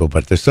for people,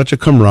 but there's such a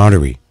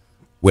camaraderie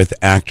with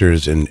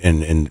actors and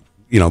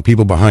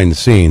people behind the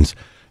scenes.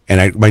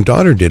 And my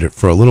daughter did it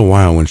for a little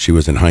while when she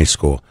was in high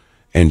school.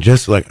 And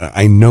just like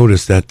I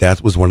noticed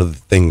that was one of the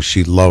things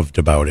she loved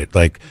about it.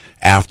 Like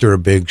after a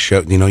big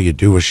show, you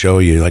do a show,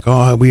 you're like,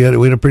 oh, we had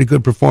a pretty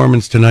good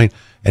performance tonight.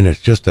 And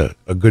it's just a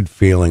good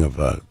feeling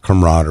of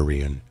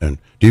camaraderie. And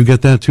do you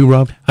get that too,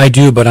 Rob? I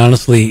do, but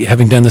honestly,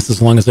 having done this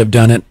as long as I've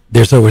done it,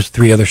 there's always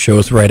 3 other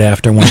shows right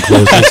after one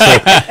closes.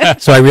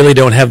 So I really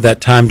don't have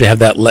that time to have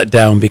that let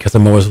down because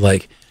I'm always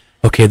like,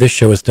 okay, this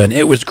show is done.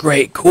 It was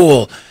great,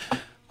 cool.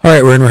 All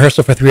right, we're in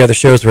rehearsal for 3 other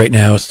shows right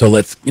now, so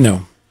let's,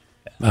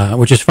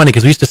 which is funny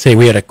because we used to say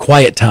we had a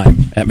quiet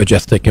time at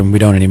Majestic, and we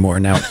don't anymore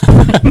now.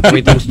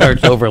 Everything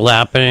starts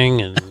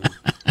overlapping, and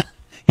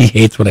he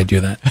hates when I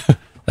do that.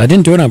 I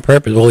didn't do it on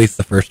purpose. Well, at least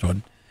the first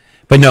one,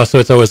 but no.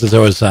 So there's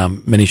always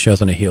many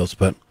shows on the heels,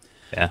 but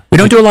yeah, we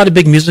don't do a lot of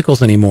big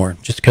musicals anymore,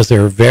 just because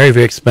they're very,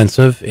 very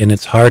expensive, and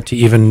it's hard to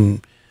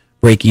even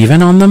break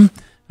even on them.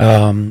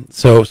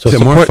 So is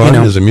it more fun?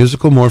 Is a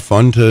musical more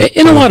fun to?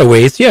 In a lot of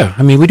ways, yeah.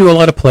 I mean, we do a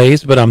lot of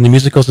plays, but the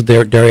musicals at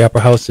Derry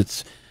Opera House,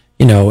 it's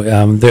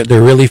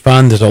they're really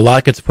fun. There's a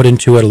lot gets put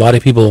into it. A lot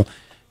of people,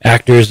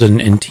 actors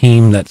and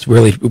team that's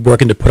really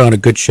working to put on a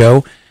good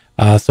show.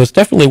 So it's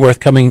definitely worth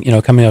coming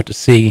out to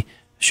see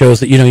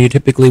shows that you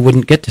typically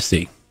wouldn't get to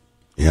see.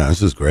 Yeah,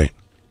 this is great.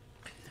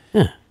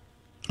 Yeah.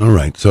 All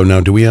right. So now,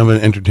 do we have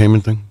an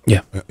entertainment thing?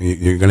 Yeah.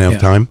 You're going to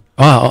have time?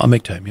 Oh, I'll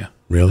make time. Yeah.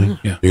 Really?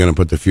 Yeah. You're going to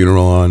put the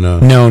funeral on?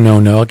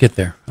 No. I'll get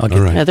there. All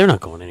right. Yeah, they're not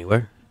going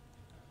anywhere.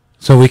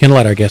 So we can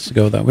let our guests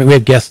go, though. We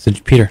have guests,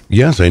 Peter.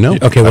 Yes, I know.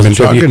 Okay, I've been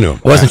talking to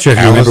them. I wasn't sure if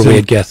you remember we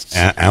had guests.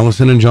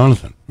 Allison and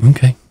Jonathan.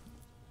 Okay.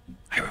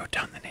 I wrote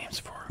down the names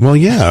for them. Well,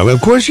 yeah,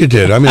 of course you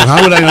did. I mean,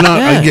 how would I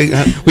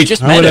not? We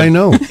just how met would him. I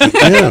know?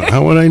 Yeah,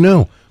 how would I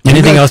know?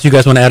 Anything else you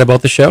guys want to add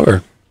about the show,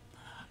 or?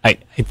 I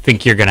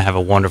think you're going to have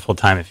a wonderful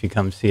time if you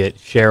come see it.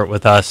 Share it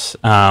with us.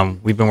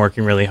 We've been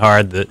working really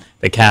hard.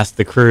 The cast,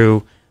 the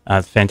crew,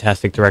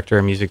 fantastic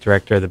director, music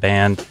director, the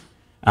band.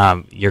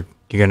 You're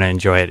going to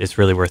enjoy it. It's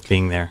really worth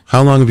being there.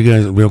 How long have you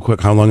guys, real quick,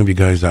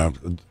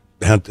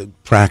 had to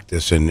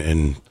practice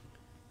and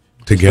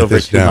to get over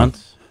this 2 down?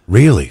 months.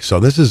 Really? So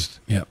this is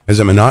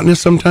it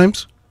monotonous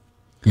sometimes?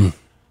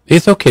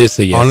 It's okay to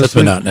say yes.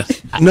 Honestly, that's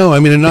monotonous. No, I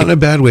mean, not in a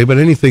bad way, but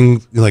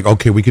anything like,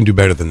 okay, we can do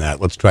better than that.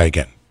 Let's try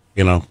again,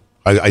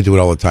 I do it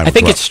all the time. I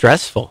think it's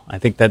stressful. I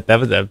think that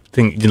was a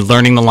thing.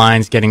 Learning the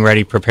lines, getting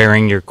ready,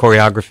 preparing your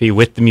choreography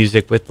with the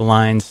music, with the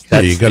lines.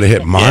 Yeah, you got to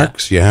hit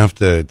marks. You have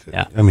to.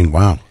 Yeah. I mean,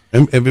 wow.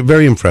 And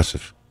very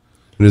impressive.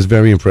 It is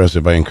very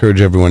impressive. I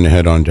encourage everyone to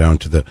head on down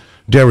to the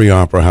Derry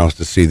Opera House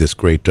to see this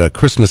great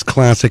Christmas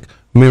classic,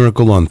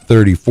 Miracle on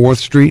 34th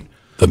Street.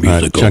 The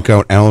musical. Check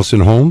out Allison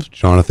Holmes,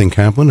 Jonathan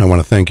Kaplan. I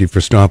want to thank you for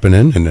stopping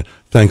in, and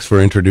thanks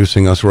for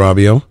introducing us,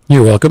 Robbio.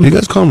 You're welcome. You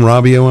guys call him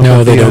Robbio?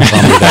 No, they don't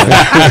call me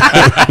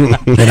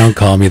that. They don't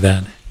call me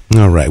that.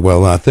 All right.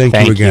 Well, thank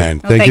you again.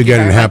 Thank you again,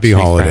 and happy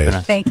holidays.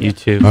 Thank you. You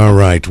too. All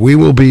right. We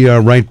will be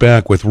right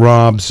back with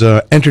Rob's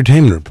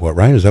entertainment report,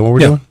 right? Is that what we're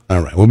doing?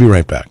 All right. We'll be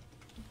right back.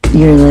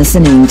 You're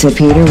listening to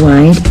Peter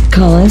White.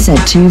 Call us at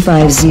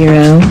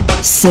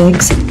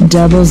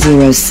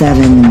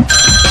 250-6007.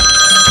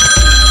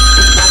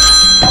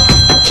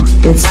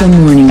 It's the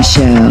morning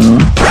show.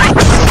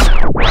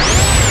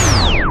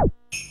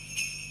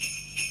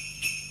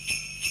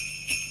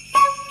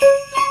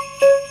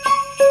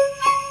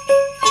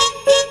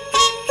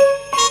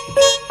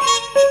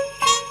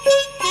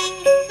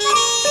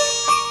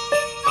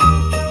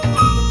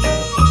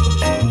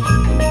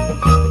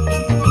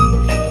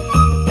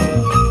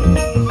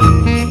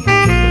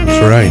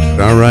 That's right.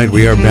 All right.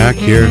 We are back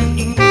here.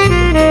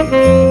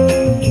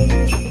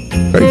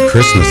 Very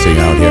Christmassy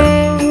out here.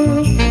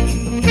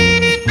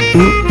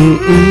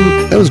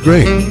 That was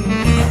great.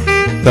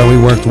 Thought we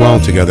worked well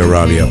together,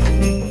 Robbio.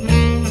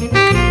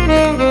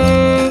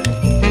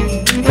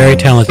 Very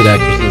talented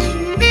actresses.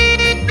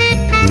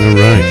 All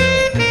right.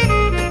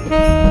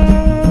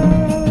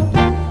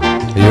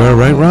 Are you all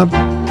right, Rob?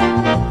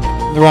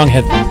 The wrong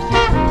headphones.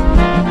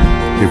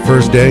 Your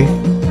first day?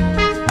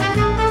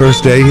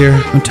 First day here?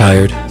 I'm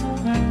tired.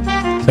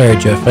 Sorry,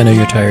 Jeff. I know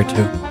you're tired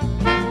too.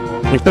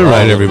 All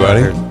right,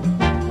 everybody.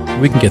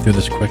 We can get through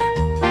this quick.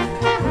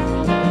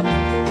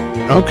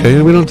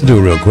 Okay, we don't have to do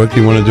it real quick.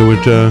 You want to do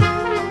it? You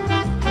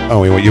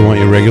want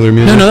your regular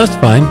music? No, that's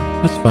fine.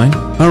 That's fine.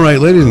 All right,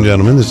 ladies and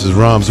gentlemen, this is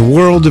Rob's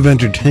World of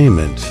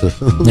Entertainment.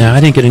 Yeah,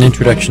 I didn't get an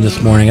introduction this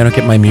morning. I don't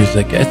get my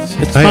music. It's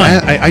fine.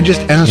 I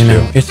just asked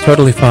you. It's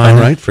totally fine.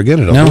 All right, forget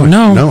it. No,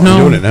 I'm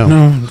doing it now.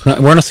 No,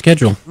 we're on a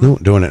schedule. No,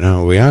 doing it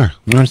now. We are.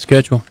 We're on a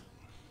schedule.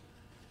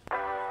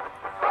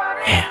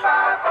 Yeah.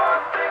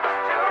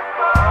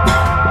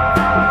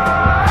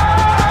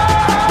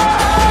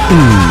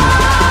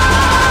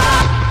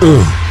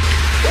 Ooh.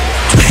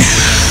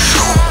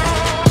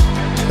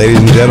 Ladies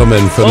and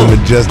gentlemen, from the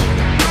Majestic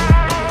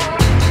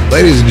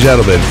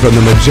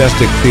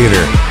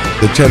Theater,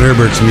 the Ted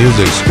Herbert's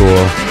Music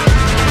School,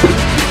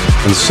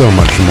 and so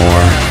much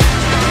more.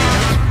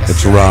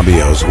 It's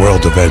Robbio's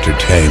World of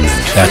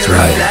Entertainment. That's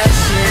right.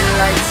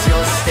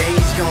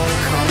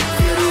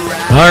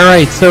 All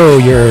right, so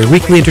your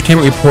weekly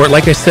entertainment report,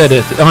 like I said,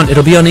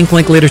 it'll be on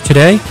Inklink later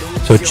today,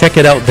 so check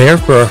it out there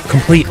for a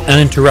complete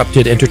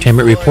uninterrupted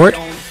entertainment report.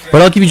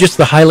 But I'll give you just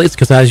the highlights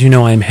because, as you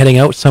know, I'm heading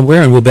out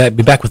somewhere, and we'll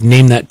be back with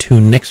Name That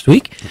Tune next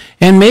week.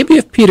 And maybe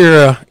if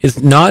Peter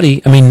is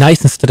nice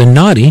instead of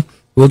naughty,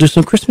 we'll do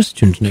some Christmas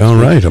tunes next week. All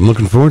right, I'm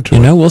looking forward to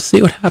it. We'll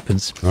see what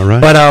happens. All right.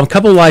 But a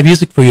couple of live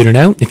music for you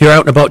tonight. If you're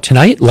out and about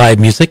tonight, live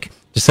music,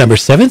 December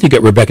 7th, you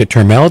get Rebecca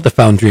Turmel at the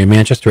Foundry in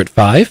Manchester at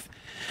 5.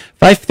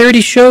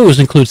 5:30 shows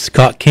include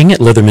Scott King at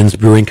Litherman's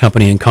Brewing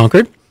Company in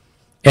Concord.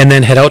 And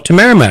then head out to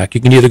Merrimack.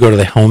 You can either go to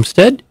the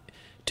Homestead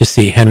to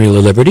see Henry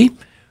LaLiberty,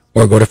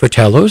 or go to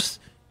Fratello's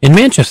in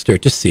Manchester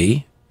to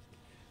see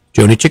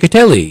Joni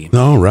Ciccatelli.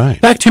 All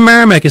right. Back to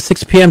Merrimack at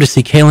 6 p.m. to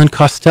see Kaylin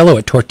Costello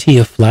at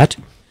Tortilla Flat.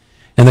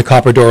 And the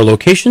Copper Door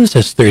Locations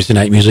has Thursday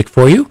night music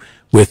for you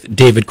with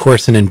David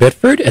Corson in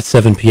Bedford at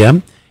 7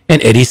 p.m.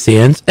 and Eddie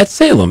Sands at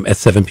Salem at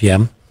 7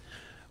 p.m.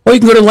 Or you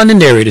can go to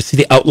Londonderry to see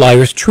the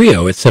Outliers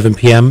Trio at 7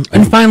 p.m.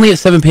 And finally at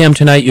 7 p.m.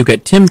 tonight, you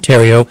get Tim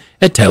Terrio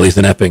at Tally's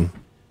and Epping.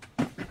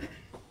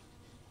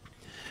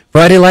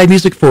 Friday live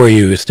music for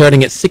you,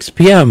 starting at 6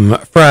 p.m.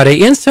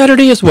 Friday and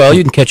Saturday as well.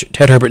 You can catch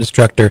Ted Herbert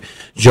instructor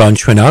John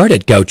Chouinard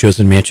at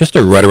Gaucho's in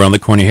Manchester, right around the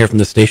corner here from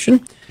the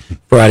station.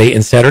 Friday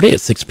and Saturday at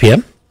 6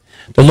 p.m.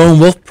 The Lone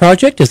Wolf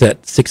Project is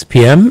at 6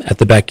 p.m. at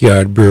the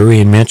Backyard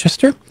Brewery in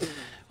Manchester.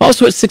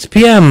 Also at 6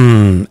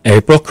 p.m.,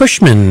 April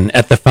Cushman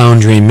at the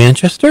Foundry in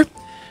Manchester.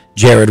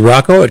 Jared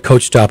Rocco at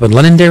Coach Stop in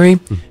Londonderry.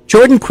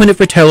 Jordan Quinn at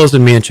Fratello's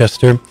in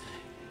Manchester.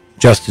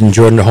 Justin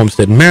Jordan at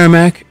Homestead in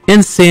Merrimack,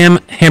 and Sam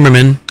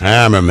Hammerman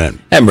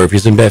at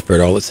Murphy's in Bedford,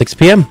 all at 6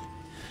 p.m.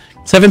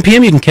 7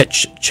 p.m. you can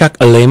catch Chuck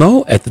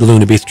Alemo at the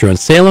Luna Bistro in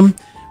Salem,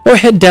 or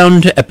head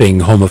down to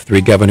Epping, home of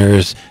three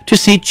governors, to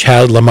see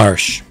Chad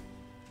LaMarche.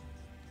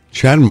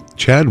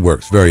 Chad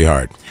works very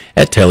hard.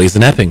 At Telly's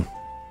in Epping.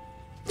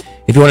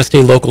 If you want to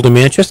stay local to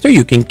Manchester,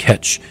 you can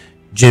catch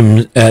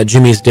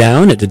Jimmy's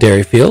Down at the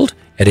Dairyfield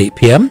at 8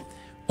 p.m.,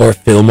 or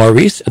Phil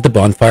Maurice at the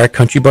Bonfire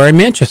Country Bar in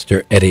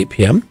Manchester at 8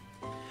 p.m.,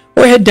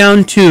 or head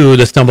down to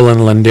the Stumble in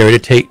Londonderry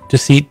to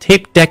see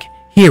Tape Deck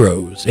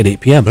Heroes at 8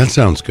 p.m. That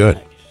sounds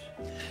good.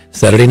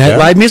 Saturday night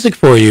live music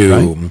for you.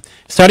 Right.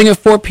 Starting at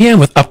 4 p.m.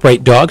 with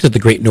Upright Dogs at the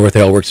Great North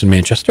Ale Works in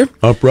Manchester.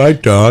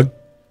 Upright Dog.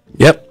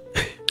 Yep.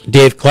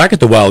 Dave Clark at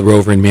the Wild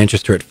Rover in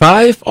Manchester at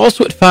 5.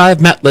 Also at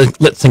 5, Matt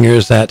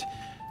Litzinger's at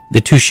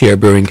the Touchier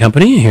Brewing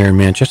Company here in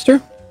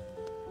Manchester.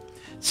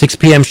 6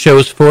 p.m.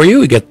 shows for you.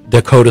 We get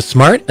Dakota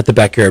Smart at the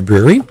Backyard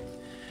Brewery.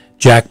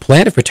 Jack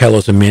Plant at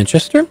Fratello's in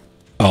Manchester,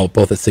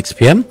 both at 6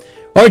 p.m.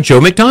 Or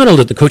Joe McDonald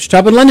at the Coach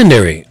Top in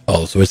Londonderry,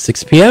 also at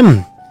 6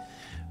 p.m.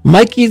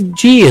 Mikey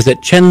G is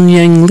at Chen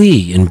Yang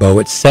Li in Bow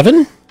at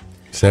 7.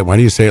 Why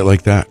do you say it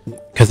like that?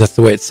 Because that's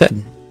the way it's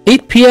said.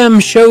 8 p.m.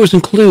 shows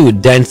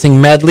include Dancing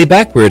Madly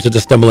Backwards at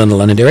the Stumble in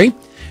Londonderry,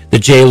 the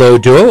J-Lo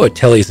Duo at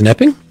Telly's in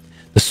Epping,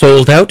 the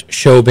Sold Out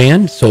Show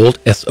Band, Sold,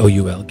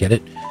 S-O-U-L, get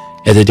it,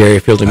 at the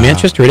Dairyfield in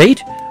Manchester at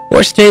 8,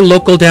 or stay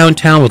local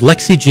downtown with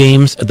Lexi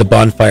James at the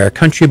Bonfire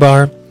Country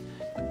Bar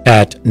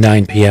at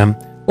 9 p.m.,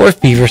 or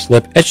Fever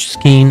Slip at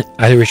Skeen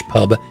Irish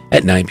Pub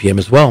at 9 p.m.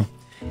 as well.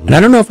 And I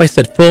don't know if I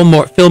said Phil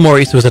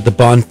Maurice was at the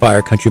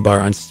Bonfire Country Bar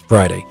on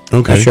Friday.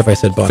 Okay. Not sure if I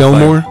said Bonfire.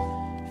 Fillmore?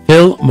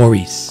 Phil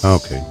Maurice.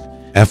 Okay.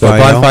 So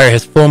Bonfire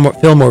has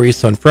Phil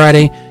Maurice on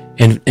Friday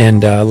and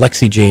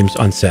Lexi James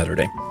on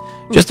Saturday.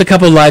 Just a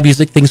couple of live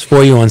music things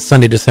for you on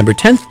Sunday, December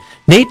 10th.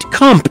 Nate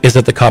Comp is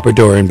at the Copper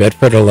Door in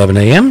Bedford at 11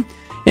 a.m.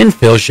 And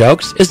Phil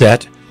Shouks is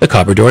at the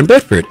Copper Door in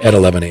Bedford at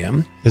 11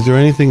 a.m. Is there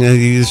anything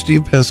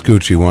Steve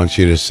Pascucci wants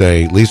you to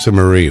say? Lisa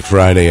Marie,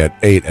 Friday at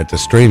 8 at the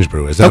Strange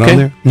Brew. Is that on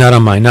there? Not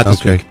on mine, not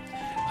this week.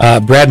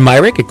 Brad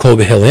Myrick at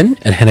Colby Hill Inn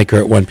and Henniker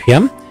at 1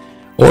 p.m.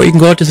 Or you can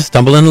go out to the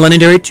Stumble in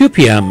Londonderry at 2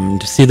 p.m.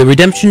 to see the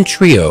Redemption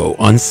Trio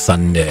on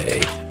Sunday.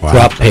 Wow.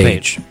 Drop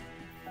page.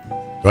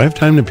 Do I have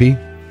time to pee?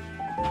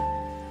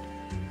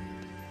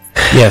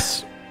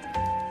 Yes.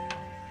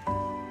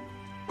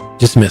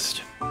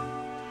 Dismissed.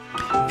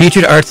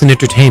 Featured Arts and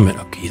Entertainment.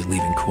 Okay, he's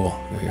leaving. Cool.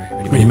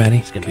 Ready, Maddie?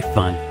 It's going to be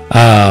fun.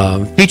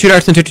 Featured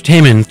Arts and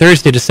Entertainment,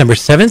 Thursday, December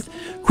 7th.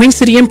 Queen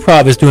City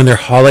Improv is doing their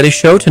holiday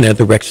show tonight at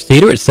the Rex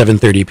Theater at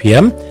 7:30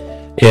 p.m.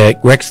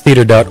 at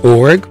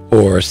rextheater.org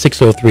or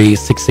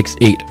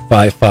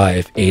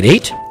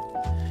 603-668-5588.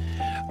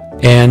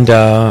 And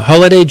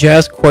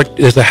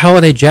there's a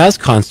holiday jazz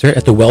concert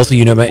at the Wellesley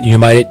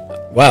United.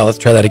 Wow, let's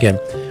try that again.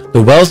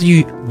 The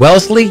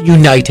Wellesley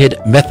United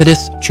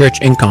Methodist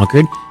Church in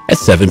Concord at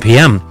 7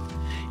 p.m.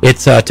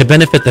 It's to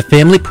benefit the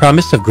Family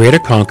Promise of Greater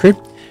Concord.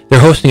 They're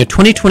hosting a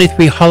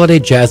 2023 holiday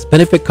jazz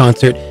benefit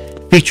concert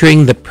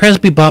featuring the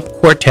Presby Bop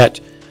Quartet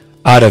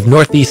out of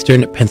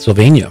northeastern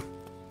Pennsylvania.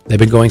 They've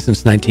been going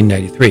since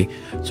 1993.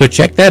 So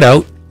check that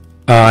out.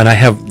 And I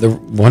have the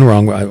one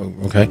wrong.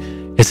 Okay.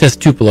 It says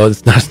Tupelo.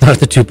 It's not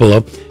the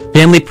Tupelo.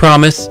 Family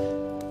Promise,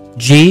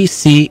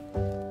 GCNH.org.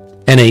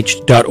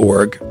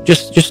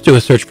 Just do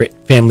a search for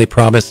Family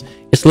Promise.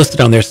 It's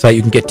listed on their site.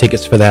 You can get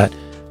tickets for that.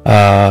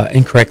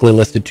 Incorrectly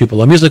listed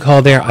Tupelo Music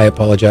Hall there. I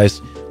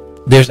apologize.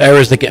 There's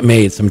errors that get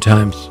made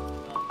sometimes.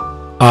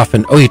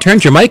 Often. Oh, he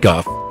turned your mic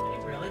off.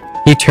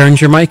 He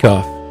turned your mic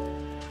off.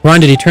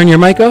 Ron, did he turn your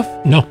mic off?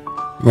 No.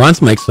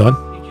 Ron's mic's on.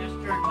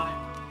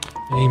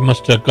 He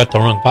must have got the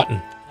wrong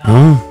button.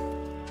 Oh.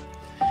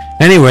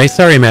 Anyway,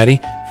 sorry,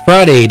 Maddie.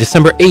 Friday,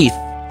 December 8th,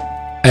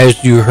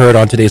 as you heard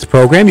on today's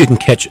program, you can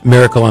catch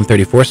Miracle on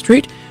 34th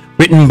Street,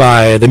 written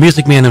by the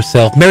music man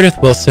himself, Meredith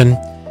Wilson,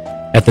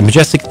 at the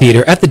Majestic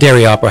Theater at the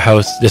Dairy Opera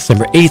House,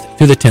 December 8th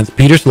through the 10th.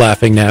 Peter's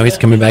laughing now. He's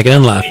coming back in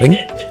and laughing.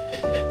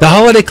 The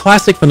holiday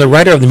classic from the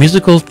writer of the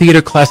musical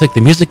theater classic, The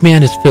Music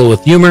Man, is filled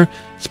with humor,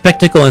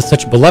 spectacle, and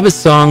such beloved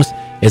songs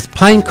as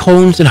Pine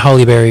Cones and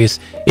Hollyberries.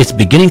 It's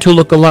beginning to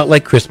look a lot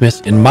like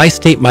Christmas in My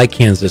State, My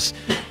Kansas.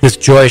 This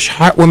joyous,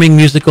 heartwarming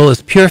musical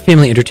is pure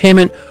family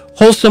entertainment,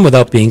 wholesome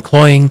without being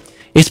cloying.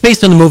 It's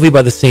based on the movie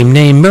by the same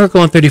name.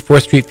 Miracle on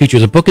 34th Street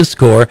features a book and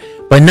score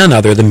by none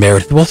other than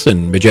Meredith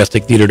Wilson.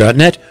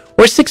 MajesticTheater.net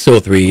or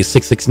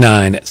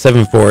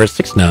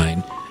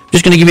 603-669-7469.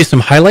 Just going to give you some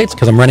highlights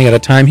because I'm running out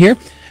of time here.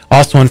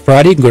 Also on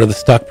Friday, you can go to the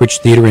Stockbridge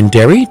Theater in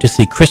Derry to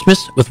see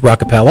Christmas with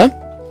Rockapella.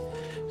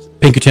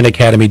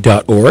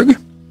 PinkertonAcademy.org.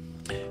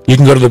 You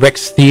can go to the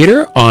Rex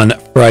Theater on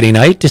Friday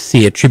night to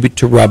see a tribute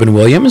to Robin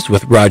Williams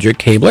with Roger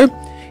Kabler.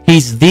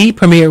 He's the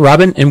premier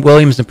Robin and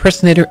Williams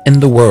impersonator in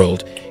the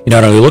world. He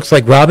not only looks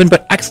like Robin,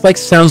 but acts like,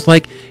 sounds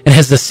like, and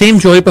has the same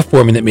joy of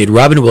performing that made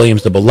Robin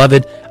Williams the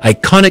beloved,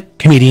 iconic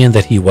comedian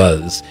that he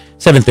was.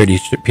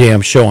 7:30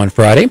 p.m. show on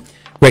Friday.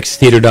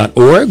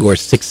 RexTheater.org or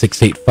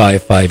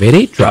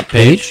 668-5588. Drop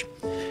page.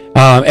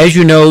 As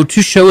you know,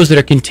 two shows that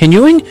are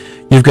continuing.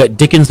 You've got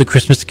Dickens' The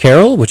Christmas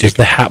Carol, which is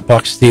the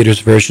Hatbox Theater's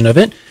version of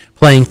it,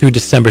 playing through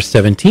December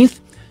 17th.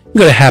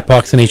 You go to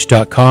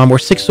hatboxnh.com or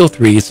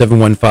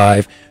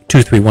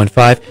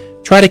 603-715-2315.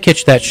 Try to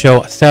catch that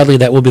show. Sadly,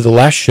 that will be the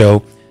last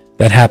show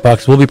that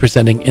Hatbox will be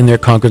presenting in their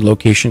Concord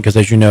location because,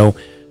 as you know,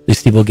 the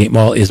Steeplegate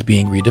Mall is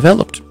being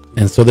redeveloped.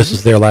 And so this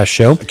is their last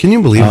show. Can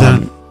you believe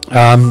that?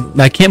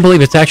 I can't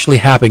believe it's actually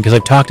happened because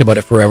I've talked about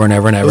it forever and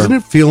ever and ever. Doesn't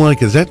it feel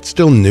like, is that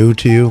still new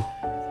to you?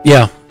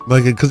 Yeah.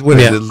 Like, because what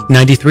is it?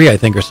 93, I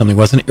think, or something,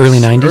 wasn't it? Early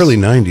 90s? Early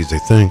 90s, I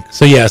think.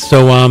 So, yeah,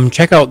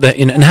 check out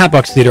in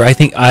Hatbox Theater. I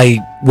think I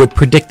would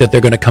predict that they're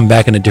going to come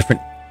back in a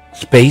different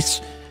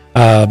space,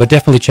 but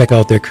definitely check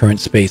out their current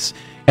space.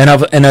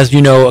 And as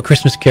you know, A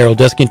Christmas Carol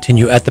does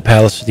continue at the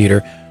Palace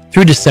Theater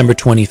through December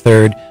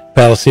 23rd.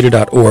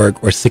 paddlecedar.org,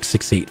 or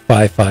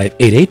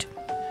 668-5588.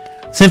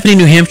 Symphony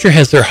New Hampshire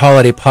has their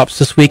holiday pops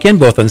this weekend,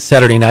 both on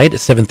Saturday night at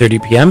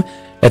 7:30 p.m.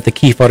 at the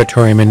Keefe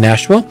Auditorium in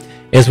Nashville,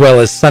 as well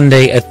as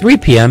Sunday at 3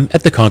 p.m.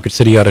 at the Concord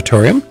City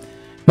Auditorium.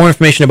 More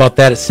information about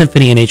that at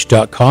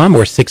symphonynh.com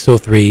or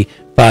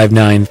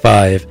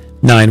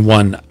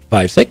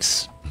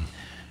 603-595-9156.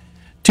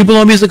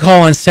 Tupelo Music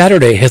Hall on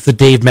Saturday has the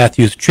Dave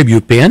Matthews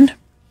Tribute Band.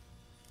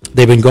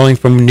 They've been going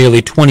for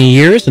nearly 20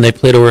 years, and they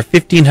played over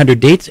 1,500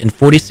 dates in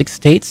 46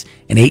 states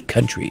and 8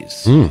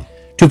 countries.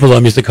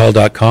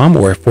 TupeloMusicHall.com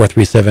or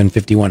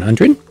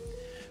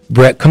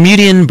 437-5100.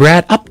 Comedian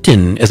Brad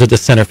Upton is at the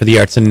Center for the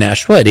Arts in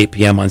Nashville at 8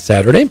 p.m. on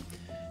Saturday.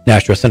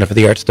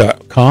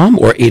 NashvilleCenterForTheArts.com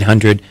or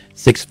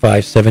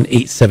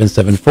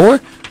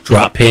 800-657-8774.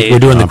 Drop it. We're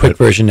doing the quick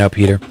version now,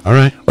 Peter. All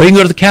right. Or you can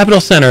go to the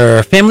Capitol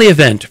Center, family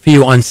event for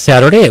you on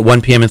Saturday at 1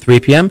 p.m. and 3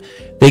 p.m.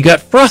 They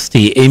got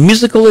Frosty, a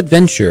musical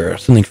adventure,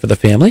 something for the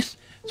families.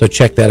 So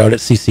check that out at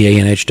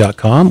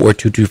ccanh.com or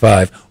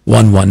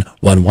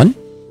 225-1111.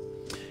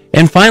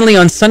 And finally,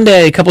 on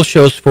Sunday, a couple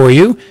shows for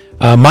you.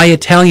 My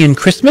Italian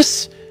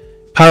Christmas,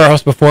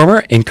 powerhouse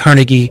performer and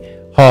Carnegie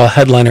Hall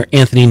headliner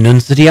Anthony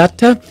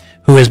Nunziata,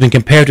 who has been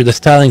compared to the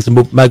stylings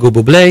of Michael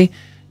Bublé.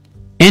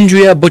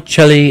 Andrea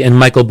Bocelli and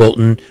Michael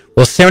Bolton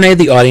will serenade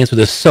the audience with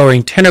a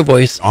soaring tenor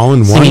voice, all in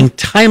one, singing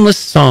timeless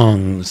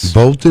songs.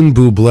 Bolton,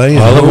 Bublé,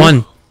 all in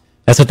one.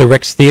 That's at the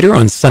Rex Theater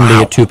on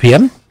Sunday at 2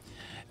 p.m.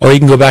 Or you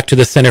can go back to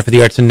the Center for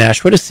the Arts in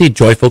Nashville to see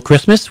Joyful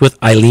Christmas with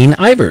Eileen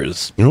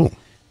Ivers.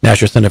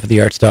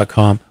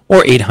 NashvilleCenterForTheArts.com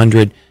or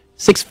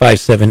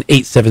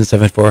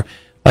 800-657-8774.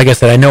 Like I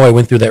said, I know I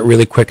went through that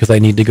really quick because I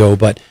need to go,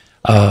 but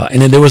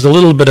and then there was a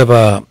little bit of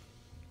a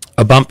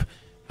bump.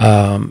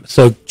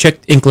 So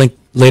check Inklink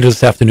later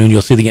this afternoon.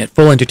 You'll see the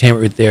full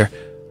entertainment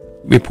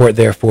report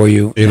there for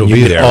you. It'll you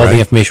be get there, all right? the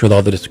information with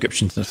all the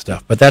descriptions and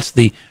stuff. But that's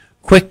the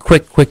quick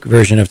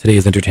version of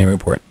today's entertainment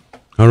report.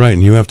 All right,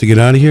 and you have to get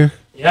out of here?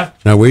 Yeah.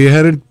 Now, where you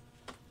headed?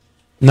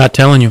 Not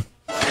telling you.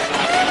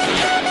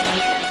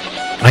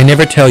 I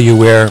never tell you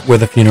where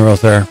the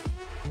funerals are,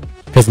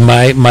 because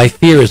my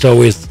fear is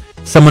always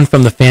someone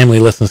from the family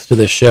listens to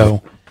this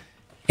show,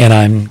 and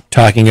I'm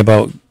talking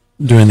about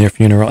doing their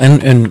funeral,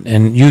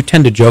 and you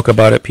tend to joke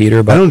about it,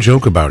 Peter. But I don't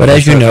joke about it. But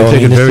as you know, I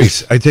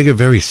take it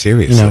very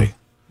seriously.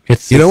 You know,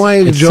 you know why I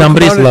it's joke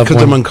somebody's about it? loved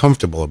Because I'm one.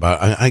 uncomfortable about.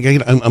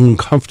 I'm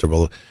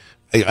uncomfortable.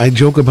 I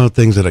joke about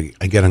things that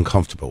I get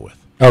uncomfortable with.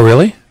 Oh,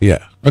 really?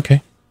 Yeah.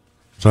 Okay.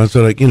 So that's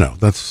what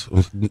that's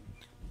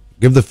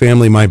give the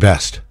family my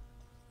best.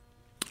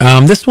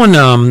 This one,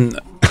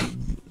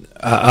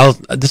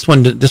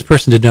 this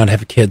person did not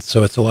have kids,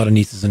 so it's a lot of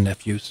nieces and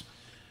nephews.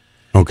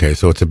 Okay,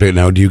 so it's a bit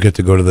now. Do you get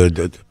to go to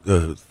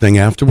the thing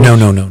afterwards?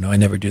 No. I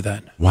never do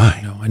that. Why?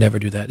 No, I never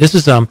do that. This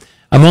is I'm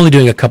only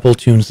doing a couple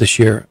tunes this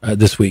year,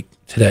 this week.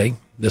 Good,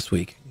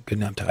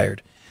 now I'm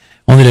tired.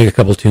 Only doing a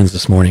couple tunes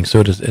this morning, so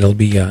it'll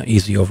be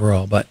easy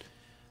overall. But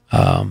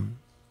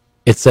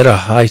it's at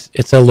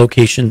it's a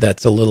location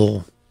that's a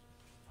little.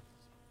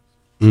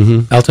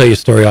 Mm-hmm. I'll tell you a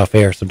story off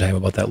air sometime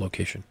about that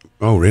location.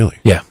 Oh, really?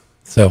 Yeah.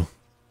 So,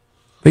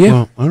 but yeah.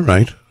 Well, all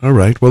right.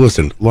 Well,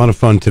 listen, a lot of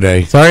fun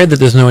today. Sorry that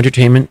there's no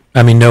entertainment.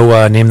 I mean,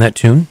 no Name That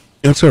Tune.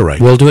 That's all right.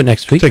 We'll do it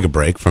next week. Take a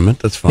break from it.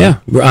 That's fine. Yeah.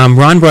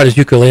 Ron brought his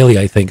ukulele,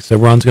 I think. So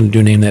Ron's going to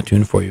do Name That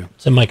Tune for you.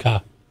 It's in my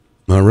car.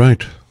 All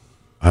right.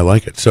 I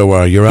like it.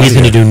 So you're out. He's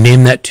going to do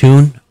Name That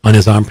Tune on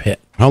his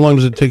armpit. How long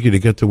does it take you to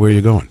get to where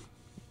you're going?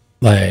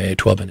 Like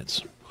 12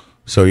 minutes.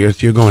 So you're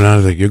going out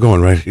of you're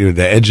going right to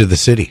the edge of the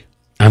city.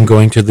 I'm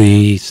going to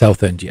the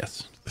south end,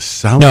 yes.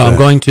 South No, end? I'm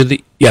going to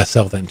the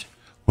south end.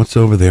 What's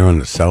over there on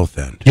the south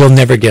end? You'll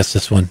never guess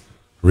this one.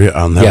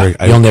 I'll never.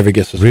 You'll never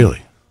guess this one.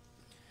 Really?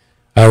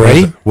 All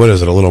right. What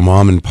is it? A little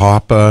mom and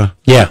pop?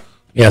 Yeah.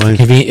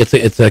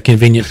 It's a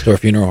convenience store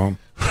funeral home.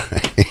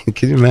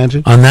 Can you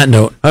imagine? On that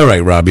note. All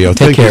right, Robbio.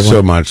 Thank care, you so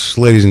everyone. much.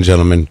 Ladies and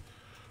gentlemen,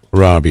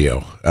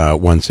 Robbio,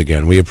 once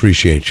again, we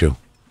appreciate you.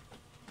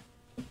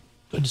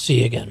 Good to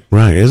see you again.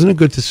 Right. Isn't it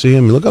good to see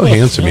him? Look how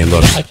handsome he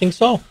looks. I think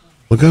so.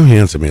 Look how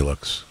handsome he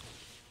looks.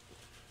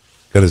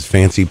 Got his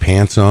fancy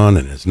pants on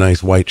and his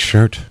nice white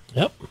shirt.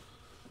 Yep.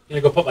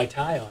 Gonna go put my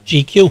tie on.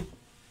 GQ.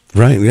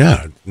 Right,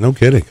 yeah. No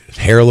kidding. His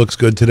hair looks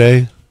good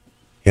today.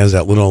 He has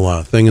that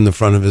little thing in the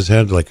front of his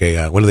head, like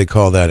a, what do they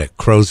call that? A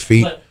crow's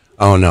feet?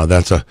 Oh, no,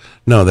 that's a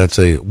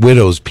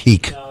widow's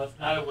peak. No, it's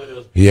not a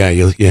widow's peak. Yeah,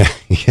 yeah,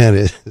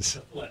 it is.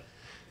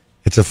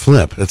 It's a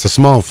flip. It's a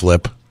small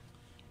flip.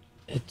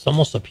 It's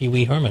almost a Pee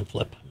Wee Herman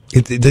flip.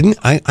 It didn't.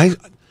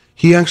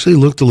 He actually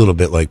looked a little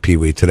bit like Pee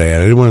Wee today. I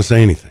didn't want to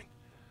say anything,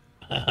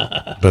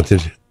 but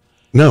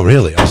no,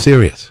 really, I'm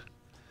serious.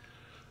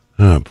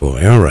 Oh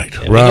boy! All right,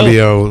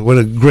 Robbio. What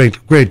a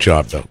great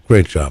job, though.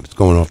 Great job. It's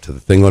going off to the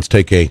thing. Let's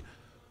take a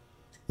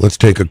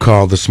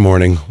call this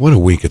morning. What a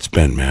week it's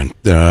been, man.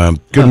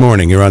 Good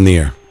morning. You're on the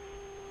air.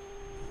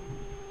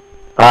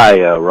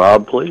 Hi,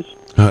 Rob, please.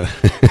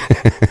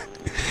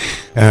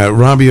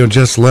 Robbio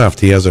just left.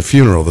 He has a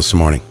funeral this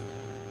morning.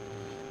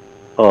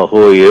 Oh,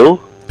 who are you?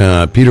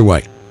 Peter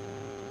White.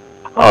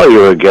 Oh,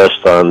 you're a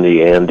guest on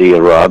the Andy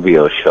and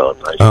Robbio show.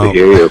 Nice to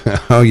hear you.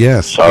 Oh,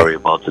 yes. Sorry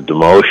about the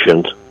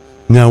demotion.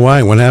 Now,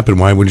 why? What happened?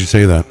 Why would you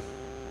say that?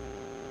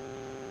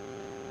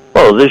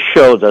 Well, this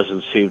show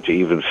doesn't seem to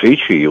even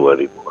feature you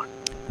anymore.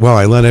 Well,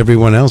 I let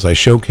everyone else. I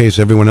showcase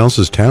everyone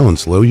else's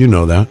talents, Lou. You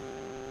know that.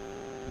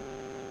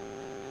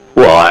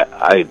 Well,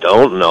 I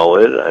don't know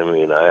it. I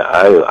mean,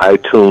 I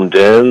tuned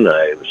in.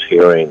 I was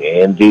hearing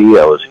Andy.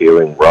 I was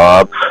hearing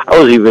Rob. I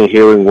was even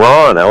hearing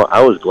Ron.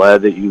 I was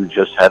glad that you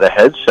just had a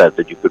headset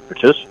that you could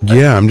participate.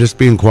 Yeah, I'm just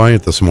being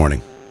quiet this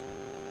morning.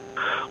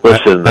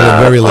 Listen, at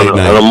a very late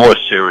night. On a more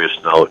serious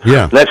note,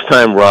 Yeah. next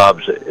time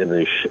Rob's in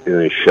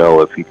his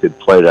show, if he could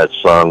play that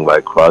song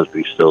by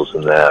Crosby, Stills,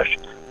 and Nash,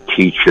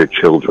 "Teach Your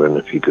Children,"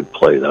 if he could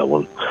play that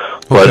one.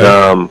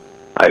 But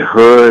I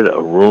heard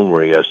a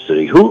rumor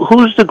yesterday.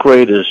 Who's the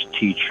greatest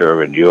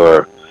teacher in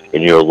your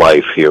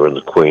life here in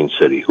the Queen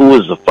City? Who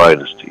is the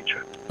finest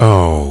teacher?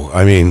 Oh,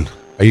 I mean,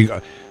 are you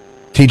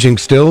teaching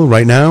still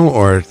right now,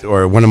 or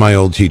one of my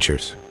old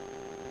teachers?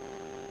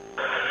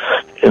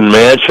 In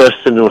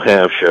Manchester, New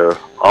Hampshire,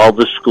 all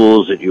the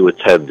schools that you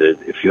attended,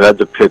 if you had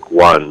to pick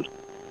one,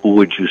 who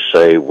would you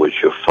say was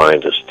your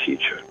finest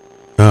teacher?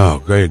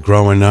 Oh, great.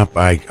 Growing up,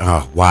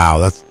 wow,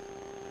 that's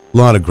a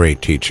lot of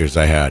great teachers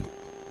I had.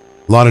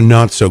 A lot of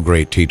not so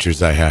great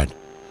teachers I had.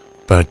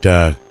 But,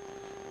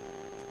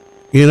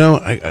 you know,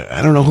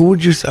 I don't know. Who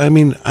would you say? I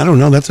mean, I don't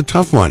know. That's a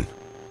tough one.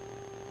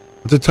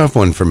 It's a tough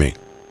one for me.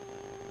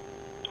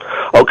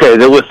 Okay,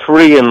 there were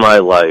three in my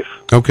life.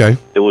 Okay.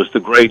 There was the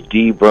great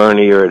D.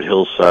 Bernier at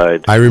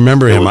Hillside. I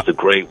remember him. There was the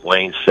great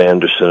Wayne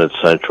Sanderson at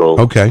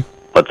Central. Okay.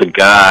 But the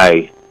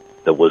guy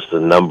that was the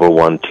number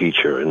one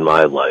teacher in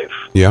my life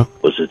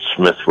was at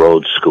Smith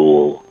Road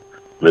School,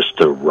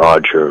 Mr.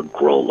 Roger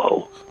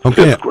Grollo,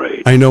 Okay. 5th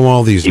grade. I know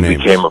all these He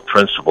names. became a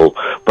principal,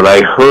 but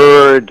I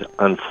heard,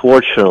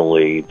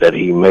 unfortunately, that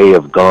he may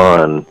have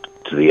gone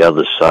to the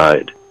other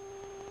side.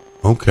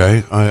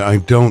 Okay. I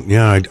don't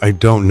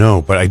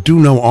know, but I do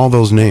know all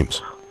those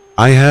names.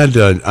 I had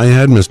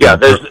Mr. Yeah,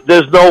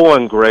 there's no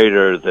one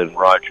greater than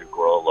Roger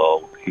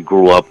Grollo. He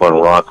grew up on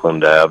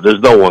Rockland Ave. There's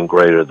no one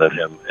greater than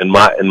him in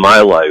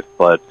my life,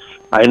 but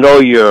I know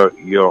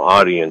your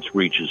audience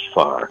reaches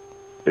far.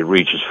 It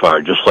reaches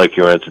far, just like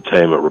your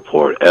entertainment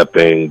report.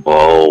 Epping,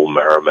 Bow,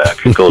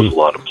 Merrimack. It goes a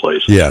lot of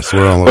places. Yes,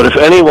 we're all But over.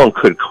 if anyone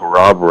could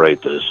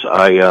corroborate this,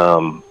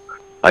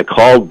 I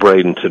called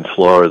Bradenton,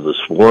 Florida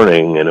this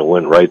morning, and it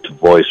went right to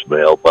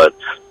voicemail. But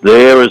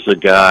there is a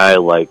guy,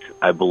 like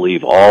I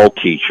believe all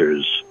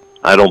teachers,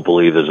 I don't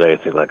believe there's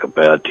anything like a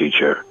bad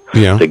teacher,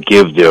 that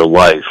give their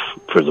life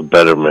for the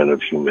betterment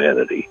of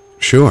humanity.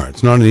 Sure,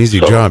 it's not an easy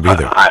job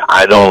either.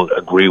 I don't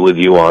agree with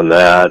you on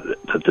that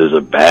there's a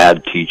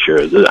bad teacher.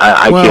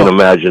 I can't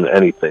imagine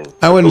anything.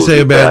 I wouldn't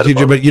say a bad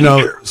teacher, but you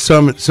know,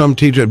 some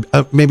teacher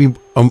maybe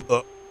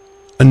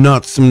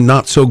not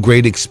so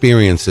great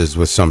experiences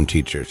with some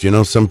teachers. You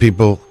know, some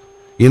people,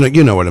 you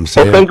know what I'm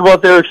saying. Well, think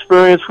about their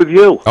experience with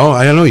you. Oh,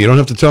 I don't know. You don't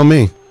have to tell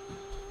me.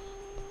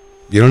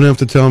 You don't have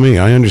to tell me.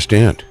 I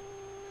understand.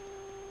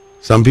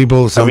 Some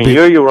people.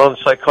 You're your own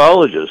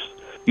psychologist.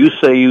 You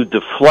say you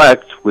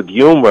deflect with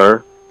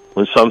humor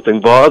when something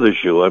bothers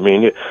you. I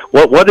mean,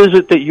 what is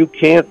it that you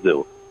can't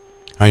do?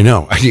 I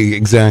know.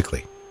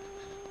 Exactly.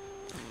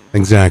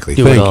 Thank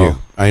you.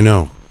 I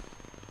know.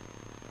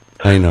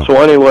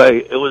 So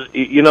anyway, it was,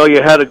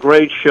 you had a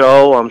great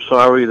show. I'm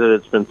sorry that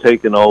it's been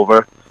taken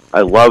over.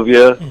 I love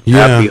you.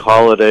 Yeah. Happy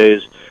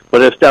holidays.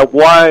 But if that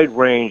wide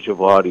range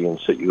of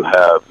audience that you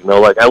have,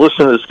 like I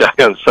listened to this guy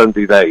on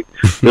Sunday night,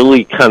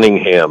 Billy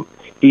Cunningham.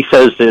 He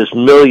says there's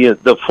millions,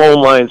 the phone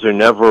lines are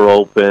never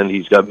open.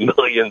 He's got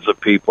millions of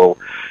people.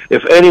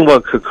 If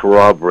anyone could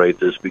corroborate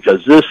this,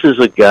 because this is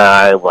a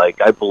guy,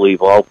 like I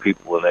believe all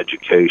people in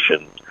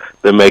education,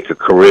 that make a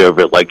career of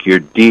it, like your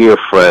dear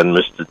friend,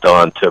 Mr.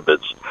 Don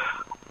Tibbetts.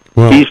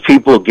 These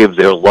people give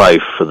their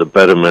life for the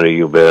betterment of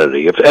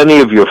humanity. If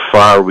any of your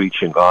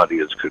far-reaching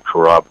audience could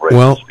corroborate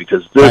this,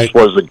 because this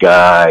was a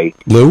guy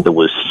that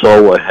was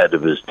so ahead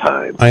of his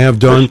time. I have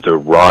done Mr.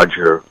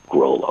 Roger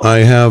Grollo. I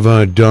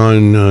have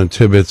Don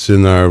Tibbetts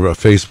in our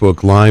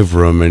Facebook live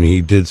room, and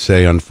he did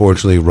say,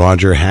 unfortunately,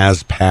 Roger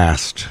has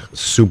passed.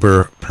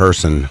 Super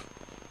person.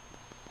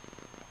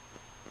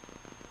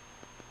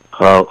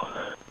 Well,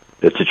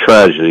 it's a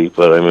tragedy,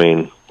 but I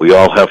mean, we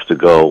all have to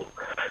go.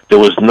 There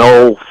was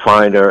no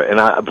finer,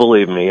 and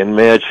believe me, in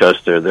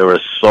Manchester, there are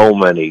so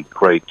many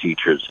great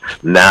teachers.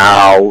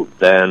 Now,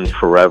 then,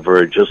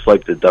 forever, just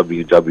like the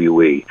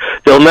WWE.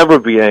 There'll never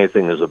be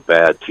anything as a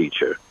bad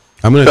teacher.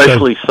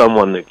 Especially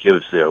someone that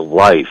gives their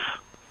life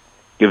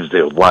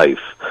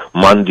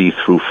Monday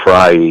through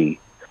Friday,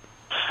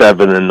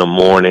 7 in the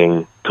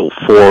morning till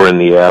 4 in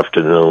the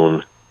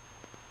afternoon.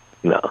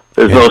 No,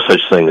 there's no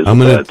such thing as a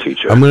bad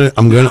teacher.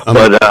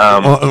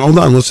 Hold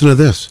on, listen to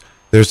this.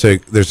 There's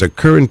a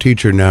current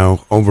teacher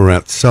now over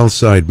at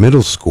Southside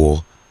Middle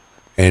School,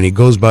 and he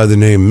goes by the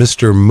name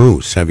Mr.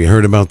 Moose. Have you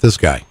heard about this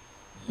guy?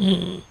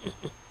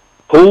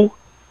 Who?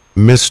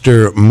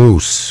 Mr.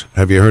 Moose.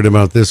 Have you heard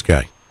about this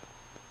guy?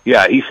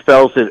 Yeah, he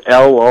spells it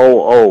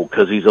L-O-O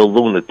because he's a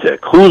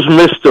lunatic. Who's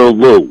Mr.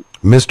 Lou?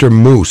 Mr.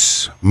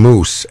 Moose.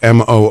 Moose.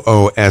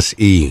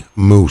 M-O-O-S-E.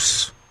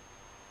 Moose.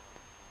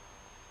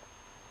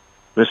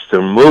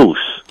 Mr.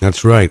 Moose.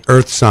 That's right.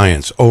 Earth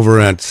Science over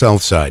at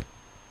Southside.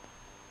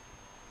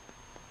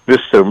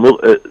 Mr.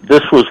 Moose.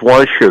 This was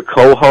once your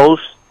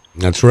co-host?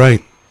 That's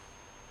right.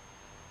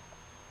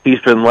 He's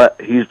been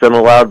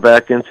allowed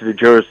back into the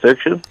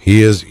jurisdiction?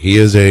 He is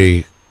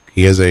a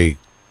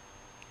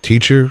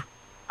teacher.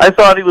 I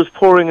thought he was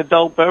pouring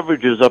adult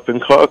beverages up in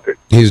Concord.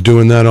 He's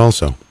doing that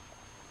also.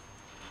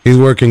 He's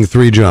working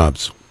 3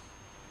 jobs.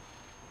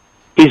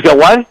 He's got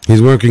what?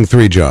 He's working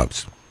 3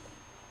 jobs.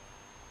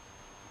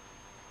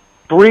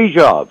 3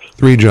 jobs.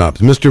 3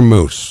 jobs. Mr.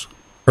 Moose,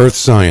 Earth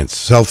Science,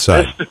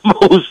 Southside.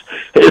 Mr. Moose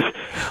is...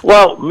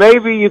 Well,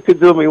 maybe you could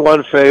do me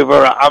one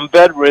favor. I'm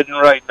bedridden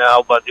right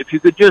now, but if you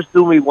could just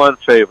do me one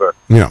favor.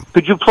 Yeah.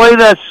 Could you play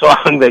that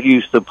song that you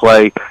used to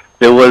play?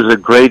 There was a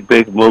great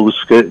big moose.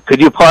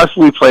 Could you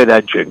possibly play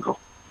that jingle?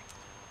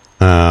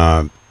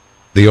 The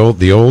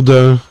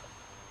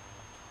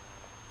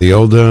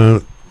old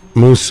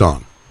moose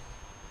song.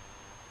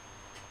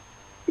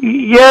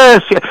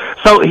 Yes.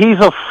 So he's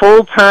a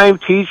full-time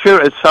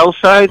teacher at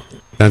Southside?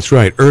 That's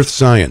right. Earth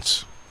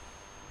Science.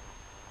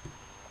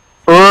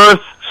 Earth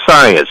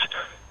Science.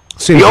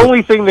 Seems the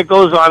only thing that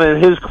goes on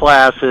in his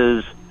class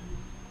is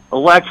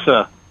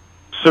Alexa,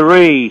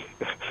 Siri.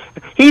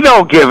 He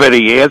don't give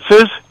any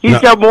answers. He's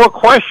got more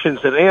questions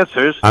than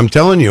answers. I'm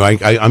telling you,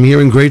 I'm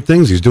hearing great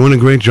things. He's doing a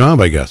great job,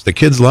 I guess. The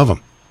kids love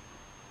him.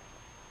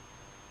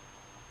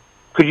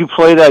 Could you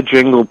play that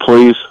jingle,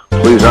 please?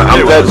 Please,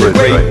 I'm bedridden.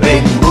 Great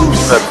big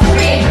moose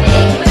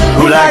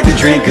who liked to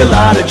drink a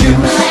lot of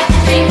juice.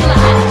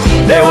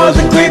 There was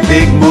a great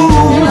big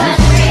moose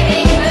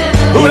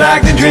who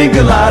liked to drink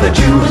a lot of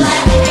juice.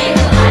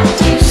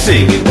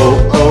 Singing,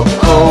 oh, oh,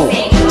 oh.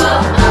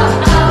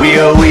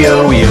 We-oh,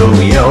 we-oh, we-oh,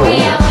 we-oh.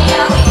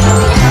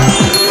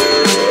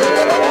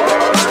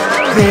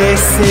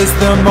 This is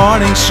the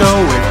morning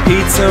show with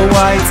Peter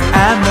White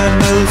and the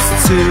Moose.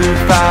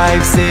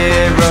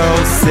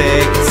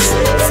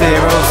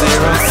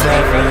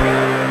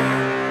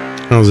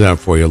 2506007. How's that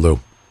for you, Lou?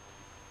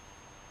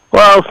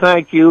 Well,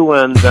 thank you,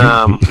 and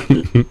I'm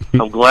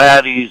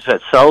glad he's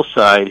at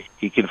Southside.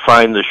 He can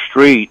find the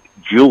street,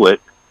 Jewett.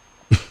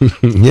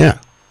 Yeah.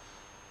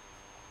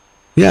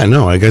 Yeah,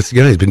 no, I guess,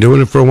 yeah, he's been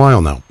doing it for a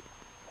while now.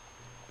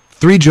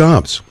 3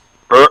 jobs.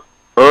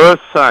 Earth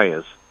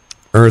Science.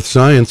 Earth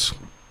Science.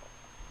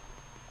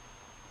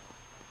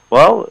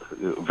 Well,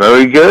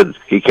 very good.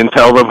 He can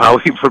tell them how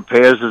he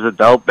prepares his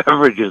adult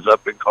beverages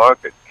up in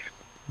Concord.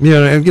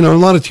 Yeah, you know, a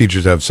lot of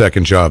teachers have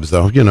second jobs,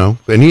 though, you know.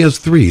 And he has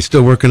 3. He's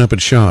still working up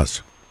at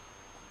Shaw's.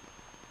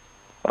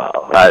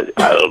 I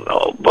don't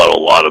know about a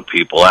lot of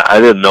people.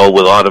 I didn't know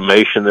with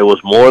automation there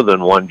was more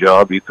than one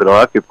job you could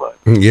occupy.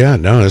 Yeah,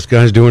 no, this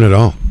guy's doing it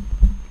all.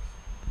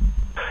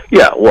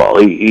 Yeah, well,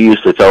 he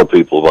used to tell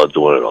people about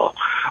doing it all.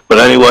 But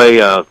anyway,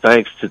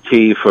 thanks to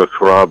T for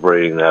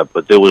corroborating that.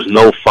 But there was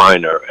no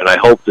finer, and I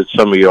hope that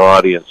some of your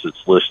audience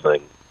that's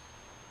listening,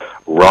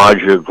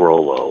 Roger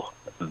Grollo,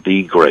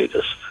 the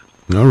greatest.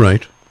 All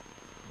right.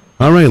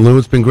 All right, Lou,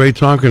 it's been great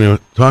talking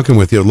with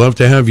you. I'd love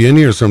to have you in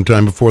here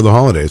sometime before the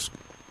holidays.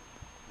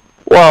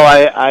 Well,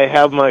 I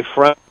have my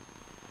friend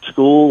at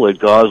school at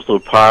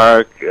Gosler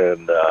Park,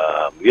 and,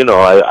 you know,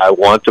 I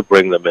want to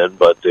bring them in,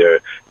 but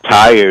they're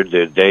tired.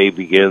 Their day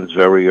begins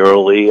very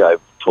early.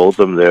 I've told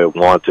them they're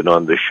wanted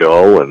on the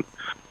show, and,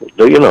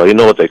 you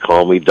know what they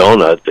call me,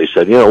 Donut. They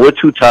said, we're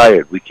too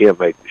tired. We can't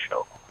make the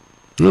show.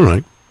 All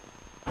right.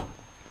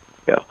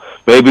 Yeah.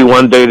 Maybe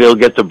one day they'll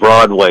get to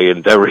Broadway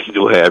in Derry,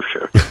 New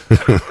Hampshire.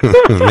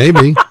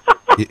 Maybe.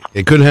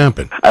 It could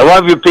happen. I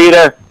love you,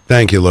 Peter.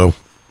 Thank you, Lou.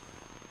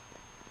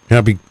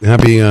 Happy,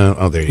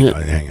 oh, there you go.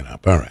 Hanging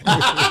up. All right.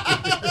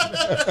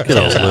 Good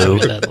old Lou.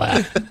 That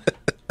laugh.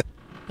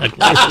 That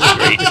laugh is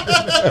great.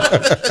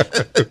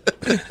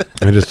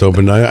 I just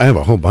opened, I have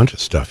a whole bunch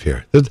of stuff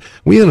here.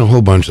 We had a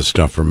whole bunch of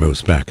stuff for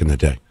Moose back in the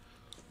day.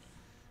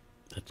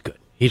 That's good.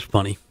 He's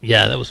funny.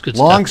 Yeah, that was good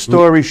Long stuff.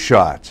 story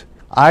short,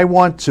 I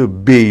want to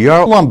be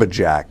your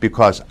lumberjack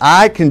because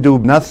I can do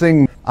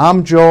nothing.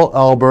 I'm Joel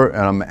Elber,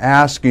 and I'm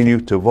asking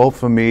you to vote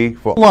for me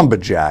for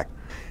lumberjack,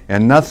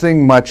 and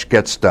nothing much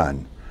gets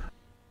done.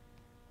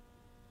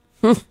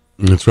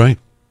 That's right.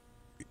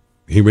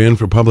 He ran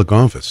for public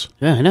office.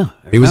 Yeah, I know.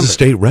 He was a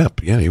state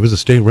rep. Yeah, he was a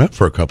state rep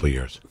for a couple of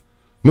years.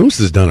 Moose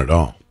has done it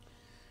all.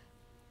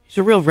 He's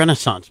a real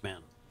Renaissance man.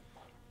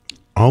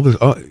 All this.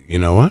 Oh, you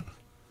know what?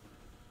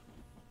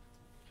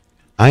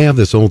 I have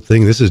this old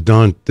thing. This is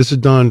Don. I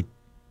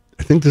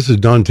think this is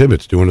Don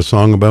Tibbetts doing a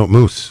song about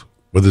Moose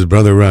with his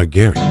brother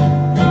Gary. There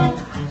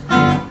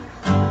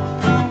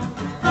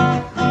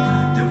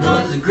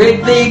was a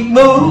great big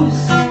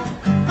moose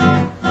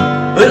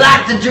who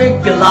liked to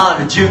drink a lot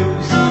of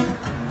juice.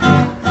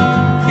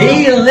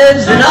 He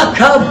lives in a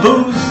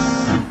caboose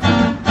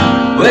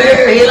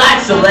where he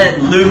likes to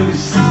let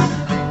loose.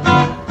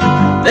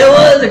 There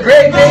was a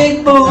great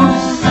big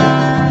moose.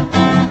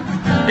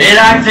 He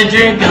liked to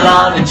drink a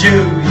lot of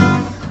juice.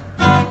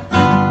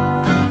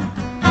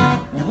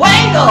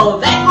 Wango,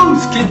 that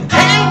moose can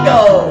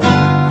tango.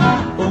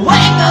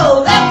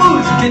 Wango, that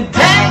moose can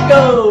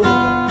tango.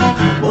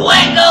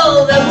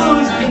 Wango, that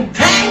moose can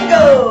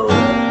tango.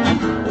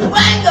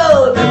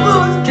 Wango, that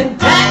moose can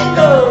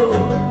tango.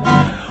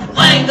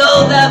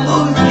 Wango, that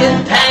moose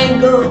can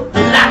tango.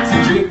 He likes to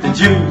drink the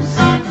juice.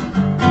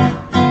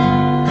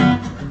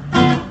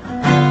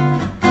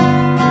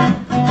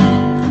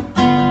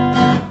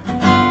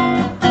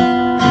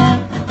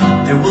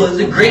 There was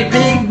a great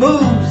big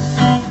moose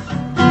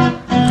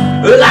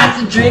who likes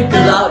to drink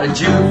a lot of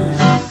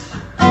juice.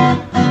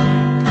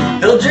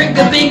 He'll drink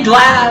a big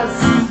glass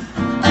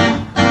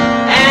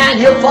and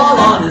he'll fall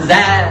on his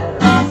ass.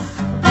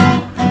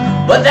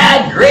 But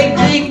that great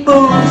big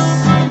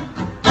moose,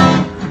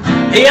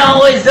 he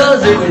always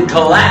does it with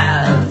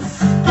class.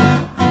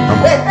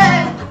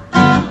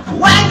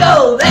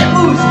 Wango, that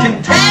moose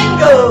can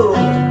tango.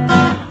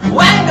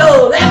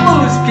 Wango, that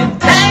moose can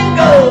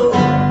tango.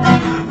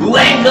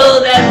 Wango,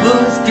 that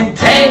moose can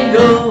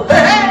tango.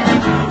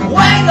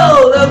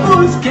 Wango, the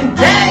moose can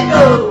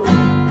tango.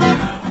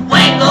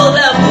 Wango,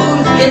 that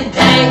moose can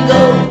tango.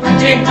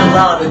 Drinks a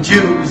lot of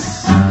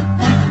juice.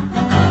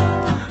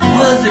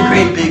 Was a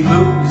great big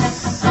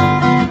moose.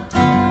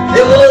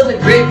 It was a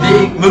great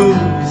big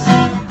moose.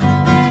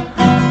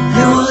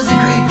 It was a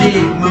great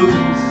big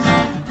moose.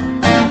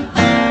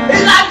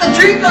 He liked to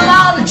drink a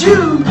lot of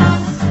juice.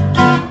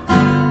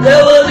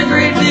 There was a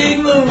great big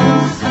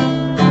moose.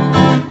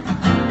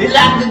 He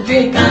liked to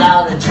drink a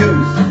lot of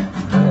juice.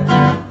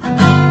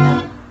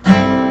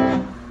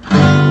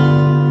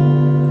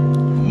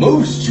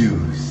 Moose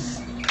juice.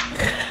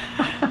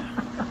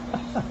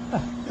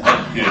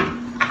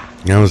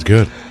 That was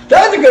good.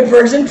 That was a good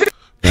version.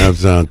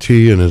 That's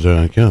T and his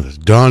there's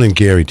Don and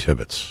Gary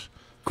Tibbetts.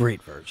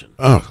 Great version.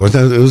 Oh,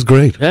 it was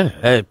great.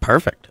 Yeah,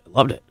 perfect.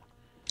 Loved it.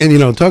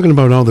 And talking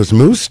about all this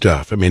moose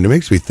stuff, I mean, it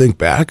makes me think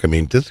back. I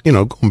mean, this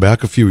going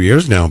back a few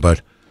years now,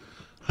 but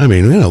I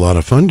mean, we had a lot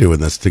of fun doing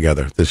this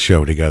together, this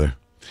show together.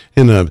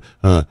 And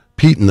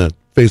Pete in the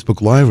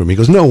Facebook Live room, he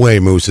goes, "No way,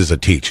 Moose is a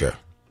teacher.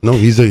 No,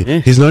 he's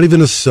not even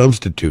a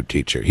substitute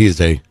teacher.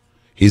 He's a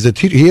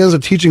teacher. He has a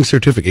teaching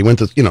certificate. He went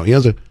to he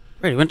has a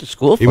Right, he went to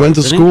school. He went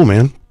to school,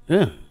 man.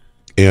 Yeah.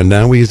 And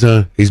now he's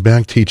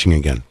back teaching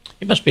again.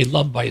 He must be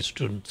loved by his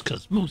students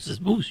because Moose is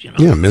Moose, Yeah,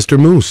 Mr.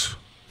 Moose. Is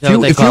that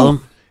what they call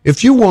him?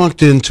 If you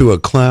walked into a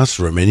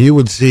classroom and you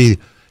would see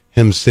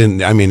him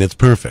sitting, I mean, it's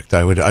perfect.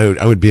 I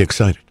would be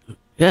excited.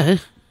 Yeah.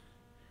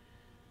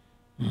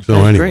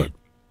 So That's anyway,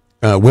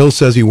 Will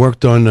says he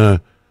worked on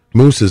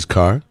Moose's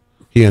car.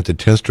 He had to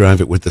test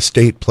drive it with the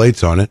state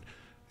plates on it,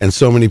 and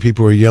so many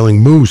people were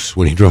yelling "Moose"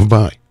 when he drove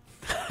by.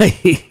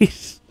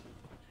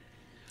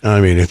 I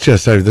mean, it's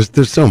just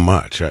there's so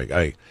much.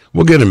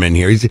 We'll get him in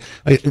here.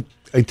 I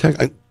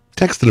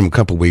texted him a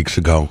couple weeks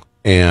ago,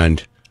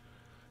 and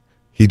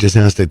he just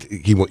has to.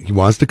 He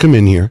wants to come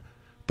in here,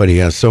 but he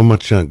has so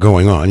much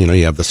going on.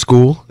 You have the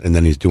school, and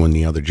then he's doing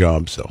the other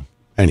job. So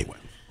anyway,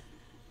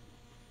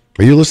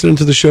 are you listening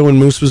to the show when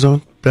Moose was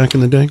on back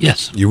in the day?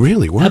 Yes, you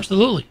really were.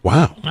 Absolutely.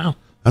 Wow.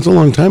 That's a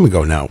long time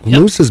ago now. Yep.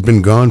 Moose has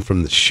been gone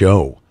from the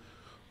show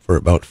for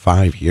about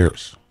 5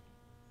 years.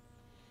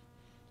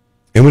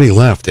 And when he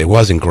left, it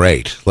wasn't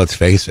great. Let's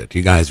face it.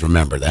 You guys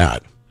remember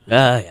that.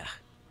 Yeah.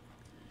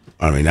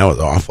 I mean, that was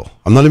awful.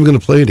 I'm not even going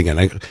to play it again.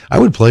 I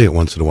would play it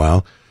once in a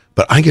while,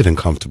 but I get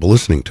uncomfortable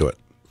listening to it.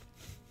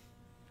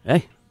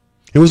 Hey.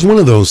 It was one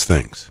of those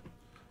things.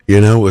 It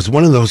was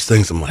one of those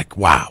things I'm like,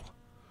 wow,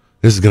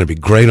 this is going to be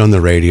great on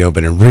the radio,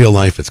 but in real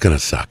life, it's going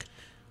to suck.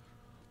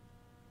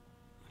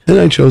 And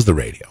I chose the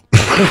radio.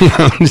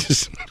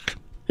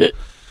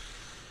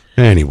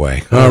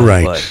 Anyway, all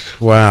right. Boy.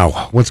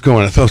 Wow. What's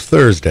going on? It's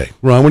Thursday.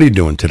 Ron, what are you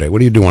doing today? What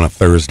do you do on a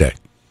Thursday?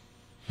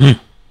 I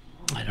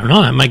don't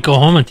know. I might go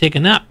home and take a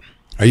nap.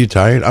 Are you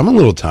tired? I'm a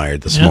little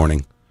tired this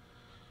morning.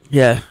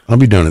 Yeah. I'll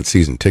be down at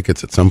Season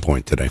Tickets at some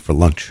point today for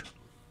lunch.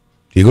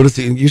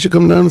 You should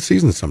come down to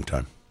Season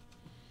sometime.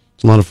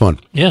 It's a lot of fun.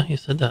 Yeah, you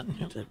said that.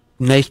 Yep.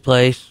 Nice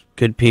place,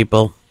 good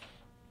people,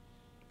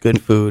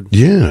 good food.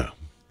 Yeah.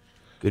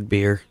 Good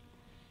beer.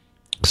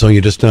 So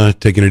you're just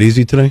taking it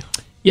easy today?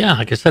 Yeah,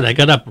 like I said, I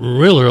got up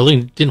real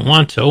early, didn't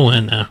want to,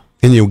 and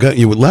you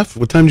left?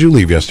 What time did you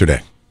leave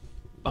yesterday?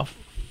 About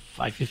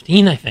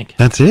 5:15, I think.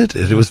 That's it?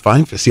 It was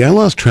 5. See, I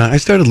lost track. I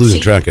started losing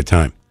track of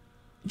time.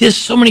 There's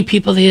so many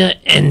people there,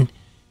 and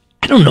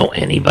I don't know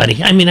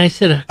anybody. I mean, I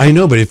said... I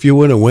know, but if you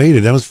would have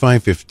waited, that was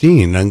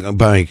 5:15. And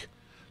by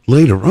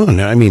later on,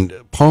 I mean,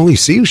 Paulie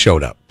C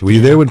showed up. Were you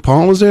there when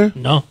Paul was there?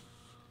 No.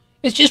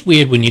 It's just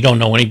weird when you don't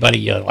know anybody.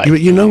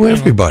 You know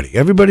everybody.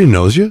 Everybody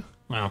knows you.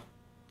 Wow.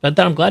 But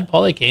I'm glad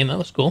Paulie came. That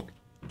was cool.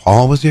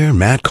 Paul was there.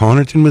 Matt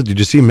Connerton was. Did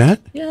you see Matt?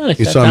 Yeah,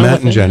 you saw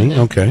Matt and Jenny.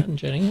 Okay. Matt and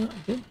Jenny. Yeah, I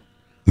did.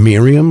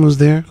 Miriam was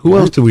there. Who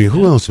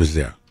else was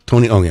there?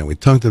 Tony. Oh yeah, we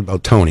talked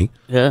about Tony.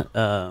 Yeah.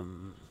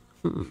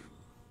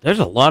 There's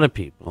a lot of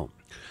people.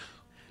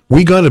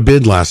 We got a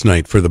bid last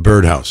night for the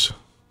birdhouse.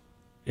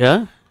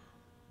 Yeah.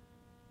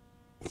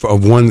 For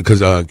because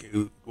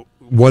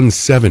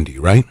 170,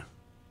 right?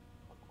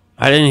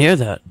 I didn't hear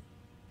that.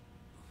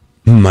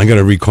 I got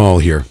a recall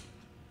here.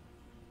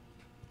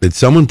 Did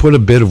someone put a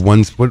bid of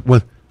one?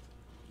 What?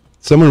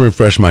 Someone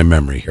refresh my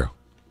memory here.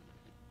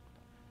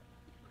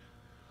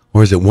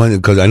 Or is it one?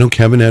 Because I know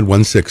Kevin had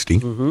 160.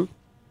 Mm-hmm.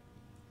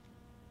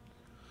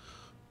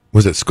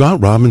 Was it Scott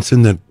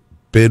Robinson that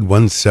bid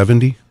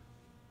 170?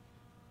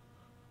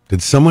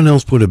 Did someone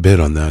else put a bid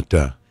on that?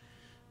 I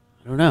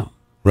don't know.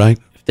 Right?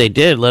 If they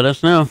did, let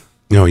us know.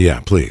 Oh, yeah,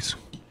 please.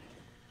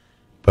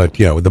 But,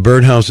 yeah, the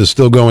birdhouse is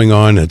still going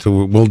on.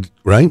 We'll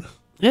right?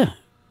 Yeah.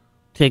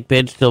 Take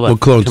bids till We'll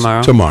close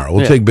tomorrow. Tomorrow.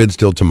 We'll Yeah. take bids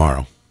till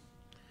tomorrow.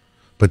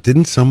 But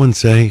didn't someone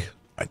say...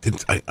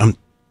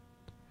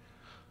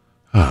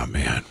 Oh,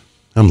 man.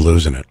 I'm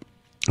losing it.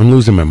 I'm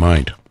losing my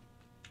mind.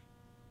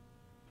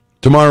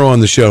 Tomorrow on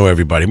the show,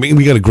 everybody.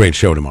 We got a great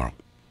show tomorrow.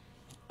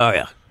 Oh,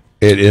 yeah.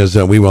 It is,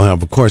 we will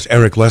have, of course,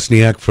 Eric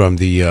Lesniak from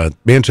the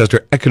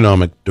Manchester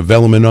Economic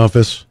Development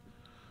Office.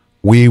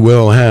 We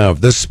will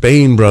have the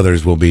Spain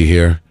brothers will be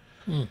here.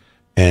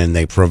 And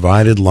they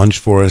provided lunch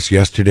for us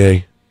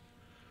yesterday.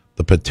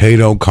 The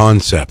potato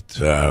concept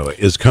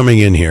is coming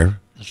in here.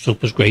 The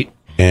soup was great.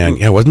 And,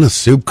 yeah, wasn't the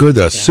soup good?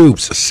 The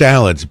soups,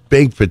 salads,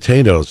 baked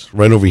potatoes,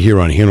 right over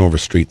here on Hanover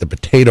Street. The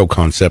potato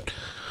concept.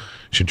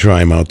 Should try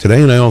them out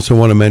today. And I also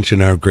want to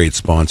mention our great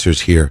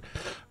sponsors here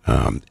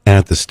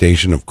at the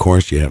station. Of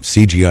course, you have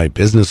CGI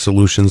Business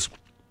Solutions.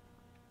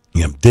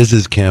 You have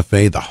Diz's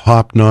Cafe, The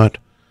Hop Knot,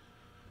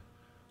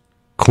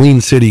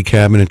 Queen City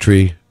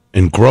Cabinetry,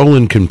 and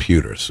Groland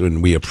Computers.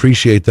 And we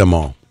appreciate them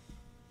all.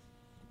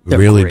 We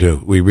really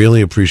do. We really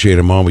appreciate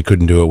them all. We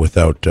couldn't do it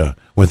without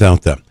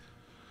them.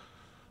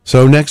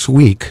 So next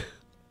week,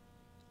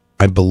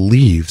 I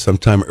believe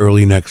sometime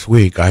early next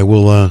week, I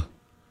will.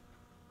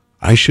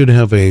 I should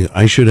have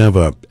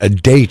a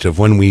date of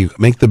when we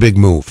make the big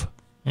move.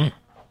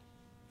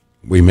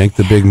 We make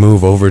the big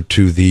move over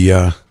to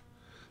the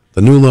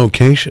new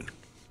location.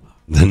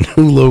 The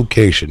new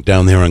location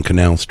down there on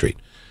Canal Street.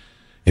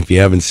 If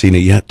you haven't seen it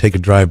yet, take a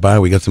drive by.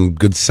 We got some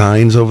good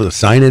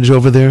signage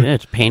over there. Yeah,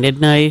 it's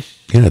painted nice.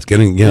 Yeah, it's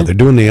getting they're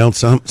doing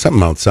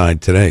something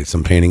outside today,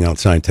 some painting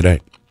outside today.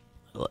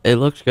 It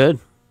looks good.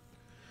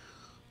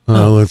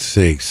 Let's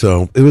see.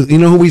 So it was,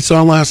 who we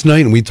saw last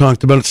night and we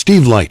talked about it?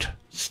 Steve Light.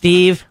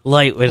 Steve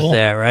Light was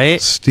there,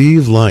 right?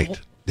 Steve Light.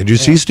 Did you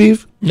see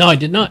Steve? No, I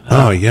did not.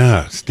 Oh,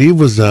 yeah. Steve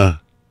was,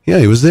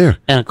 he was there.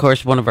 And, of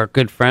course, one of our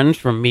good friends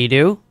from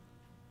MeDo,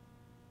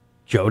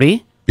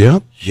 Jody. Yeah.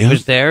 She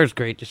was there. It was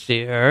great to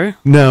see her.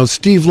 Now,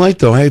 Steve Light,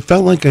 though, I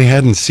felt like I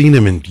hadn't seen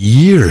him in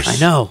years. I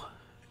know.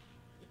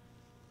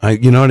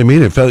 You know what I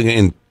mean? It felt,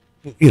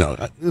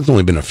 it's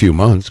only been a few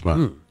months,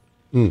 but.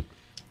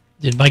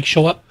 Did Mike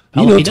show up?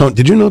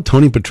 Did you know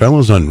Tony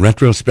Petrello's on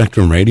Retro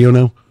Spectrum Radio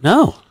now?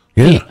 No.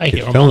 Yeah. I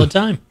hear him all the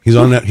time. He's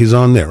on that. He's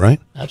on there, right?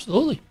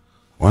 Absolutely.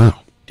 Wow.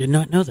 Did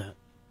not know that.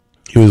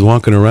 He was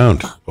walking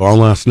around all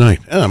last night.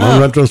 Yeah, I'm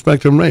on Retro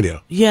Spectrum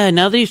Radio. Yeah,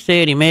 now that you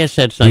say it, he may have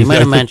said something. He might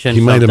have mentioned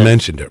He might have something.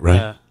 mentioned it,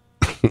 right?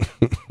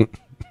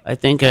 I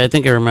think I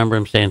remember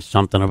him saying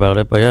something about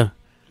it, but yeah.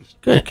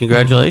 Good.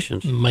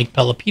 Congratulations. Mike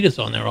Pelopita's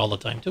on there all the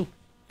time, too.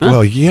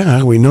 Well,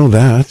 yeah, we know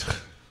that.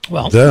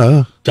 Well,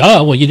 duh.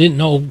 Well, you didn't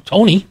know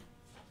Tony.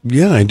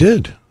 Yeah, I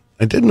did.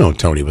 I did know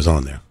Tony was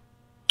on there.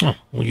 Oh,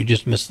 well, you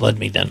just misled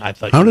me then. I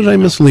thought. How did I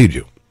mislead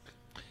you?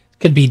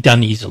 Could be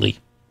done easily.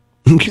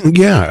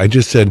 Yeah, I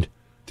just said,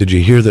 did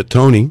you hear that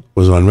Tony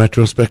was on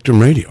Retro Spectrum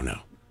Radio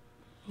now?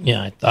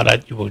 Yeah, I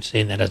thought you were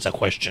saying that as a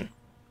question.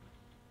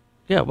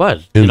 Yeah, it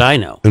was. Did I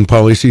know? And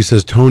Paulie C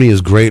says Tony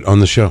is great on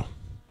the show.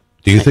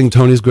 Do you think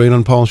Tony's great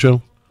on Paul's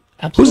show?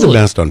 Absolutely. Who's the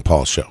best on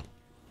Paul's show?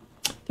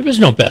 There is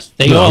no best.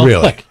 They all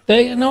click.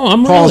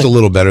 I'm Paul's really. a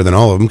little better than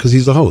all of them because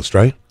he's the host,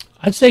 right?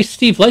 I'd say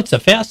Steve Light's the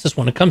fastest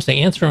when it comes to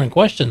answering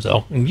questions,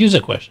 though, and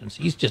music questions.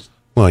 He's just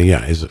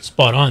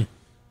spot on.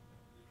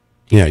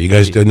 Yeah, you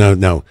guys do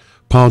know.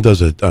 Paul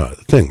does a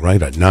thing,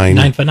 right? A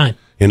 9 for 9.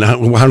 And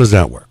how does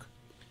that work?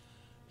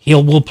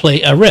 We'll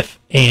play a riff,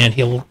 and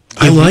he'll.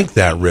 I like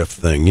that riff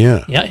thing.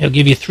 Yeah. Yeah, he'll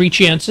give you 3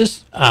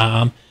 chances.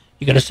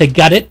 You got to say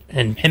 "got it,"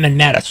 and him and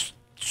Matt are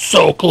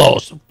so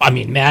close. I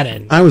mean, Matt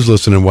and. I was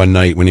listening one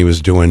night when he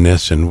was doing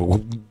this,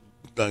 and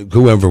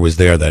whoever was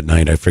there that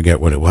night, I forget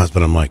what it was,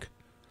 but I'm like,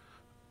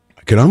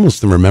 I could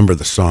almost remember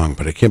the song,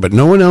 but I can't. But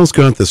no one else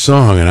got the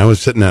song, and I was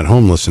sitting at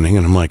home listening,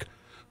 and I'm like,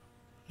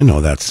 I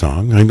know that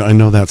song. I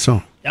know that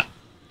song. Yeah,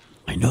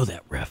 I know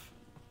that riff.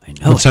 I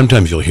know. But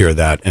sometimes you'll hear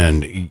that,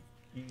 and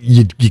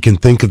you can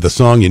think of the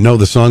song, you know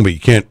the song, but you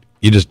can't.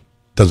 You just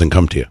doesn't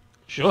come to you.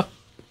 Sure.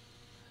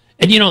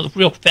 And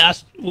real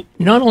fast,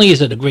 not only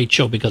is it a great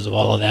show because of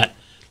all of that,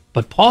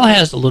 but Paul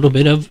has a little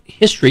bit of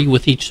history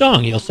with each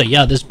song. He'll say,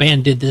 yeah, this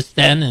band did this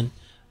then,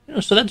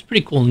 and so that's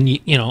pretty cool,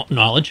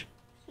 knowledge.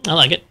 I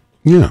like it.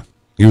 Yeah,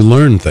 you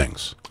learn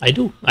things. I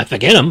do. I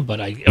forget them, but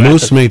I...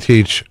 Most may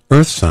teach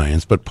earth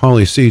science, but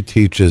Paulie C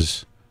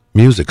teaches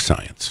music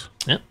science.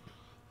 Yeah.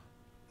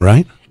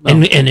 Right?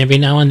 And every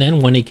now and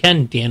then, when he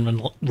can, Dan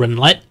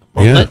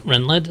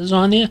Renlet is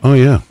on there. Oh,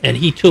 yeah. And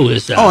he, too,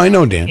 is... I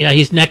know Dan. Yeah,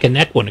 he's neck and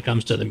neck when it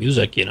comes to the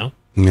music,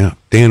 Yeah,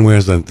 Dan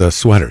wears the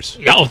sweaters.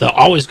 Yeah, they've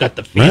always got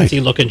the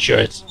fancy-looking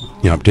shirts.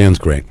 Yeah, Dan's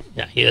great.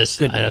 Yeah, he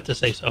is. I'd have to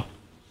say so.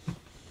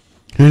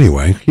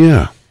 Anyway,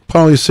 yeah.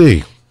 Paulie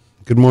C.,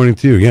 good morning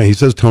to you. Yeah, he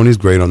says Tony's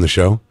great on the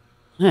show.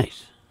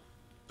 Nice.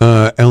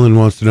 Ellen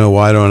wants to know,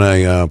 why don't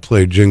I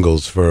play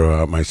jingles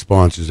for my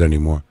sponsors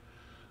anymore?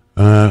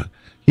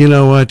 You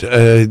know what?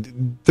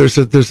 There's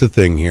a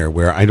thing here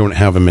where I don't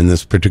have them in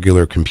this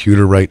particular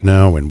computer right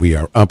now, and we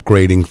are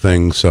upgrading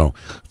things, so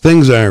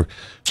things are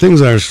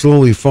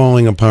slowly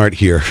falling apart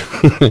here.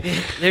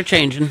 They're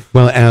changing.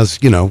 Well, as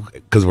you know,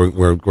 because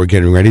we're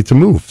getting ready to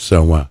move.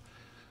 So,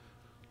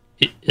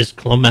 is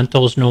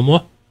Clemento's no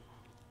more?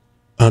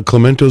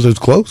 Clemento's is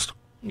closed.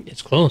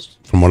 It's closed.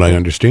 From what I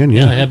understand,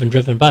 yeah. I haven't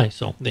driven by,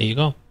 so there you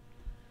go.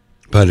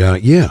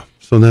 But yeah,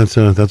 so that's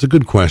a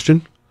good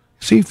question.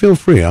 See, feel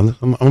free. I'm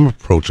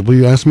approachable.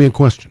 You ask me a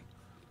question.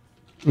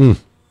 Yeah,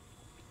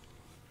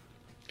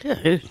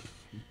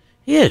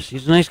 he is.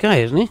 He's a nice guy,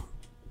 isn't he?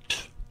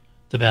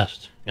 The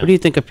best. What do you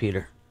think of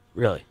Peter?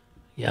 Really?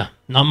 Yeah,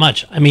 not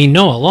much. I mean,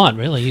 no, a lot,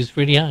 really. He's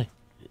pretty high.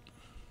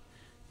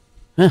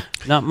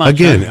 Not much.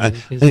 Again, Huh?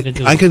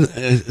 I could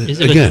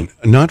again,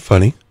 not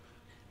funny,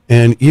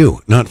 and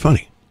you, not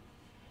funny.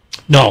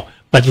 No,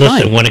 but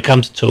listen, when it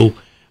comes to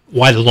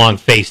why the long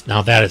face,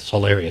 now that is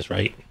hilarious,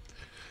 right?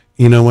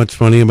 You know what's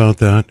funny about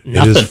that?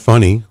 Nothing. It is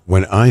funny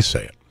when I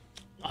say it.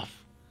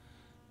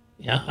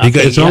 Yeah,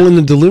 Because it's all in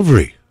the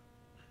delivery.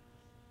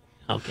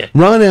 Okay.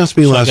 Ron asked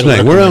me So I last gotta night.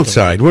 look We're at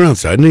my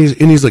outside, and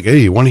he's like, "Hey,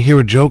 you want to hear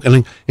a joke?"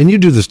 And you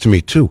do this to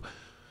me too.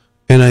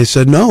 And I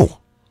said no.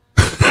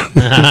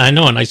 I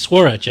know, and I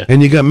swore at you.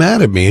 And you got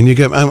mad at me, and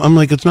I'm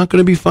like, it's not going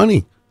to be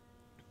funny.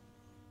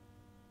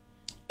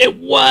 It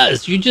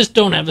was. You just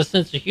don't have a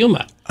sense of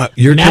humor.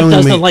 You're Matt telling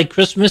doesn't me like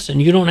Christmas, and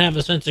you don't have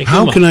a sense of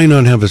humor. how can I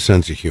not have a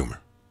sense of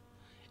humor?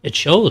 It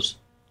shows.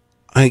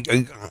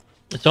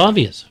 It's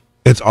obvious.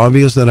 It's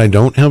obvious that I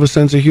don't have a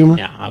sense of humor.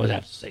 Yeah, I would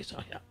have to say so.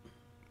 Yeah.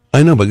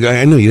 I know, but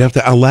I know you'd have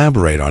to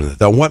elaborate on it.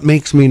 Though, what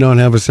makes me not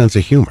have a sense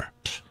of humor?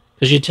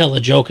 Because you tell a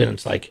joke, and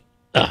it's like,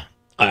 all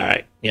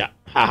right, yeah,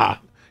 haha.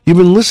 You've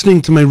been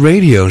listening to my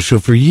radio show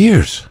for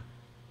years.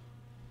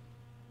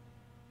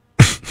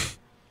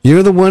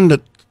 You're the one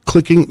that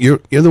You're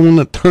the one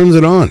that turns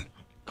it on.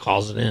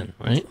 Calls it in,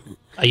 right?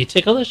 Are you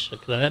ticklish? Could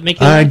that make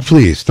you laugh?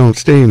 Please don't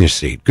stay in your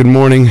seat. Good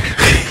morning.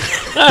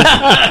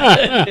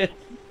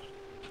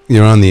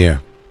 You're on the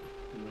air.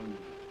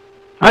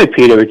 Hi,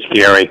 Peter. It's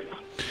Gary.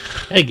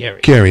 Hey, Gary.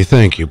 Gary,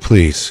 thank you.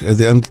 Please.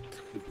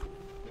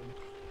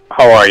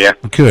 How are you?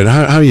 Good.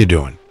 How are you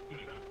doing?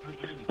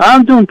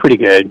 I'm doing pretty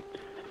good.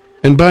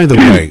 And by the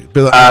way,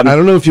 Bill, I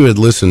don't know if you had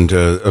listened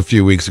a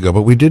few weeks ago,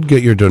 but we did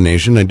get your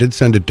donation. I did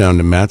send it down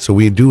to Matt, so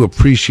we do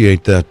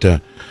appreciate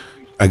that.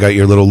 I got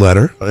your little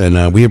letter,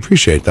 and we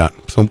appreciate that.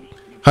 So,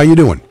 how you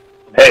doing?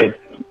 Hey,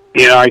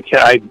 you know, I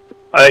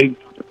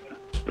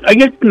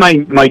get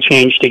my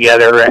change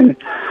together, and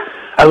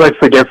I look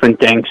for different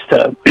things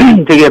to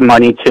to give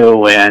money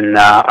to, and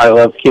I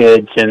love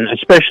kids, and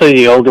especially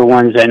the older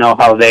ones. I know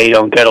how they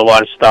don't get a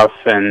lot of stuff,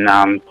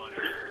 and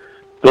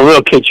the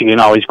little kids, you can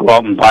always go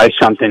out and buy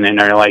something, and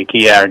they're like,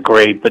 yeah,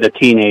 great. But the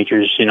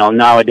teenagers, you know,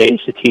 nowadays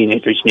the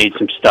teenagers need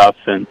some stuff,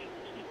 and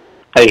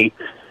hey,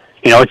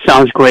 you know, it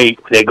sounds great.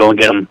 They go and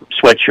get them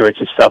sweatshirts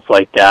and stuff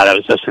like that. I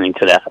was listening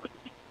to that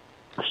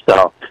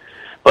stuff.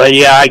 But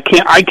yeah, I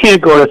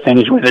can't go to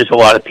things where there's a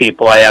lot of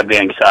people. I have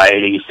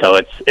anxiety, so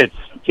it's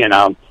you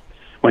know,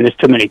 when there's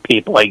too many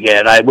people,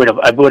 I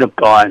would have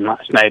gone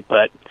last night,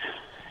 but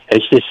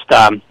it's just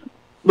a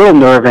little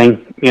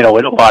nerving, you know,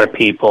 with a lot of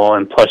people,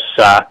 and plus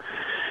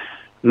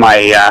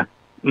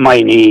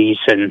my knees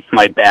and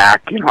my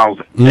back, you know,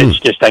 it's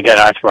just I got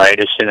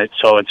arthritis in it,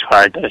 so it's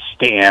hard to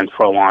stand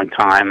for a long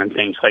time and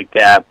things like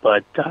that.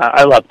 But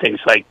I love things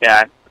like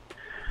that.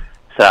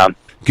 So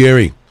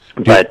Gary.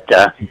 But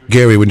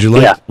Gary, would you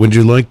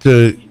like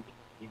to?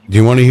 Do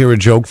you want to hear a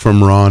joke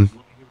from Ron?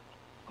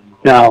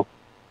 No.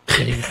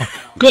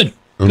 Good.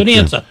 Good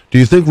answer. Do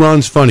you think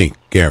Ron's funny,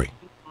 Gary?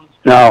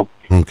 No.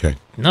 Okay.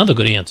 Another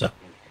good answer.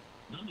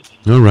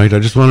 All right. I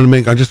just wanted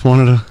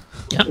to.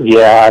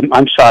 Yeah,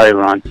 I'm sorry,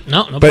 Ron.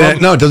 No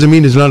but no, it doesn't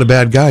mean he's not a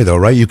bad guy, though,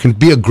 right? You can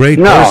be a great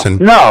person.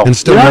 No, and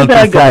still you're not a not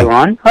bad be guy, funny.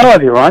 Ron. I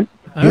love you, Ron.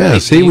 Yeah,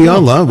 see, we all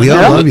love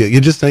you.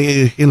 You just,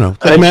 you know,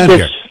 like Matt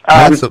here.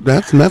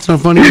 That's not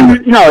funny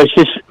either. No, it's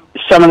just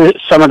some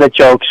of the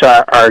jokes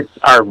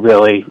are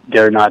really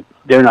they're not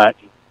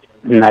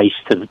nice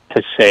to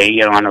say,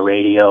 you know, on the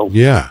radio.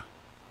 Yeah,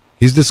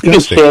 he's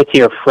disgusting. You can say it to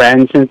your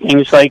friends and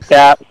things like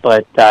that,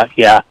 but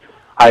yeah,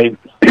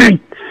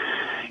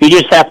 you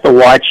just have to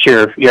watch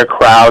your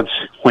crowds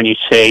when you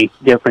say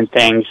different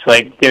things.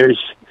 Like there's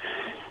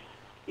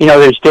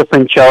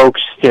different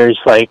jokes. There's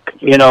like,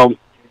 you know,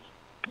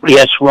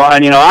 yes,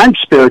 Ron, you know, I'm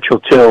spiritual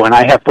too, and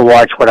I have to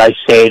watch what I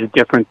say to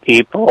different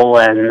people,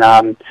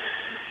 and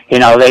you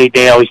know,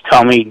 they always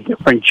tell me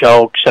different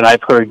jokes, and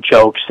I've heard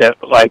jokes that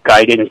like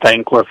I didn't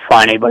think were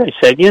funny, but I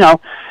said, you know,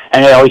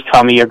 and they always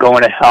tell me you're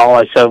going to hell.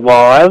 I said,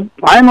 well,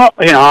 I'm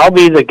you know, I'll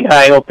be the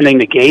guy opening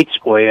the gates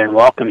for you and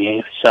welcome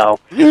you. So,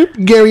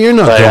 Gary, you're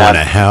not going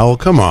to hell.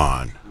 Come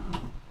on.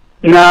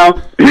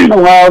 No,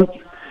 well,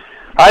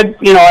 I've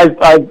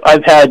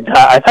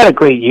had a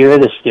great year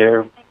this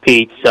year,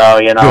 Pete. So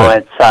you know,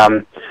 it's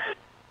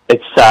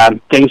it's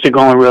things are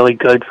going really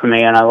good for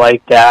me, and I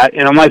like that.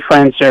 You know, my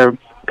friends are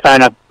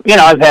kind of, you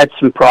know, I've had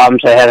some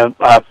problems. I had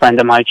a friend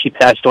of mine. She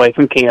passed away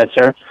from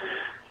cancer.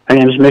 Her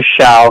name is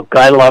Michelle.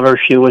 I love her.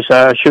 She was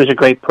a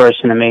great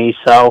person to me.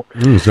 So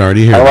sorry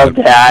to hear I that. love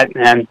that.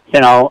 And you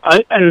know,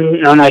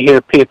 I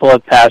hear people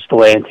have passed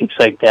away and things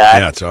like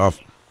that. Yeah, it's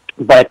awful.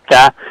 But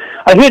I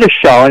hear the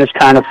show, and it's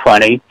kind of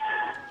funny.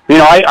 You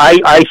know,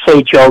 I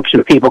say jokes,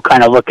 and people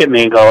kind of look at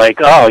me and go like,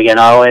 "Oh, you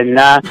know." And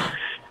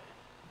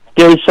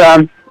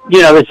there's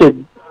you know,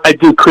 I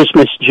do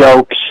Christmas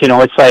jokes. You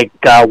know, it's like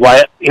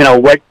what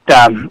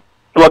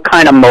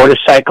kind of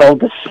motorcycle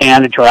does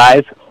Santa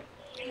drive?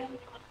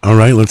 All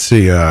right, let's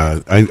see. I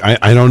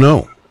don't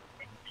know.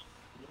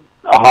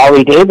 A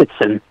Harley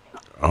Davidson.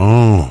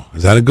 Oh,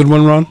 is that a good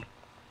one, Ron?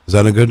 Is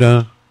that a good?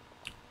 I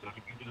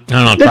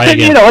don't know. Try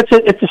again. You know,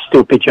 it's a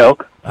stupid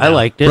joke. I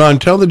liked it. Ron,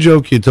 tell the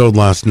joke you told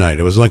last night.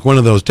 It was like one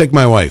of those "take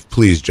my wife,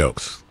 please"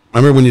 jokes.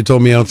 Remember when you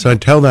told me outside?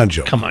 Tell that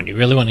joke. Come on, you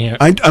really want to hear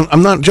it?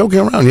 I'm not joking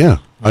around. Yeah,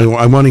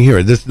 I want to hear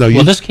it.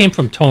 This came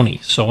from Tony.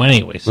 So,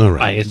 anyways, all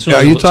right.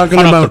 Are you talking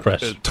about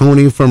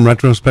Tony from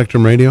Retro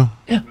Spectrum Radio?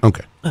 Yeah.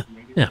 Okay.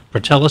 Yeah,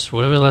 Bertellis,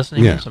 whatever his last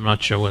name is. I'm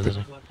not sure what his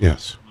name is.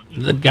 Yes.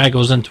 The guy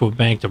goes into a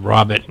bank to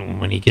rob it, and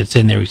when he gets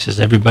in there, he says,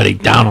 "Everybody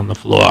down on the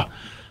floor."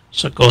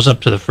 So it goes up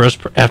to the first,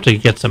 after he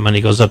gets the money,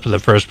 he goes up to the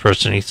first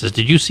person. He says,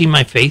 "Did you see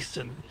my face?"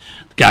 And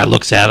the guy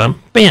looks at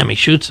him. Bam, he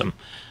shoots him.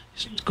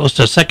 He goes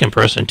to the second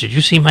person. "Did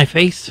you see my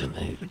face?" And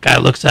the guy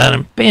looks at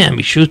him. Bam,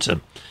 he shoots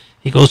him.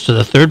 He goes to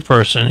the third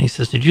person. He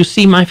says, "Did you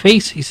see my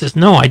face?" He says,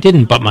 "No, I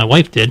didn't, but my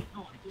wife did."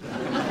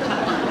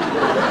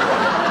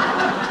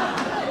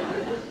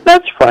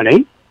 That's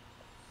funny.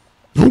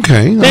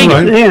 Okay, You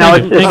know,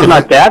 it's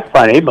not that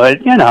funny, but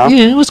you know,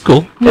 yeah, it was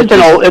cool. It's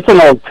an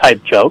old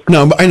type joke.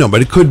 No, I know,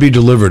 but it could be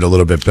delivered a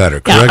little bit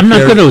better. Correct? Yeah, I'm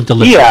not going to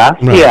deliver. Yeah,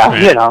 Right. yeah,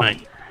 Right, you know,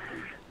 right.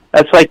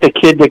 that's like the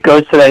kid that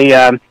goes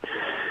to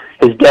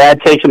his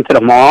dad takes him to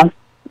the mall,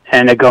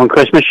 and they're going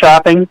Christmas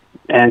shopping,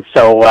 and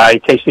so he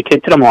takes the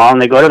kid to the mall,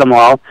 and they go to the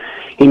mall.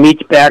 He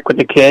meets back with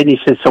the kid. He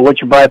says, "So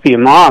what'd you buy for your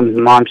mom?"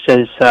 The mom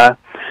says, the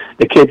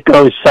kid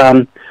goes,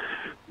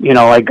 "You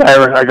know, I got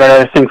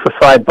a thing for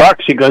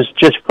 $5." He goes,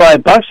 "Just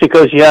 $5?" He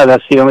goes, "Yeah,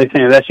 that's the only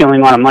thing. That's the only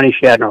amount of money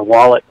she had in her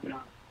wallet."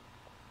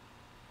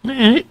 Took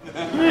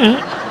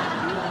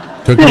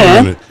a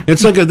minute.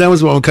 It's like that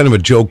was kind of a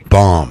joke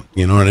bomb.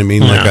 You know what I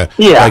mean? Yeah.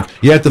 Like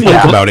you have to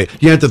think about it.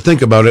 You have to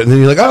think about it, and then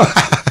you're like, "Oh."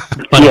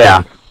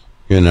 Yeah.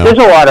 You know. There's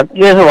a lot of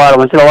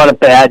ones. There's a lot of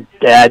bad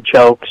dad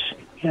jokes.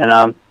 You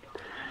know.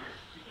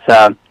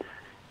 So,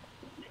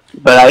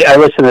 but I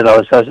listen to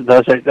those.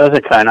 Those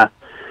are kind of.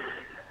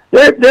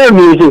 They're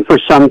amusing for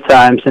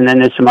sometimes, and then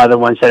there's some other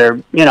ones that are,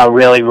 you know,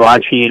 really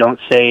raunchy. You don't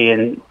say,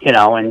 and you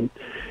know, in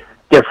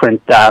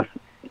different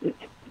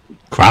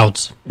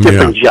crowds,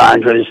 different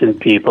genres, and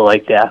people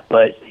like that.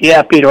 But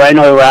yeah, Peter, I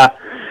know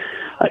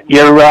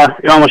you're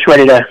almost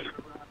ready to,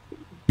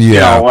 you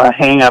know,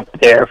 hang up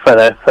there for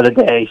the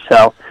day.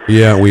 So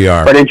yeah, we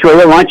are. But enjoy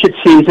the lunch at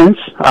Seasons.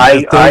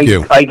 Thank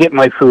you. I get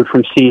my food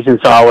from Seasons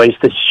always.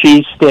 The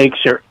cheese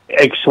steaks are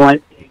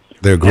excellent.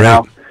 They're great. You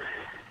know?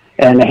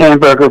 And the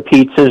hamburger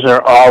pizzas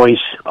are always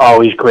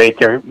great.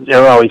 They're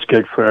always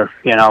good for,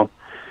 you know,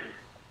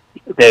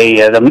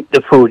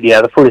 the food.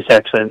 Yeah, the food is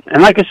excellent.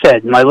 And like I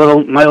said, my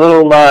little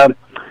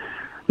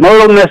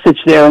message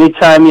there.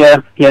 Anytime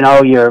you're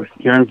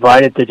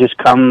invited to just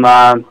come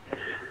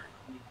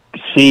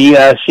see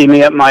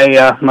me at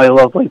my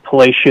lovely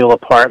palatial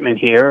apartment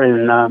here,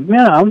 and you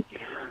know,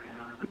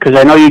 because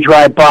I know you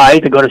drive by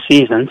to go to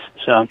Seasons.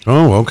 So.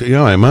 Oh, okay.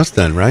 Yeah, I must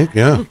then, right?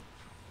 Yeah.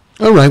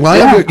 All right. Well,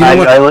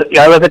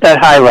 Yeah, I live at that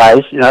high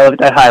rise. You know, I live at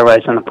that high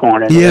rise on the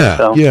corner. Yeah,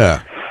 so.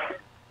 yeah.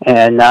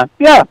 And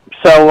you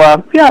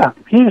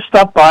just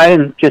stop by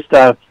and just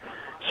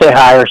say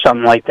hi or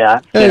something like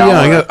that. Hey, you know,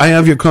 yeah, I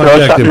have your throw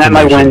contact something information.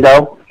 at my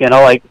window, you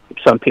know, like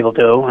some people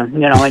do, and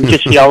you know, and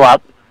just yell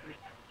up.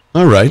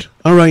 All right.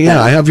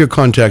 Yeah, I have your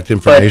contact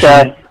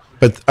information.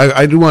 But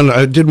I did want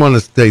to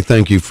say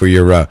thank you for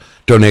your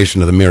donation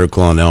to the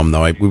Miracle on Elm,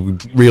 though. We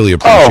really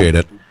appreciate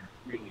it.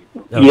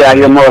 Yeah,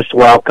 you're most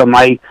welcome.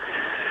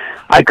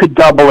 I could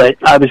double it.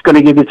 I was going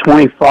to give you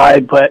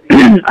 25, but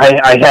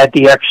I had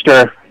the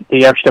extra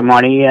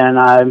money, and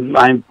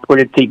I put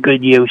it to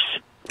good use.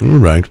 All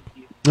right,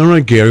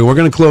 Gary. We're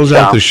going to close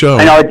out the show.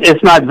 I know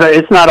it's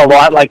not a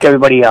lot like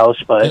everybody else,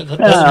 but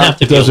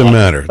It doesn't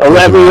matter.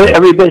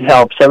 Every bit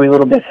helps. Every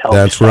little bit helps.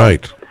 That's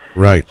right.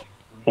 Right.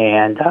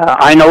 And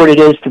I know what it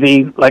is to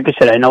be, like I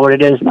said, I know what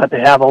it is not to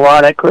have a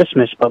lot at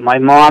Christmas. But my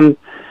mom,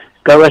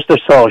 God rest her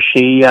soul,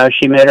 she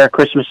made our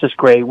Christmases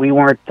great. We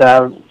weren't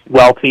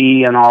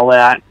wealthy and all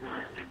that.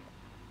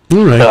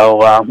 All right.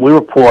 So we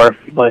were poor,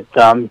 but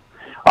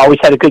always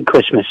had a good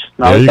Christmas.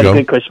 Always had a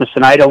good Christmas,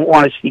 and I don't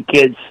want to see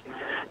kids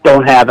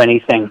don't have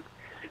anything,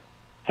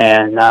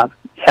 and let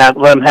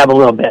them have a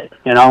little bit.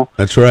 You know.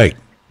 That's right.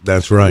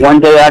 That's right. One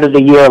day out of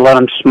the year, let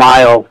them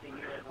smile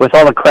with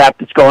all the crap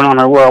that's going on in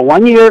the world.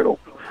 One day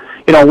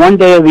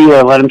of the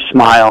year, let them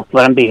smile.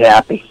 Let them be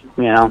happy.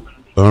 You know.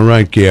 All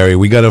right, Gary,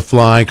 we got to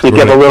fly. To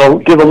give a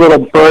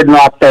little burden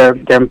off their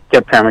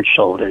parents'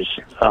 shoulders.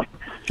 So.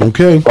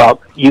 Okay.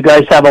 Well, you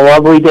guys have a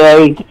lovely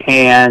day,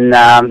 and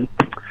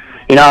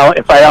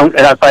if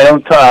I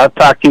don't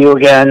talk to you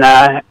again,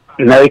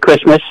 Merry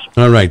Christmas.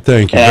 All right,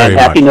 thank you very much. And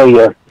Happy New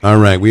Year. All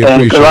right, we and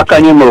appreciate it. Good luck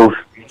on your move.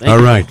 All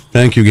right,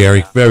 thank you,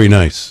 Gary. Very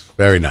nice,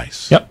 very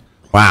nice. Yep.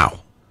 Wow.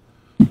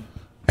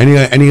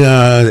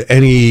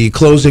 Any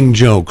closing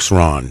jokes,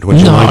 Ron?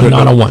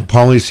 Not a one.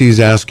 Paulie C's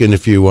asking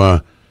if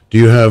you do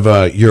you have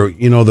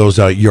those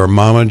your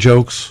mama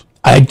jokes?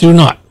 I do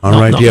not. All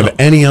right. Do you have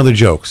any other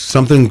jokes?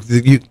 Something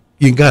that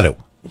you got it.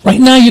 Right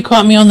now, you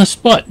caught me on the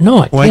spot. No,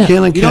 I can't. Why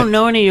can't I? You don't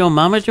know any of your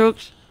mama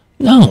jokes?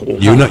 No.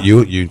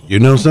 You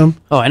know some?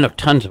 Oh, I know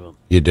tons of them.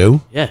 You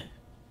do? Yeah.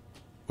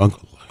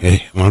 Uncle,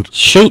 hey,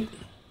 shoot.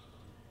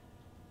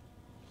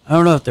 I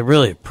don't know if they're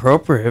really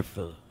appropriate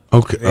for.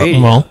 Okay.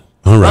 Radio. Well,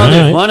 all right. Well,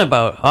 there's one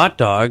about hot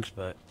dogs,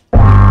 but.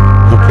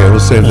 Okay, we'll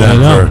save that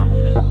for.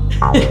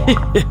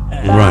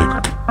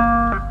 Right.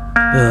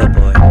 Oh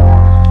boy.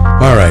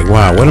 All right.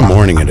 Wow, what a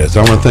morning it is. I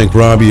want to thank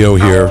Robbio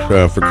here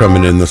for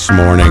coming in this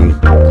morning,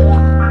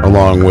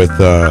 along with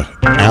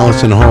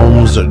Allison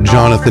Holmes,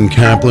 Jonathan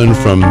Kaplan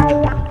from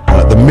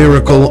The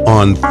Miracle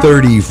on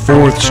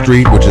 34th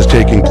Street, which is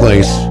taking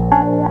place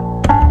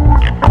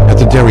at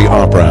the Derry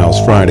Opera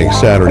House Friday,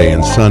 Saturday,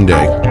 and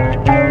Sunday.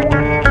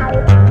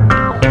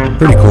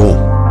 Pretty cool.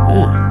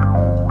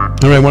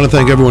 All right, I want to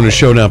thank everyone who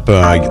showed up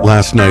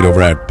last night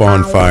over at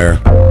Bonfire.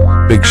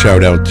 Big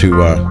shout out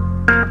to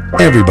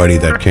everybody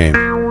that came.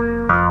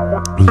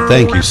 And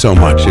thank you so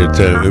much.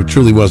 It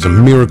truly was a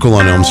miracle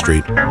on Elm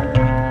Street.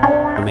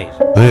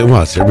 Amazing. It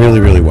was. It really,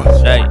 really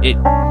was.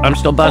 I'm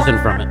still buzzing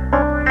from it.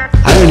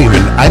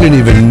 I didn't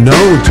even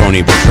know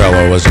Tony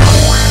Petrello was on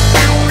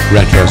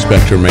Retro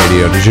Spectrum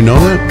Radio. Did you know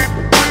that?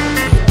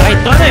 I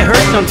thought I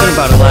heard something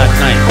about it last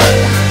night, but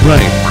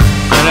right.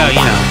 I know,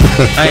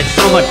 I had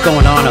so much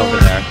going on over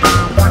there.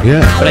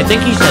 Yeah. But I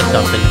think he said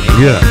something to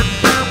me. Yeah.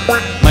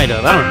 Might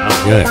have. I don't know.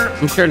 Yeah.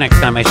 I'm sure next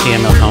time I see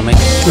him, he'll tell me.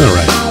 All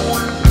right.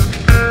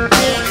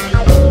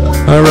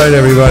 All right,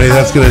 everybody.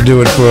 That's going to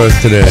do it for us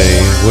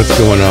today. What's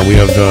going on? We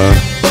have the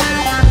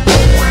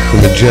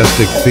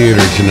Majestic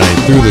Theater tonight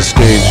through the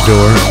stage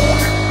door.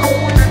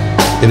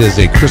 It is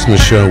a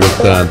Christmas show with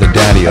the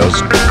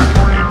Daddios.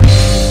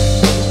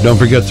 Don't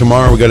forget,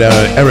 tomorrow we got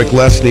Eric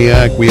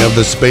Lesniak. We have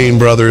the Spain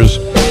Brothers.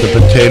 The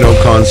Potato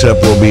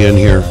Concept will be in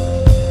here.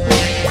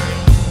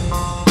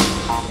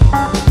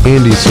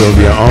 Andy,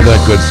 Sylvia, all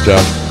that good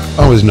stuff.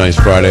 Always nice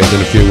Fridays.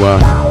 And if you, I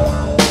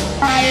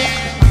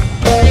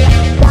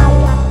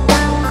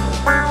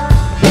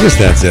guess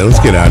that's it. Let's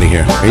get out of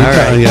here. Are you All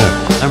right. Yeah.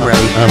 I'm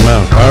ready. I'm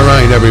out. All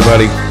right,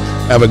 everybody.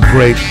 Have a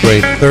great,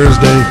 great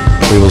Thursday.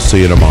 We will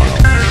see you tomorrow.